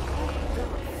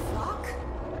 Fuck?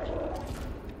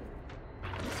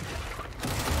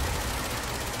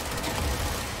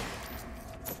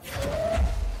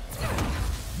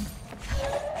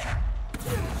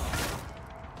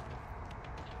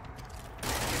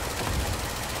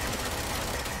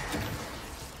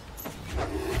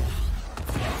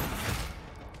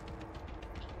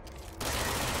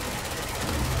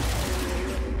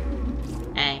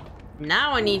 Hey,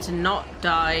 now I need to not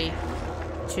die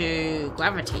to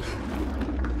gravity.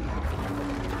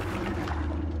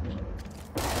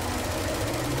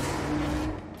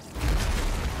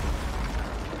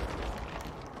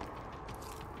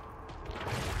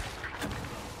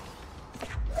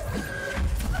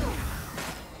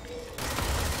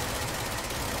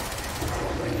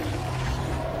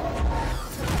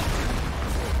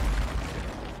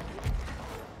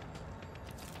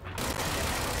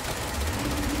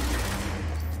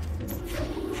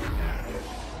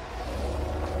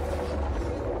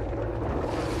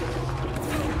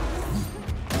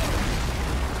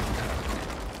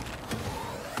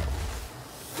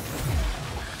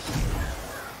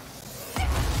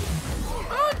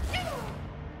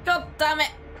 God damn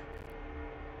it.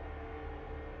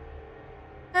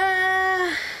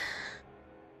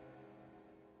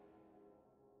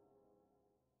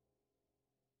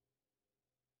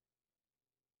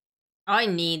 I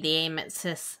need the aim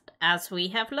assist, as we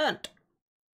have learnt.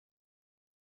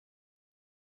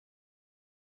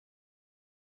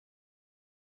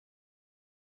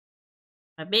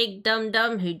 A big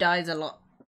dum-dum who dies a lot.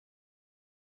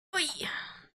 Oi.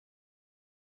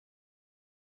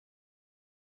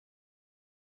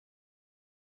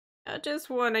 I just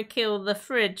want to kill the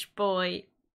fridge boy.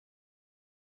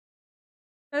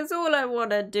 That's all I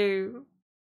want to do.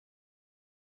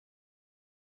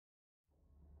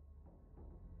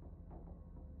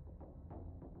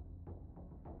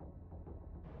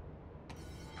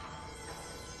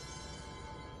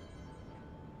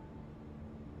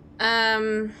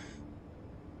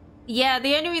 Yeah,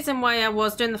 the only reason why I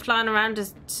was doing the flying around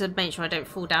is to make sure I don't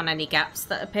fall down any gaps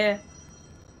that appear.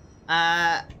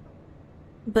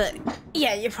 But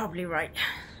yeah, you're probably right.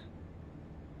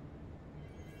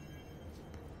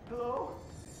 Hello?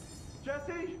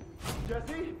 Jesse?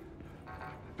 Jesse?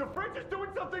 The fridge is doing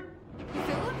something!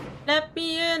 Philip? Let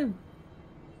me in.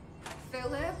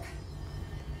 Philip?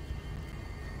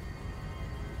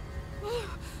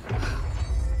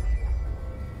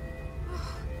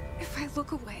 If I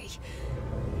look away,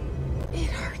 it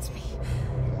hurts me.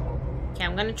 Okay,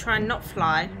 I'm gonna try and not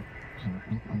fly.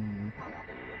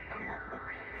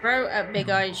 Throw at big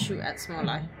eye, shoot at small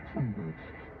eye.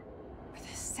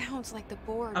 This sounds like the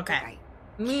board. Okay.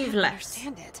 But I Move can't left.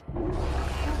 understand it.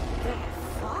 The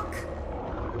fuck?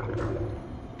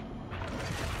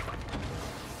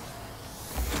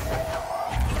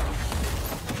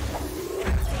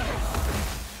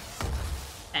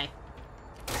 Okay.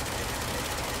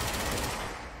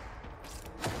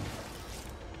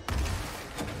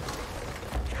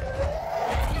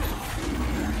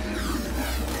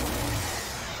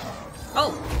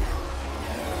 Oh!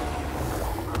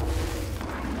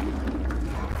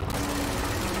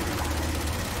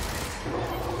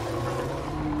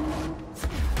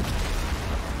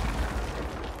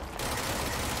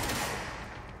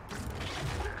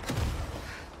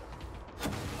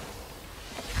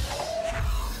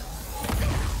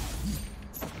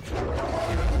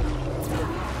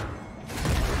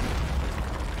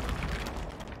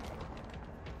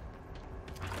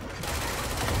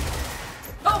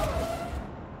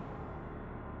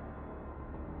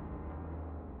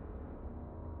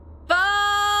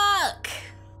 Fuck!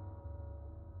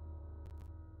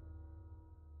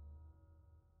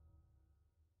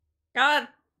 God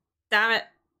damn it.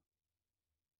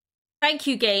 Thank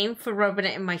you, game, for rubbing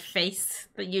it in my face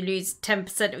that you lose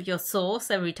 10% of your source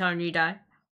every time you die.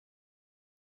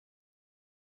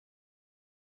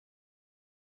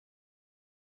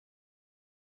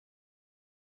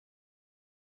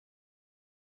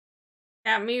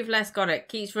 Yeah, move less, got it.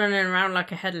 Keeps running around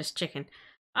like a headless chicken.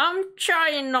 I'm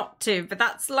trying not to, but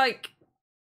that's like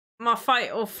my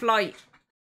fight or flight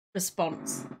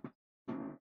response.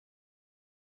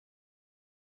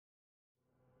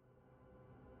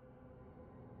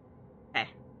 Okay.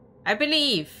 I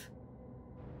believe.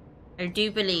 I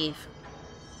do believe.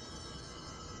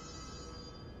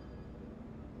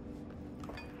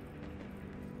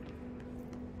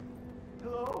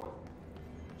 Hello?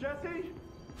 Jesse?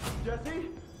 Jesse?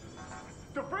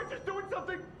 The fridge is doing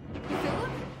something! Philip?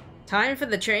 Time for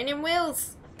the training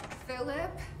wheels.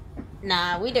 Philip?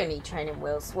 Nah, we don't need training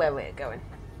wheels where we're going.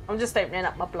 I'm just opening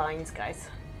up my blinds, guys.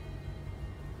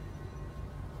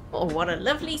 Oh, what a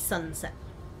lovely sunset.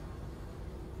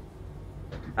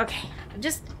 Okay,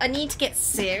 I need to get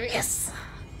serious.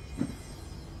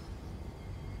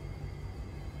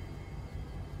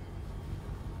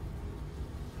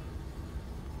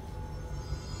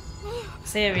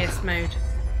 Serious mode.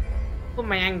 Put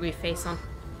my angry face on.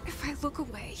 If I look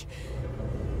away,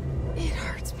 it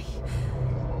hurts me.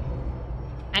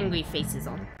 Angry faces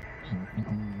on.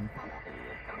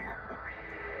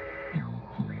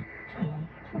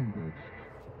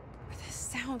 This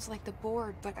sounds like the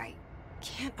board, but I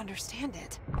can't understand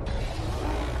it.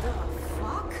 The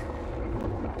fuck?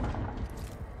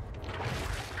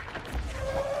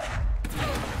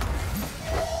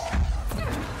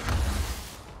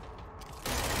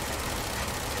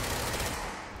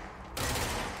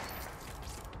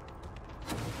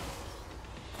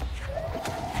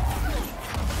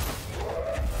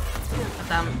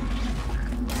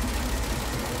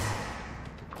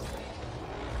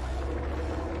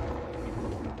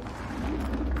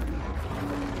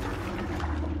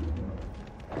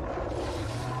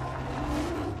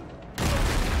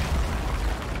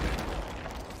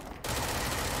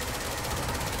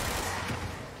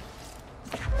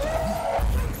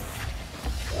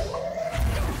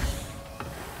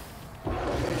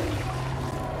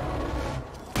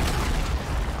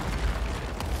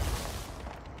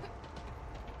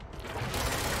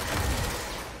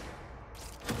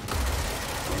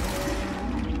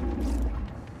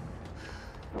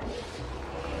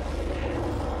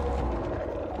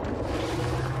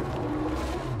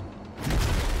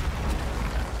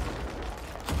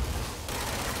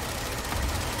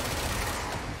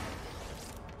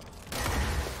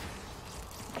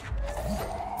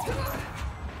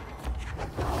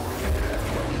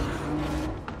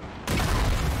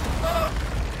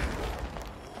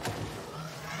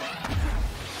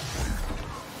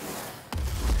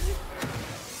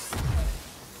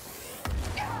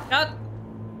 God.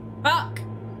 Fuck.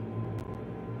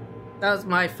 That was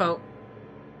my fault.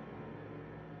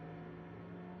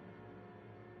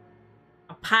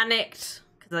 I panicked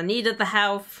because I needed the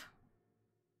health.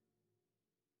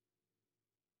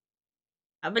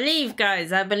 I believe,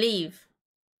 guys, I believe.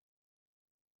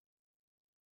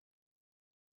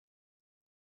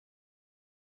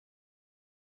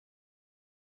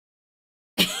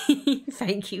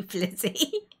 Thank you,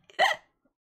 Blizzy.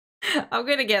 I'm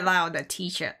gonna get that on a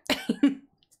t-shirt.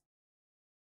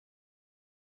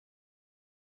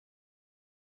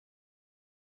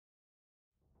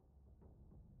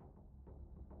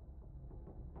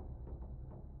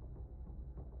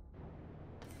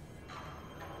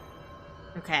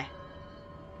 Okay.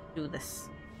 Do this.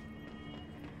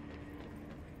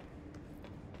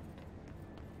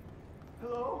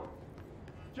 Hello?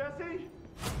 Jesse?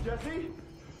 Jesse?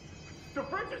 The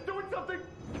fridge is doing something!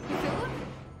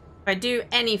 If I do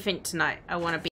anything tonight, I want to be